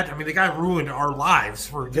 that's sad. I mean, the guy ruined our lives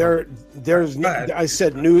for. I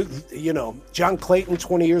said John Clayton,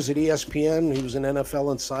 20 years at ESPN. He was an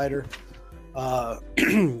NFL insider.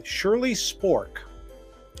 Shirley Spork,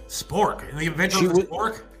 and the inventor of the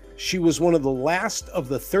spork. She was one of the last of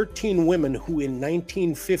the 13 women who, in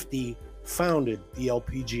 1950, founded the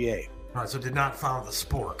LPGA. All right, so did not found the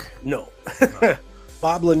spork. No.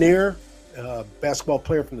 Bob Lanier, basketball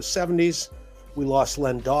player from the 70s. We lost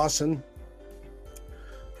Len Dawson.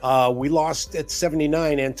 We lost at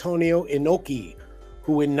 79 Antonio Inoki,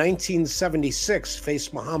 who in 1976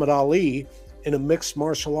 faced Muhammad Ali in a mixed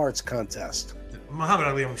martial arts contest. Muhammad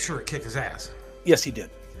Ali, I'm sure, kicked his ass. Yes, he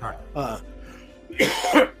did. All right.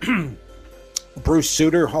 Bruce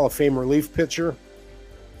Sutter, Hall of Fame relief pitcher.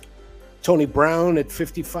 Tony Brown at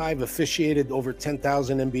 55 officiated over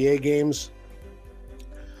 10,000 NBA games.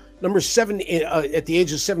 Number 7, at the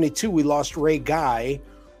age of 72, we lost Ray Guy,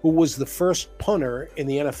 who was the first punter in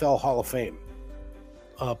the NFL Hall of Fame.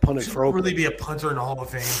 Punted for Oakland. Really be a punter in the Hall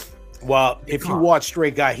of Fame? Well, if you watched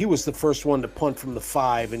Ray Guy, he was the first one to punt from the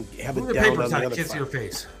 5 and have it down on the other 5. Your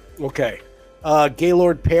face. Okay.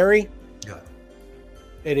 Gaylord Perry. Yeah.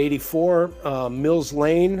 At 84, Mills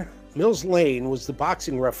Lane. Mills Lane was the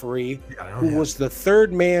boxing referee who was the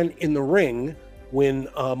third man in the ring when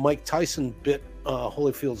Mike Tyson bit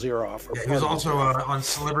Holyfield's ear off. Yeah, he was also on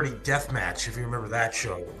Celebrity Deathmatch, if you remember that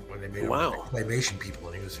show, when they made claymation people,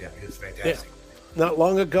 and he was fantastic. Yeah. Not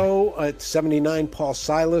long ago, at 79, Paul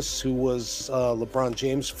Silas, who was LeBron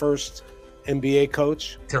James' first NBA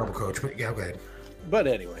coach. Terrible coach, but yeah, go ahead. But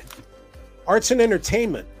anyway, arts and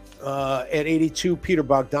entertainment. At 82, Peter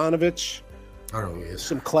Bogdanovich. I don't know who he is.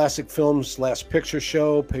 Some classic films, Last Picture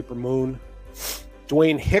Show, Paper Moon.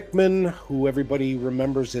 Dwayne Hickman, who everybody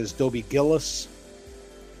remembers as Dobie Gillis.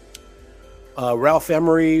 Ralph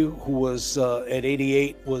Emery, who was at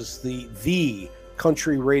 88, was the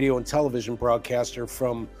country radio and television broadcaster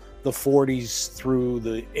from the 40s through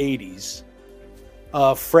the 80s.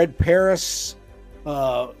 Fred Paris,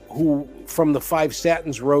 who from the Five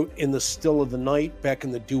Satins wrote In the Still of the Night back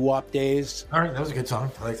in the doo-wop days. All right, that was a good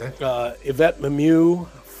song. I like that. Yvette Mimieux,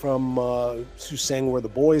 from who sang Where the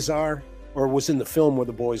Boys Are, or was in the film Where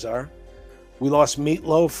the Boys Are. We lost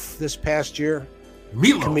Meatloaf this past year.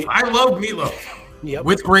 Meatloaf. I love meatloaf. Yep.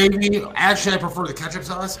 With gravy. Actually, I prefer the ketchup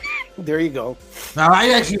sauce. There you go. Now,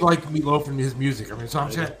 I actually like Meatloaf and his music. I mean, so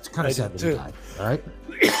I'm kind of sad that he died. All right?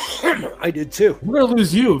 I did too. We're going to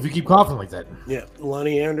lose you if you keep coughing like that. Yeah.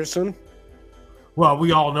 Lonnie Anderson. Well,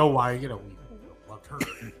 we all know why, we loved her.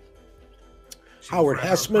 Howard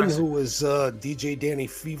Hessman, who was DJ Danny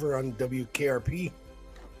Fever on WKRP.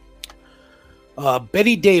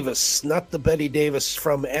 Betty Davis, not the Betty Davis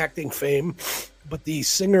from acting fame, but the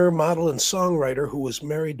singer, model, and songwriter who was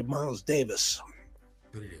married to Miles Davis.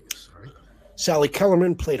 Betty Davis, all right. Sally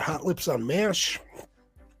Kellerman played Hot Lips on MASH.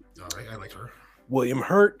 All right, I like her. William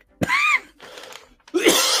Hurt.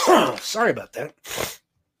 Sorry about that.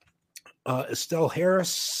 Estelle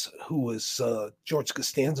Harris, who was George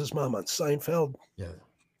Costanza's mom on Seinfeld. Yeah.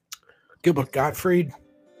 Gilbert Gottfried.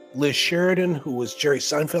 Liz Sheridan, who was Jerry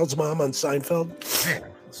Seinfeld's mom on Seinfeld.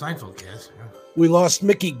 Man, Seinfeld cast. Yeah. We lost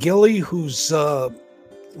Mickey Gilley, whose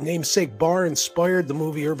namesake bar inspired the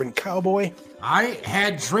movie Urban Cowboy. I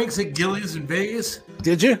had drinks at Gillies in Vegas.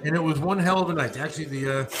 Did you? And it was one hell of a night. Actually,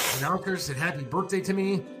 the announcer said happy birthday to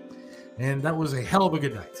me, and that was a hell of a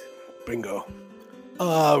good night. Bingo.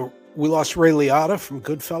 We lost Ray Liotta from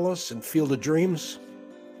Goodfellas and Field of Dreams.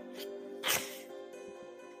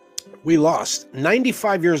 We lost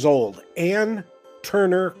 95 years old Ann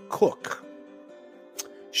Turner Cook.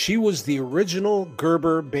 She was the original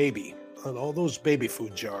Gerber baby on all those baby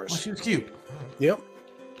food jars. Well, she was cute. Yep.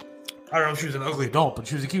 I don't know if she was an ugly adult, but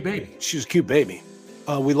she was a cute baby. She was a cute baby.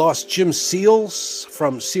 We lost Jim Seals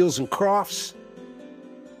from Seals and Crofts.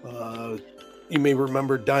 You may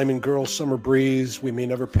remember Diamond Girl, Summer Breeze, We May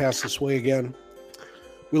Never Pass This Way Again.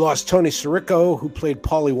 We lost Tony Sirico, who played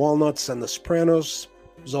Paulie Walnuts on The Sopranos.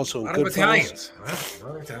 He was also in Goodfellas. A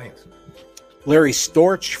lot of Italians. Larry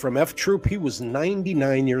Storch from F Troop. He was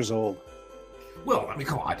 99 years old. Well, I mean,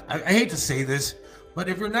 come on. I hate to say this, but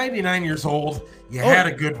if you're 99 years old, you had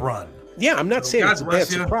a good run. Yeah, I'm not saying God it's a bad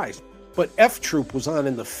bless you. surprise. But F Troop was on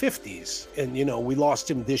in the 50s, and, we lost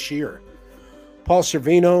him this year. Paul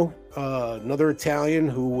Sorvino, another Italian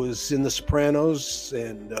who was in The Sopranos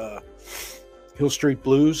and Hill Street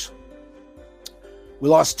Blues. We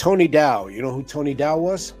lost Tony Dow. You know who Tony Dow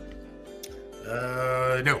was?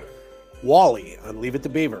 No. Wally on Leave It to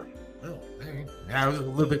Beaver. Oh, hey. Yeah, it was a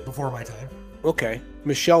little bit before my time. Okay.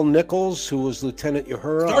 Michelle Nichols, who was Lieutenant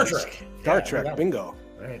Uhura. Star Trek. Star Trek, bingo.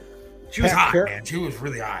 Right. She was Pat hot, Car- man. She was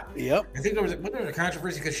really hot. Yep. I think wasn't there a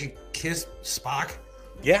controversy because she kissed Spock?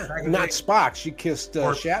 Yeah, Back in the not day? Spock. She kissed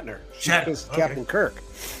Or- Shatner. She Shatner, kissed okay. Captain Kirk.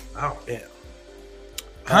 Oh. Yeah.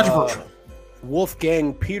 Controversial.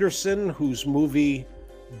 Wolfgang Peterson, whose movie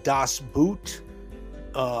Das Boot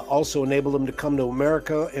also enabled him to come to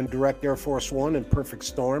America and direct Air Force One and Perfect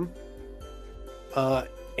Storm.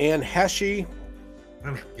 Anne Heche,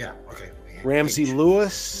 Yeah, okay. Ramsey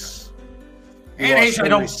Lewis, Anne lost Heche, I Henry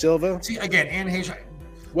don't Silva. see again. Anne Heche.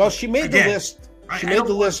 Well, she made Again, the list. She I made don't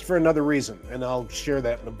the want- list for another reason, and I'll share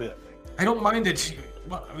that in a bit. I don't mind that she.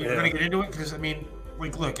 Well, I mean, we're Yeah. gonna get into it because I mean,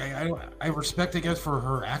 like, look, I respect, I guess, for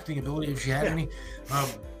her acting ability if she had any,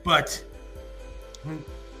 but when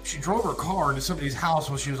she drove her car into somebody's house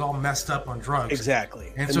when she was all messed up on drugs.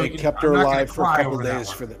 Exactly, and so they you- kept I'm her not gonna alive for a cry couple over that days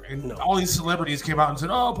one. for the. And No. all these celebrities came out and said,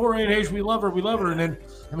 "Oh, poor Anne Heche, we love her," and then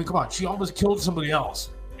I mean, come on, she almost killed somebody else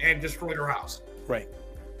and destroyed her house. Right.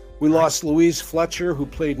 We lost Louise Fletcher, who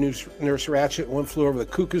played Nurse Ratched, One Flew Over the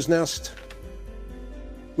Cuckoo's Nest.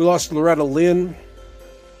 We lost Loretta Lynn,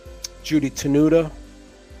 Judy Tenuta,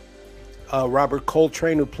 Robert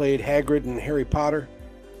Coltrane, who played Hagrid in Harry Potter.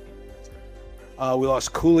 We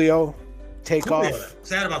lost Coolio, Takeoff.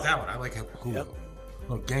 Sad about that one. I like Coolio. Yep.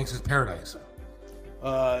 Oh, Gangsta's Paradise.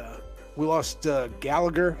 We lost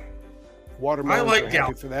Gallagher, Watermelon. I like happy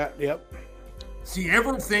Gallagher. for that. Yep. See, you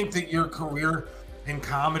ever think that your career in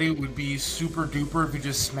comedy would be super duper if you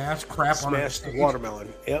just smashed crap on a Smashed the stage?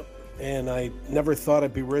 watermelon. Yep. And I never thought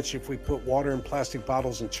I'd be rich if we put water in plastic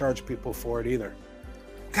bottles and charge people for it either.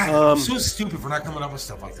 God, I'm so stupid for not coming up with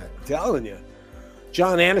stuff like that. Telling you.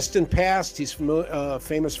 John Aniston passed. He's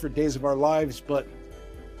famous for Days of Our Lives, but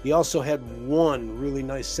he also had one really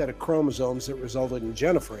nice set of chromosomes that resulted in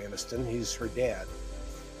Jennifer Aniston. He's her dad.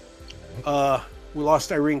 We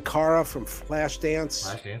lost Irene Cara from Flashdance,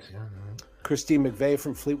 Flashdance, yeah. Christine McVeigh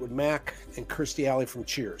from Fleetwood Mac, and Kirstie Alley from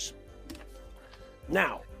Cheers.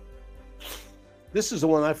 Now, this is the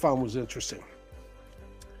one I found was interesting.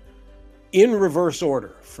 In reverse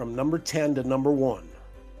order, from number 10 to number 1,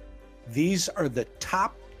 these are the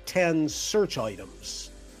top 10 search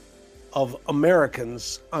items of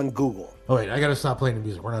Americans on Google. Oh, wait, I got to stop playing the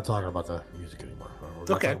music. We're not talking about the music anymore. We're not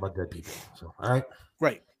Okay. talking about dead people. So, all right.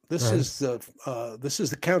 Right. This Right. is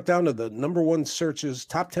the countdown of the number 1 searches,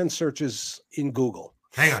 top 10 searches in Google.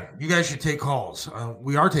 Hang on. You guys should take calls.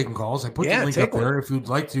 We are taking calls. I put Yeah, the link take up there. one. If you'd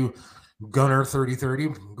like to, Gunner 3030,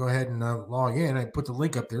 go ahead and log in. I put the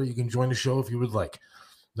link up there. You can join the show if you would like.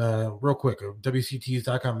 Real quick,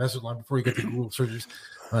 WCTs.com message line before you get to Google searches.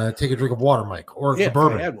 Take a drink of water, Mike, or the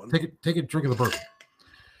bourbon. I had one. Take a drink of the bourbon.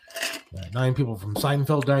 9 people from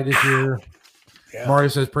Seinfeld died this year. Yeah. Mario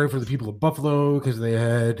says pray for the people of Buffalo because they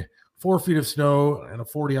had 4 feet of snow and a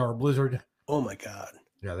 40-hour blizzard. Oh my God.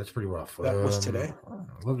 Yeah, that's pretty rough. That was today.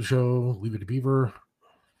 Love the show. Leave it to Beaver.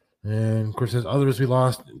 And Chris says others we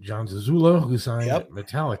lost. John Zazula, who signed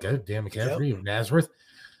Metallica. Dan McCaffrey of Nazareth.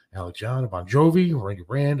 Alec John of Bon Jovi. Randy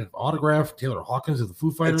Rand of Autograph. Taylor Hawkins of the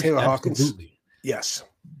Foo Fighters. Taylor Hawkins. Absolutely. Yes.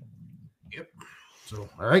 Yep. So,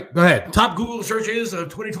 all right, go ahead. Top Google searches of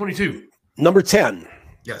 2022. Number 10.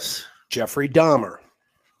 Yes. Jeffrey Dahmer.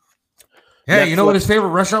 Hey, you know what his favorite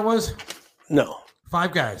restaurant was? No.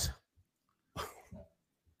 Five Guys.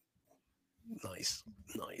 Nice.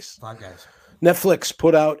 Five Guys. Netflix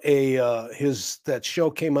put out that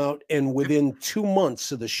show came out, and within 2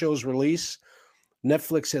 months of the show's release,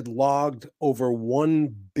 Netflix had logged over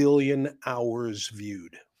 1 billion hours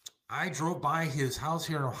viewed. I drove by his house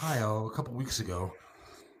here in Ohio a couple weeks ago.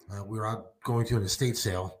 We were out going to an estate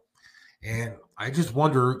sale, and I just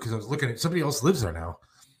wonder, because I was looking at somebody else lives there now,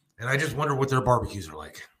 and I just wonder what their barbecues are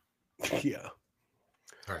like. Yeah.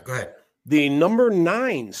 All right, go ahead. The number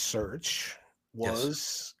 9 search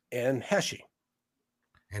was Anne Heche.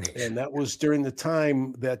 And that was during the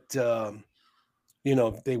time that,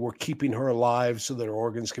 they were keeping her alive so that her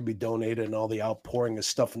organs could be donated and all the outpouring of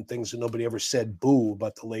stuff and things. And nobody ever said boo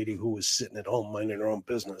about the lady who was sitting at home minding her own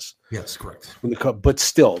business. Yes, correct. But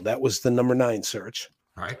still, that was the number 9 search.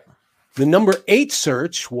 All right. The number 8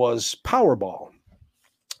 search was Powerball.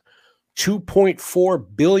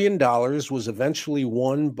 $2.4 billion was eventually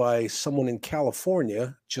won by someone in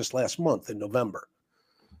California just last month in November.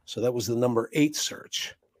 So that was the number 8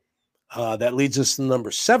 search. That leads us to the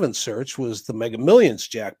number 7 search was the Mega Millions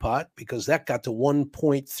jackpot, because that got to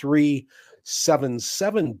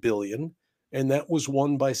 1.377 billion, and that was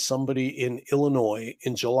won by somebody in Illinois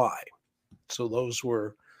in July. So those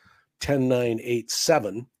were 10, 9, 8,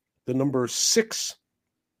 7. The number 6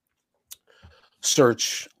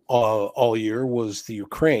 search all year was the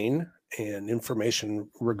Ukraine and information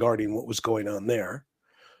regarding what was going on there.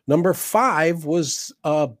 Number 5 was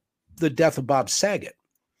the death of Bob Saget.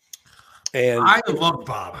 And I love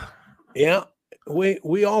Bob. Yeah,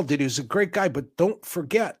 we all did. He was a great guy, but don't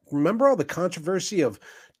forget, remember all the controversy of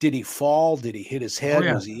did he fall? Did he hit his head?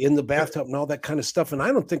 Was he in the bathtub and all that kind of stuff? And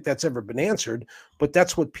I don't think that's ever been answered, but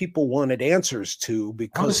that's what people wanted answers to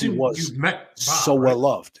because he was so well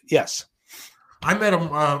loved. Yes. I met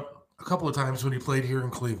him a couple of times when he played here in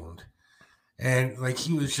Cleveland, and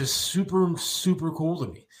he was just super, super cool to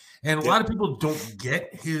me. And a lot of people don't get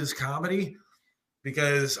his comedy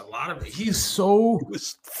because he's so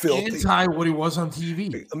anti what he was on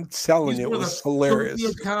TV. I'm telling you, it was hilarious.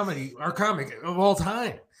 Comic of all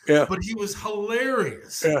time. Yeah. But he was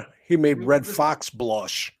hilarious. Yeah. He made Red Fox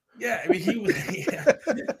blush. Yeah. I mean, he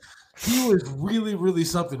was really, really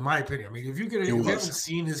something, in my opinion. I mean, if you haven't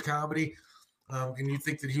seen his comedy, and you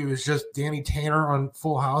think that he was just Danny Tanner on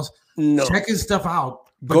Full House, check his stuff out.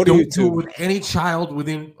 But Go to don't YouTube. do it with any child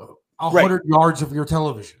within 100 yards of your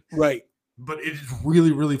television. Right. But it is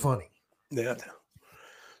really, really funny. Yeah.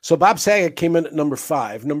 So Bob Saget came in at number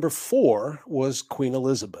 5. Number 4 was Queen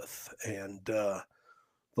Elizabeth, and the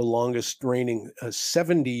longest reigning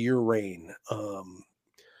 70-year reign.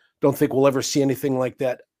 Don't think we'll ever see anything like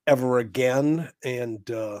that ever again, and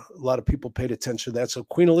a lot of people paid attention to that. So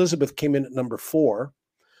Queen Elizabeth came in at number 4.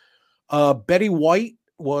 Betty White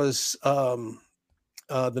was the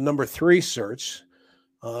number 3 search.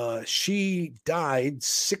 She died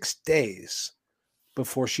 6 days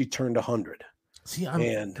before she turned 100. See,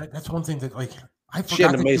 that's one thing that I forgot she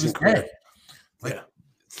had an that amazing she was dead. career.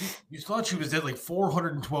 You thought she was dead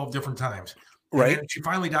 412 different times. Right. And she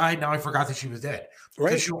finally died. Now I forgot that she was dead. Right.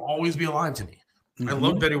 Because she'll always be alive to me. Mm-hmm. I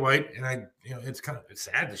love Betty White, and it's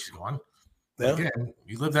sad that she's gone. Yeah. Again,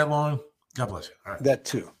 you live that long, God bless you. All right. That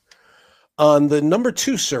too. On the number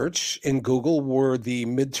 2 search in Google were the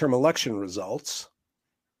midterm election results.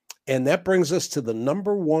 And that brings us to the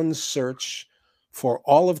number 1 search for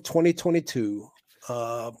all of 2022,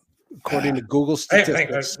 according to Google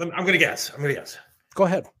statistics. I'm going to guess. Go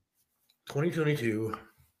ahead. 2022.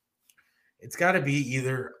 It's got to be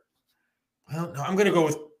either. Well, no, I'm going to go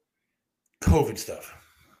with COVID stuff.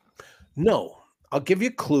 No, I'll give you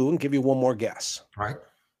a clue and give you one more guess. All right.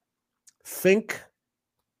 Think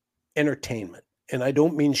entertainment. And I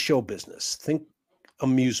don't mean show business. Think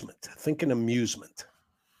amusement. Think an amusement.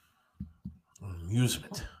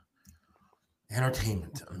 Amusement.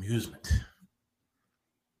 Entertainment. Amusement.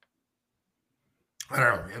 I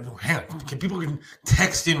don't know. Hang on. People can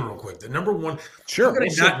text in real quick? The number one. Sure. How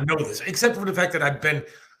could I not know this? Except for the fact that I've been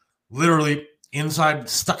literally inside,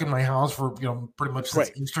 stuck in my house for pretty much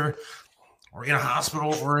since Easter, or in a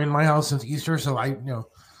hospital, or in my house since Easter. So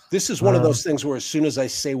this is one of those things where as soon as I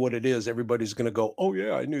say what it is, everybody's going to go, "Oh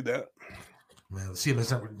yeah, I knew that." Man, see,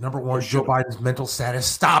 this number one, Joe Biden's mental status.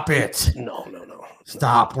 Stop it. No.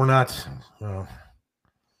 Stop. We're not.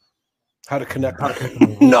 How to connect?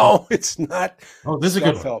 No, it's not. Oh, this is a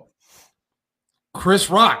good one. Chris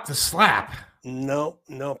Rock, the slap. No.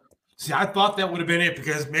 See, I thought that would have been it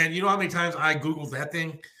because, man, you know how many times I Googled that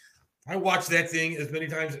thing? I watched that thing as many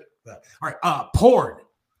times. All right, porn.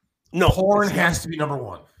 No, porn has to be number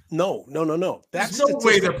one. No. There's no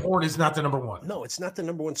way that porn is not the number one. No, it's not the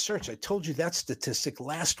number one search. I told you that statistic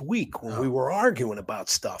last week when we were arguing about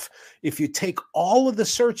stuff. If you take all of the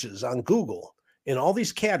searches on Google in all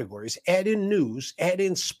these categories, add in news, add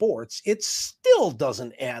in sports, it still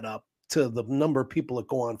doesn't add up to the number of people that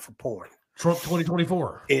go on for porn. Trump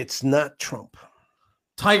 2024. It's not Trump.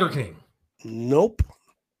 Tiger King. Nope.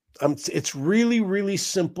 It's really, really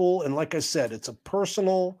simple. And like I said, it's a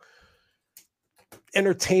personal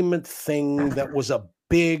entertainment thing that was a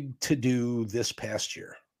big to-do this past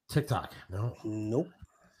year. TikTok. No. Nope.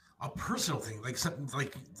 A personal thing, like something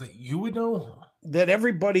like that you would know? That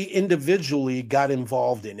everybody individually got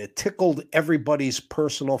involved in. It tickled everybody's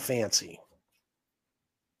personal fancy.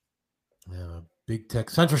 Big tech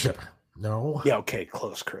censorship. No. Yeah, okay,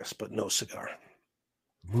 close, Chris, but no cigar.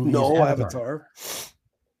 Movies, no Avatar.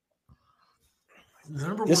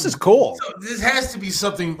 This is cool. So this has to be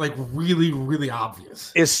something like really, really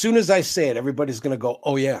obvious. As soon as I say it, everybody's going to go,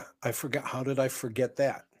 "Oh yeah, I forgot. How did I forget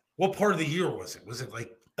that?" What part of the year was it? Was it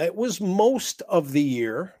like? It was most of the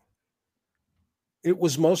year. It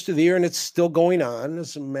was most of the year, and it's still going on.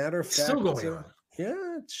 As a matter of fact, still going on.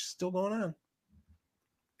 Yeah, it's still going on.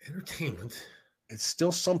 Entertainment. It's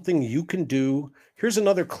still something you can do. Here's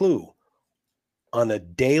another clue: on a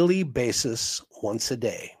daily basis, once a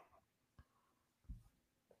day.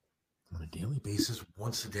 On a daily basis,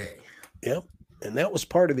 once a day. Yep. And that was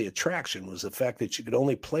part of the attraction, was the fact that you could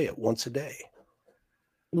only play it once a day.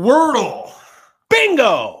 Wordle.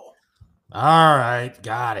 Bingo. All right.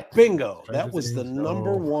 Got it. Bingo. That was the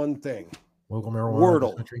number one thing. Local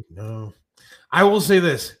marijuana. Wordle. No. I will say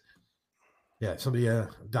this. Yeah, somebody,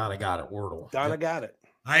 Donna got it. Wordle. Donna got it.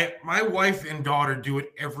 My wife and daughter do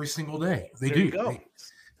it every single day. They do. You go.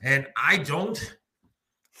 And I don't.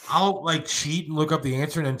 I'll like cheat and look up the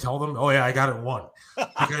answer and then tell them, "Oh yeah, I got it in one,"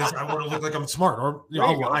 because I want to look like I'm smart, or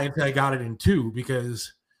I'll lie and say I got it in two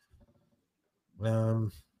because, I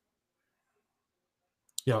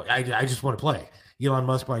just want to play. Elon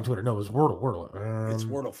Musk buying Twitter. No, it's Wordle. It's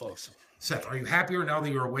Wordle, folks. Seth, are you happier now that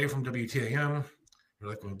you're away from WTAM? You're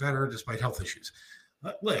like going better despite health issues.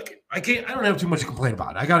 Look, I don't have too much to complain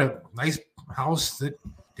about. I got a nice house that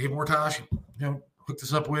Dave Mortosh, hooked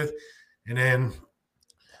us up with, and then.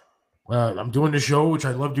 I'm doing the show, which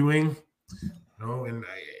I love doing, and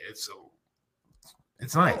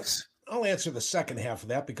it's nice. I'll answer the second half of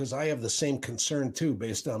that because I have the same concern too,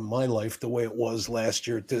 based on my life, the way it was last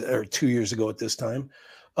year or 2 years ago at this time.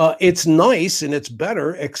 It's nice and it's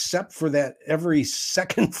better, except for that every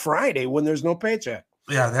second Friday when there's no paycheck.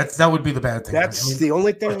 Yeah, that would be the bad thing. That's the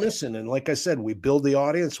only thing missing. And like I said, we build the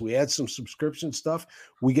audience, we add some subscription stuff,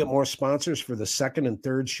 we get more sponsors for the second and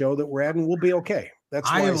third show that we're adding. We'll be okay. That's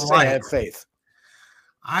why I have faith.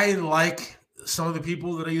 I like some of the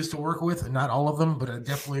people that I used to work with, not all of them, but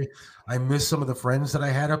I miss some of the friends that I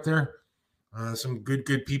had up there. Some good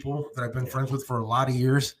people that I've been friends with for a lot of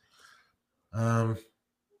years.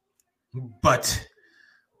 But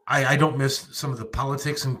I don't miss some of the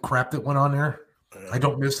politics and crap that went on there. I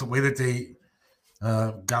don't miss the way that they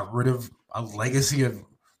got rid of a legacy of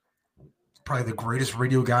probably the greatest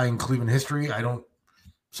radio guy in Cleveland history. I don't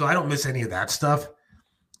miss any of that stuff.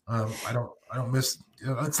 I don't miss.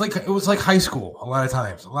 It's like it was like high school a lot of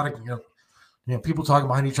times. A lot of people talking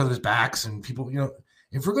behind each other's backs, and people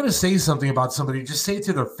if we're gonna say something about somebody, just say it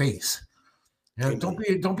to their face. Don't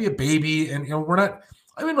be a baby. And we're not.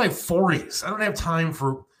 I'm in my 40s. I don't have time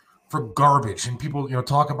for garbage and people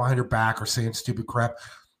talking behind your back or saying stupid crap.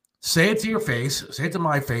 Say it to your face. Say it to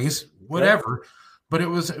my face. Whatever. But it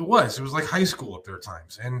was like high school up there at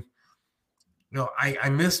times, and I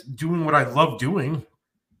miss doing what I love doing.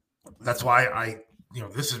 That's why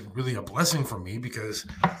this is really a blessing for me because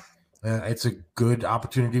it's a good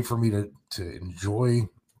opportunity for me to enjoy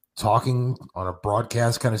talking on a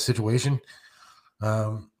broadcast kind of situation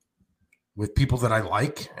with people that I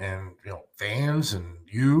like and fans and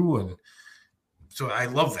you, and so I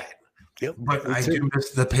love that. Yep. But I do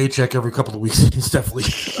miss the paycheck every couple of weeks. It's definitely.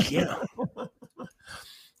 Yeah.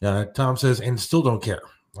 Tom says, and still don't care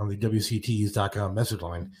on the WCTs.com message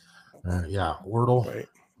line. Wordle. Right.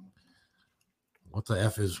 What the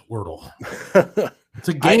F is Wordle? It's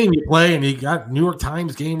a game you play, and you got New York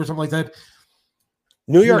Times game or something like that.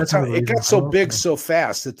 New York Times. It got so big so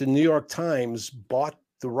fast that the New York Times bought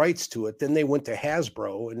the rights to it. Then they went to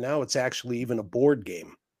Hasbro, and now it's actually even a board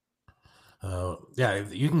game. You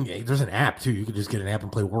can. There's an app too. You can just get an app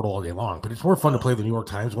and play Wordle all day long. But it's more fun to play the New York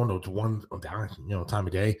Times one. It's one time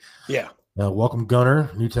of day. Yeah. Welcome, Gunner.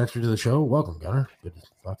 New texter to the show. Welcome, Gunner. Good to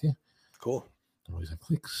talk to you. Cool. Always have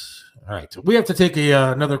clicks. All right, so we have to take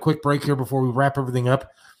another quick break here before we wrap everything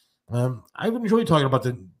up. I've enjoyed talking about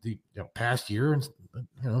the past year, and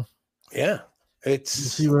it's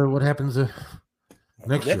see what happens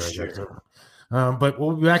next year. But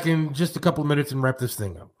we'll be back in just a couple of minutes and wrap this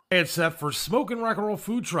thing up. It's for Smoking Rock and Roll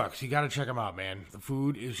food trucks. You got to check them out, man. The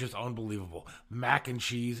food is just unbelievable. Mac and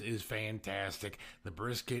cheese is fantastic. The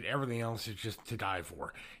brisket, everything else is just to die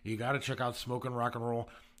for. You got to check out Smoking Rock and Roll.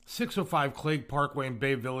 605 Clague Parkway in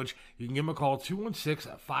Bay Village. You can give them a call,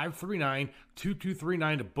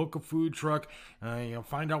 216-539-2239 to book a food truck.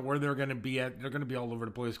 Find out where they're going to be at. They're going to be all over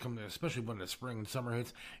the place, especially when the spring and summer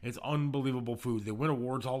hits. It's unbelievable food. They win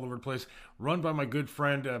awards all over the place. Run by my good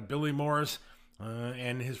friend Billy Morris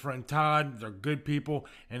and his friend Todd. They're good people,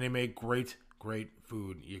 and they make great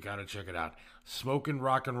food. You got to check it out. Smoking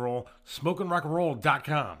Rock and Roll,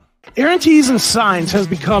 SmokingRockandRoll.com. Aaron Tees and Signs has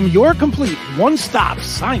become your complete one-stop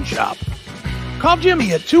sign shop. Call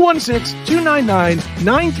Jimmy at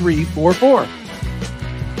 216-299-9344.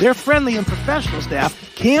 Their friendly and professional staff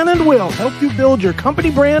can and will help you build your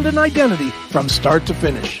company brand and identity from start to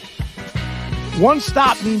finish. One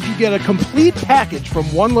stop means you get a complete package from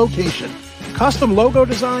one location. Custom logo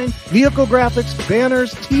design, vehicle graphics,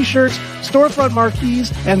 banners, t-shirts, storefront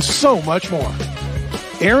marquees, and so much more.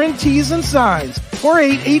 Aaron Tees and Signs,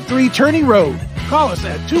 4883 Turney Road. Call us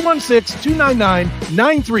at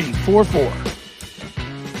 216-299-9344.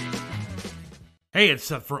 Hey,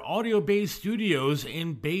 it's for Audio Bay Studios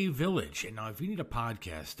in Bay Village. And now if you need a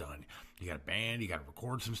podcast done, you got a band, you got to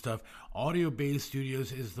record some stuff, Audio Bay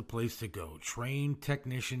Studios is the place to go. Trained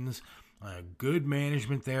technicians, good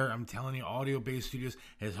management there. I'm telling you, Audio Bay Studios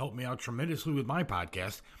has helped me out tremendously with my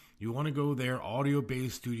podcast. You want to go there, Audio Bay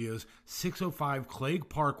Studios, 605 Clague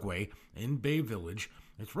Parkway in Bay Village.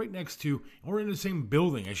 It's right next to, or in the same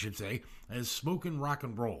building, I should say, as Smoking Rock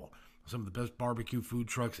and Roll. Some of the best barbecue food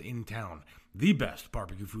trucks in town. The best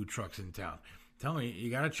barbecue food trucks in town. I'm telling you,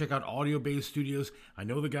 you got to check out Audio Bay Studios. I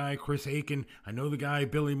know the guy, Chris Aiken. I know the guy,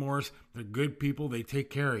 Billy Morris. They're good people. They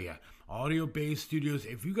take care of you. Audio Bay Studios.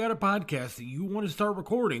 If you got a podcast that you want to start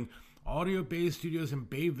recording, Audio Bay Studios in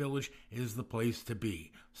Bay Village is the place to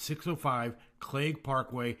be. 605 Clague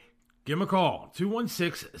Parkway. Give them a call.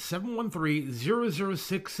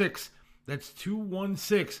 216-713-0066. That's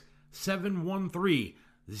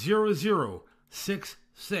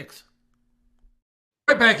 216-713-0066.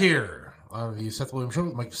 Right back here on the Seth Williams Show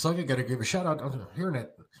with Mike Sugga. Got to give a shout out here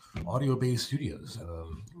at Audio Bay Studios.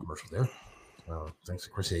 Commercial there. Thanks to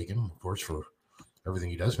Chris Aiken, of course, for everything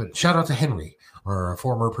he does. But shout out to Henry, our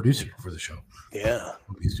former producer for the show. Yeah.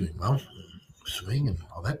 Hope he's doing well. Swing and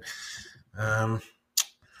all that.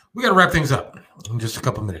 We got to wrap things up in just a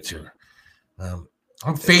couple minutes here. I'm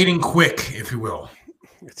fading quick, if you will.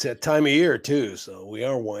 It's that time of year, too, so we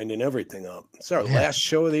are winding everything up. It's our last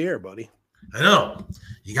show of the year, buddy. I know.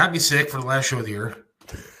 You got me sick for the last show of the year.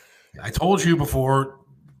 I told you before,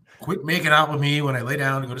 quit making out with me when I lay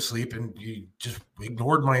down and go to sleep, and you just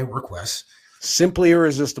ignored my requests. Simply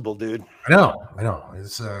irresistible, dude. I know.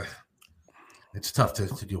 It's tough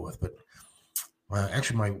to deal with, but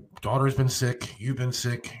actually, my daughter's been sick. You've been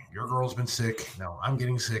sick. Your girl's been sick. Now I'm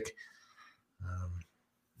getting sick.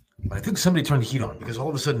 But I think somebody turned the heat on because all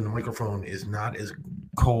of a sudden the microphone is not as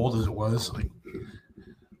cold as it was like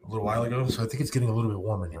a little while ago. So I think it's getting a little bit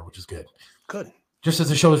warmer in here, which is good. Good. Just as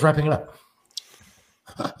the show is wrapping it up.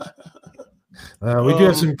 We do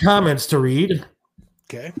have some comments to read.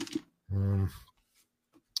 Okay.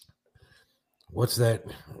 What's that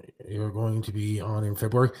you're going to be on in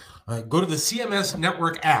February? Go to the CMS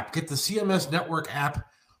Network app. Get the CMS Network app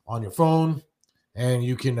on your phone, and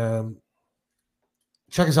you can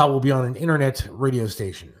check us out. We'll be on an internet radio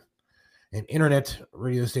station. An internet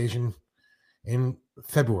radio station in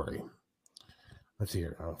February. Let's see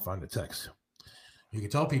here. I'll find the text. You can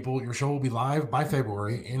tell people your show will be live by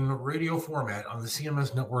February in radio format on the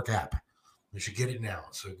CMS Network app. You should get it now.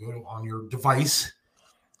 So go on your device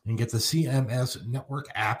and get the CMS Network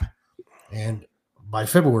app. And by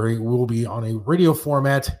February, we'll be on a radio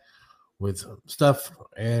format with stuff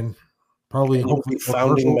and probably hopefully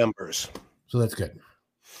founding members. So that's good.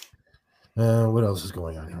 What else is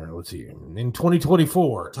going on here? Let's see. In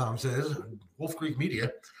 2024, Tom says, Wolf Creek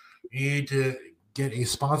Media, you need to get a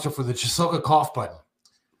sponsor for the Chisoka cough button.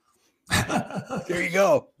 There you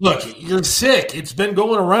go. Look, you're sick. It's been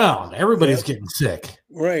going around. Everybody's getting sick.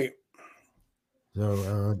 Right.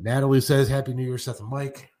 So Natalie says, Happy New Year, Seth and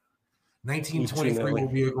Mike. 1923 will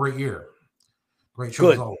be a great year. Great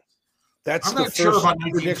show as always. I'm not sure about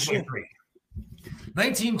 1923.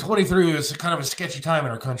 1923 was kind of a sketchy time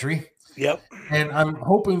in our country. Yep. And I'm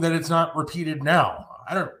hoping that it's not repeated now.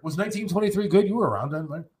 Was 1923 good? You were around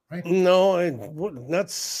then, right? No,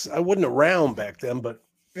 I wasn't around back then, but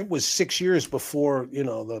it was 6 years before,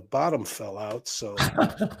 the bottom fell out. So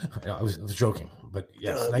I was joking, but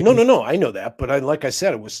yes. No. I know that. But like I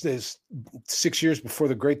said, it was 6 years before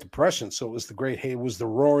the Great Depression. So it was it was the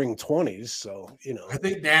roaring 20s. So, I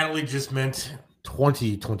think Natalie just meant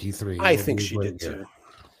 2023. I think she did too.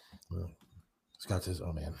 Scott says,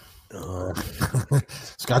 oh man.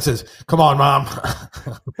 Scott says, come on, Mom.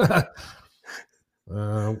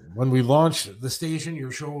 When we launch the station,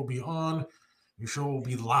 your show will be on. Your show will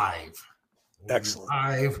be live. Excellent.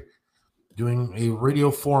 Live, doing a radio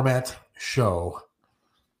format show.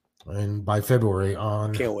 And by February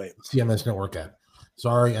on Can't wait. CMS Network app.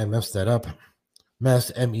 Sorry, I messed that up.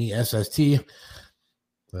 Messed, MESST.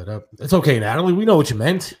 That up. It's okay, Natalie. We know what you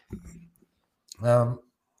meant.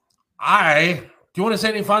 Do you want to say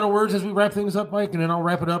any final words as we wrap things up, Mike? And then I'll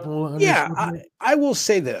wrap it up. I will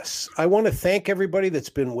say this. I want to thank everybody that's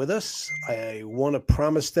been with us. I want to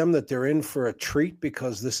promise them that they're in for a treat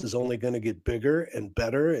because this is only going to get bigger and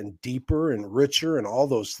better and deeper and richer and all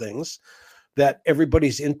those things. That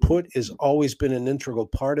everybody's input has always been an integral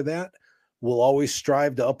part of that. We'll always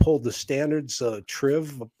strive to uphold the standards,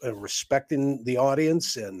 Triv, respecting the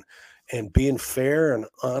audience and being fair and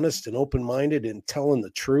honest and open-minded and telling the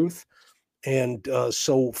truth. And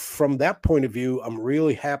so from that point of view, I'm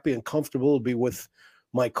really happy and comfortable to be with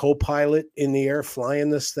my co-pilot in the air flying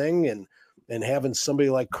this thing and having somebody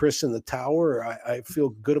like Chris in the tower. I feel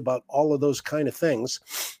good about all of those kind of things.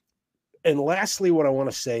 And lastly, what I want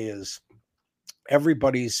to say is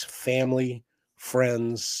everybody's family,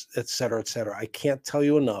 friends, et cetera, et cetera. I can't tell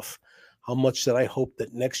you enough how much that I hope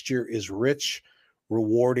that next year is rich,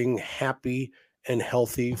 rewarding, happy, and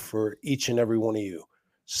healthy for each and every one of you.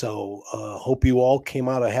 So hope you all came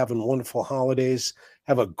out of having wonderful holidays.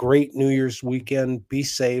 Have a great New Year's weekend. Be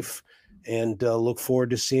safe, and look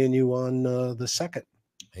forward to seeing you on the 2nd.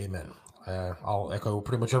 Amen. I'll echo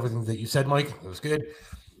pretty much everything that you said, Mike. It was good.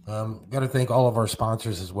 Got to thank all of our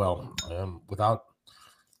sponsors as well. Without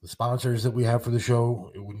the sponsors that we have for the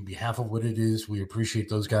show, it wouldn't be half of what it is. We appreciate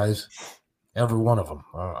those guys, every one of them.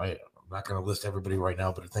 I'm not going to list everybody right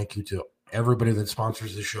now, but thank you to everybody that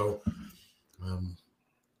sponsors the show.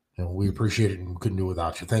 We appreciate it and couldn't do it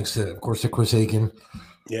without you. Thanks to, of course, to Chris Aiken.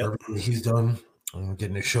 Yeah, everything he's done,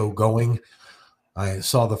 getting the show going. I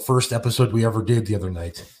saw the first episode we ever did the other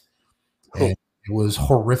night, and it was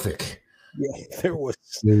horrific. Yeah, there was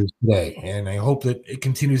today, and I hope that it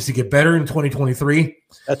continues to get better in 2023.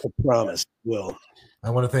 That's a promise. Will.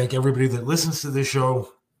 I want to thank everybody that listens to this show,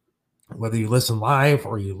 whether you listen live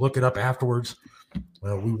or you look it up afterwards.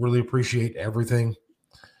 We really appreciate everything.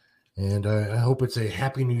 And I hope it's a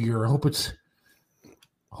happy new year. I hope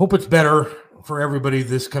it's better for everybody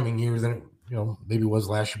this coming year than maybe it was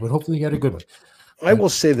last year, but hopefully you had a good one. I will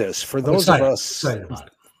say this for those of us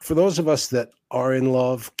that are in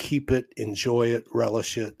love, keep it, enjoy it,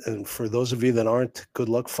 relish it, and for those of you that aren't, good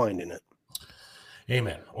luck finding it.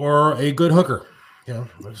 Amen. Or a good hooker.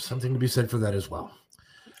 There's something to be said for that as well.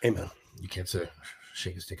 Amen. You can't say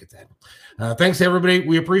shake a stick at that. Thanks to everybody.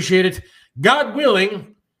 We appreciate it. God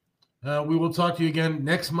willing. We will talk to you again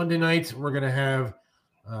next Monday night. We're going to have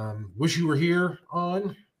Wish You Were Here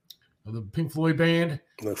on the Pink Floyd band.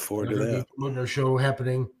 Look forward to that. Our show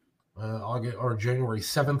happening January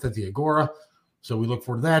 7th at the Agora. So we look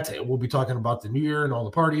forward to that. We'll be talking about the new year and all the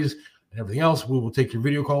parties and everything else. We will take your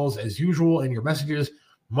video calls as usual and your messages.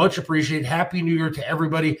 Much appreciated. Happy New Year to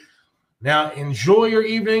everybody. Now enjoy your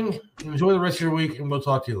evening. Enjoy the rest of your week, and we'll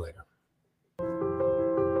talk to you later.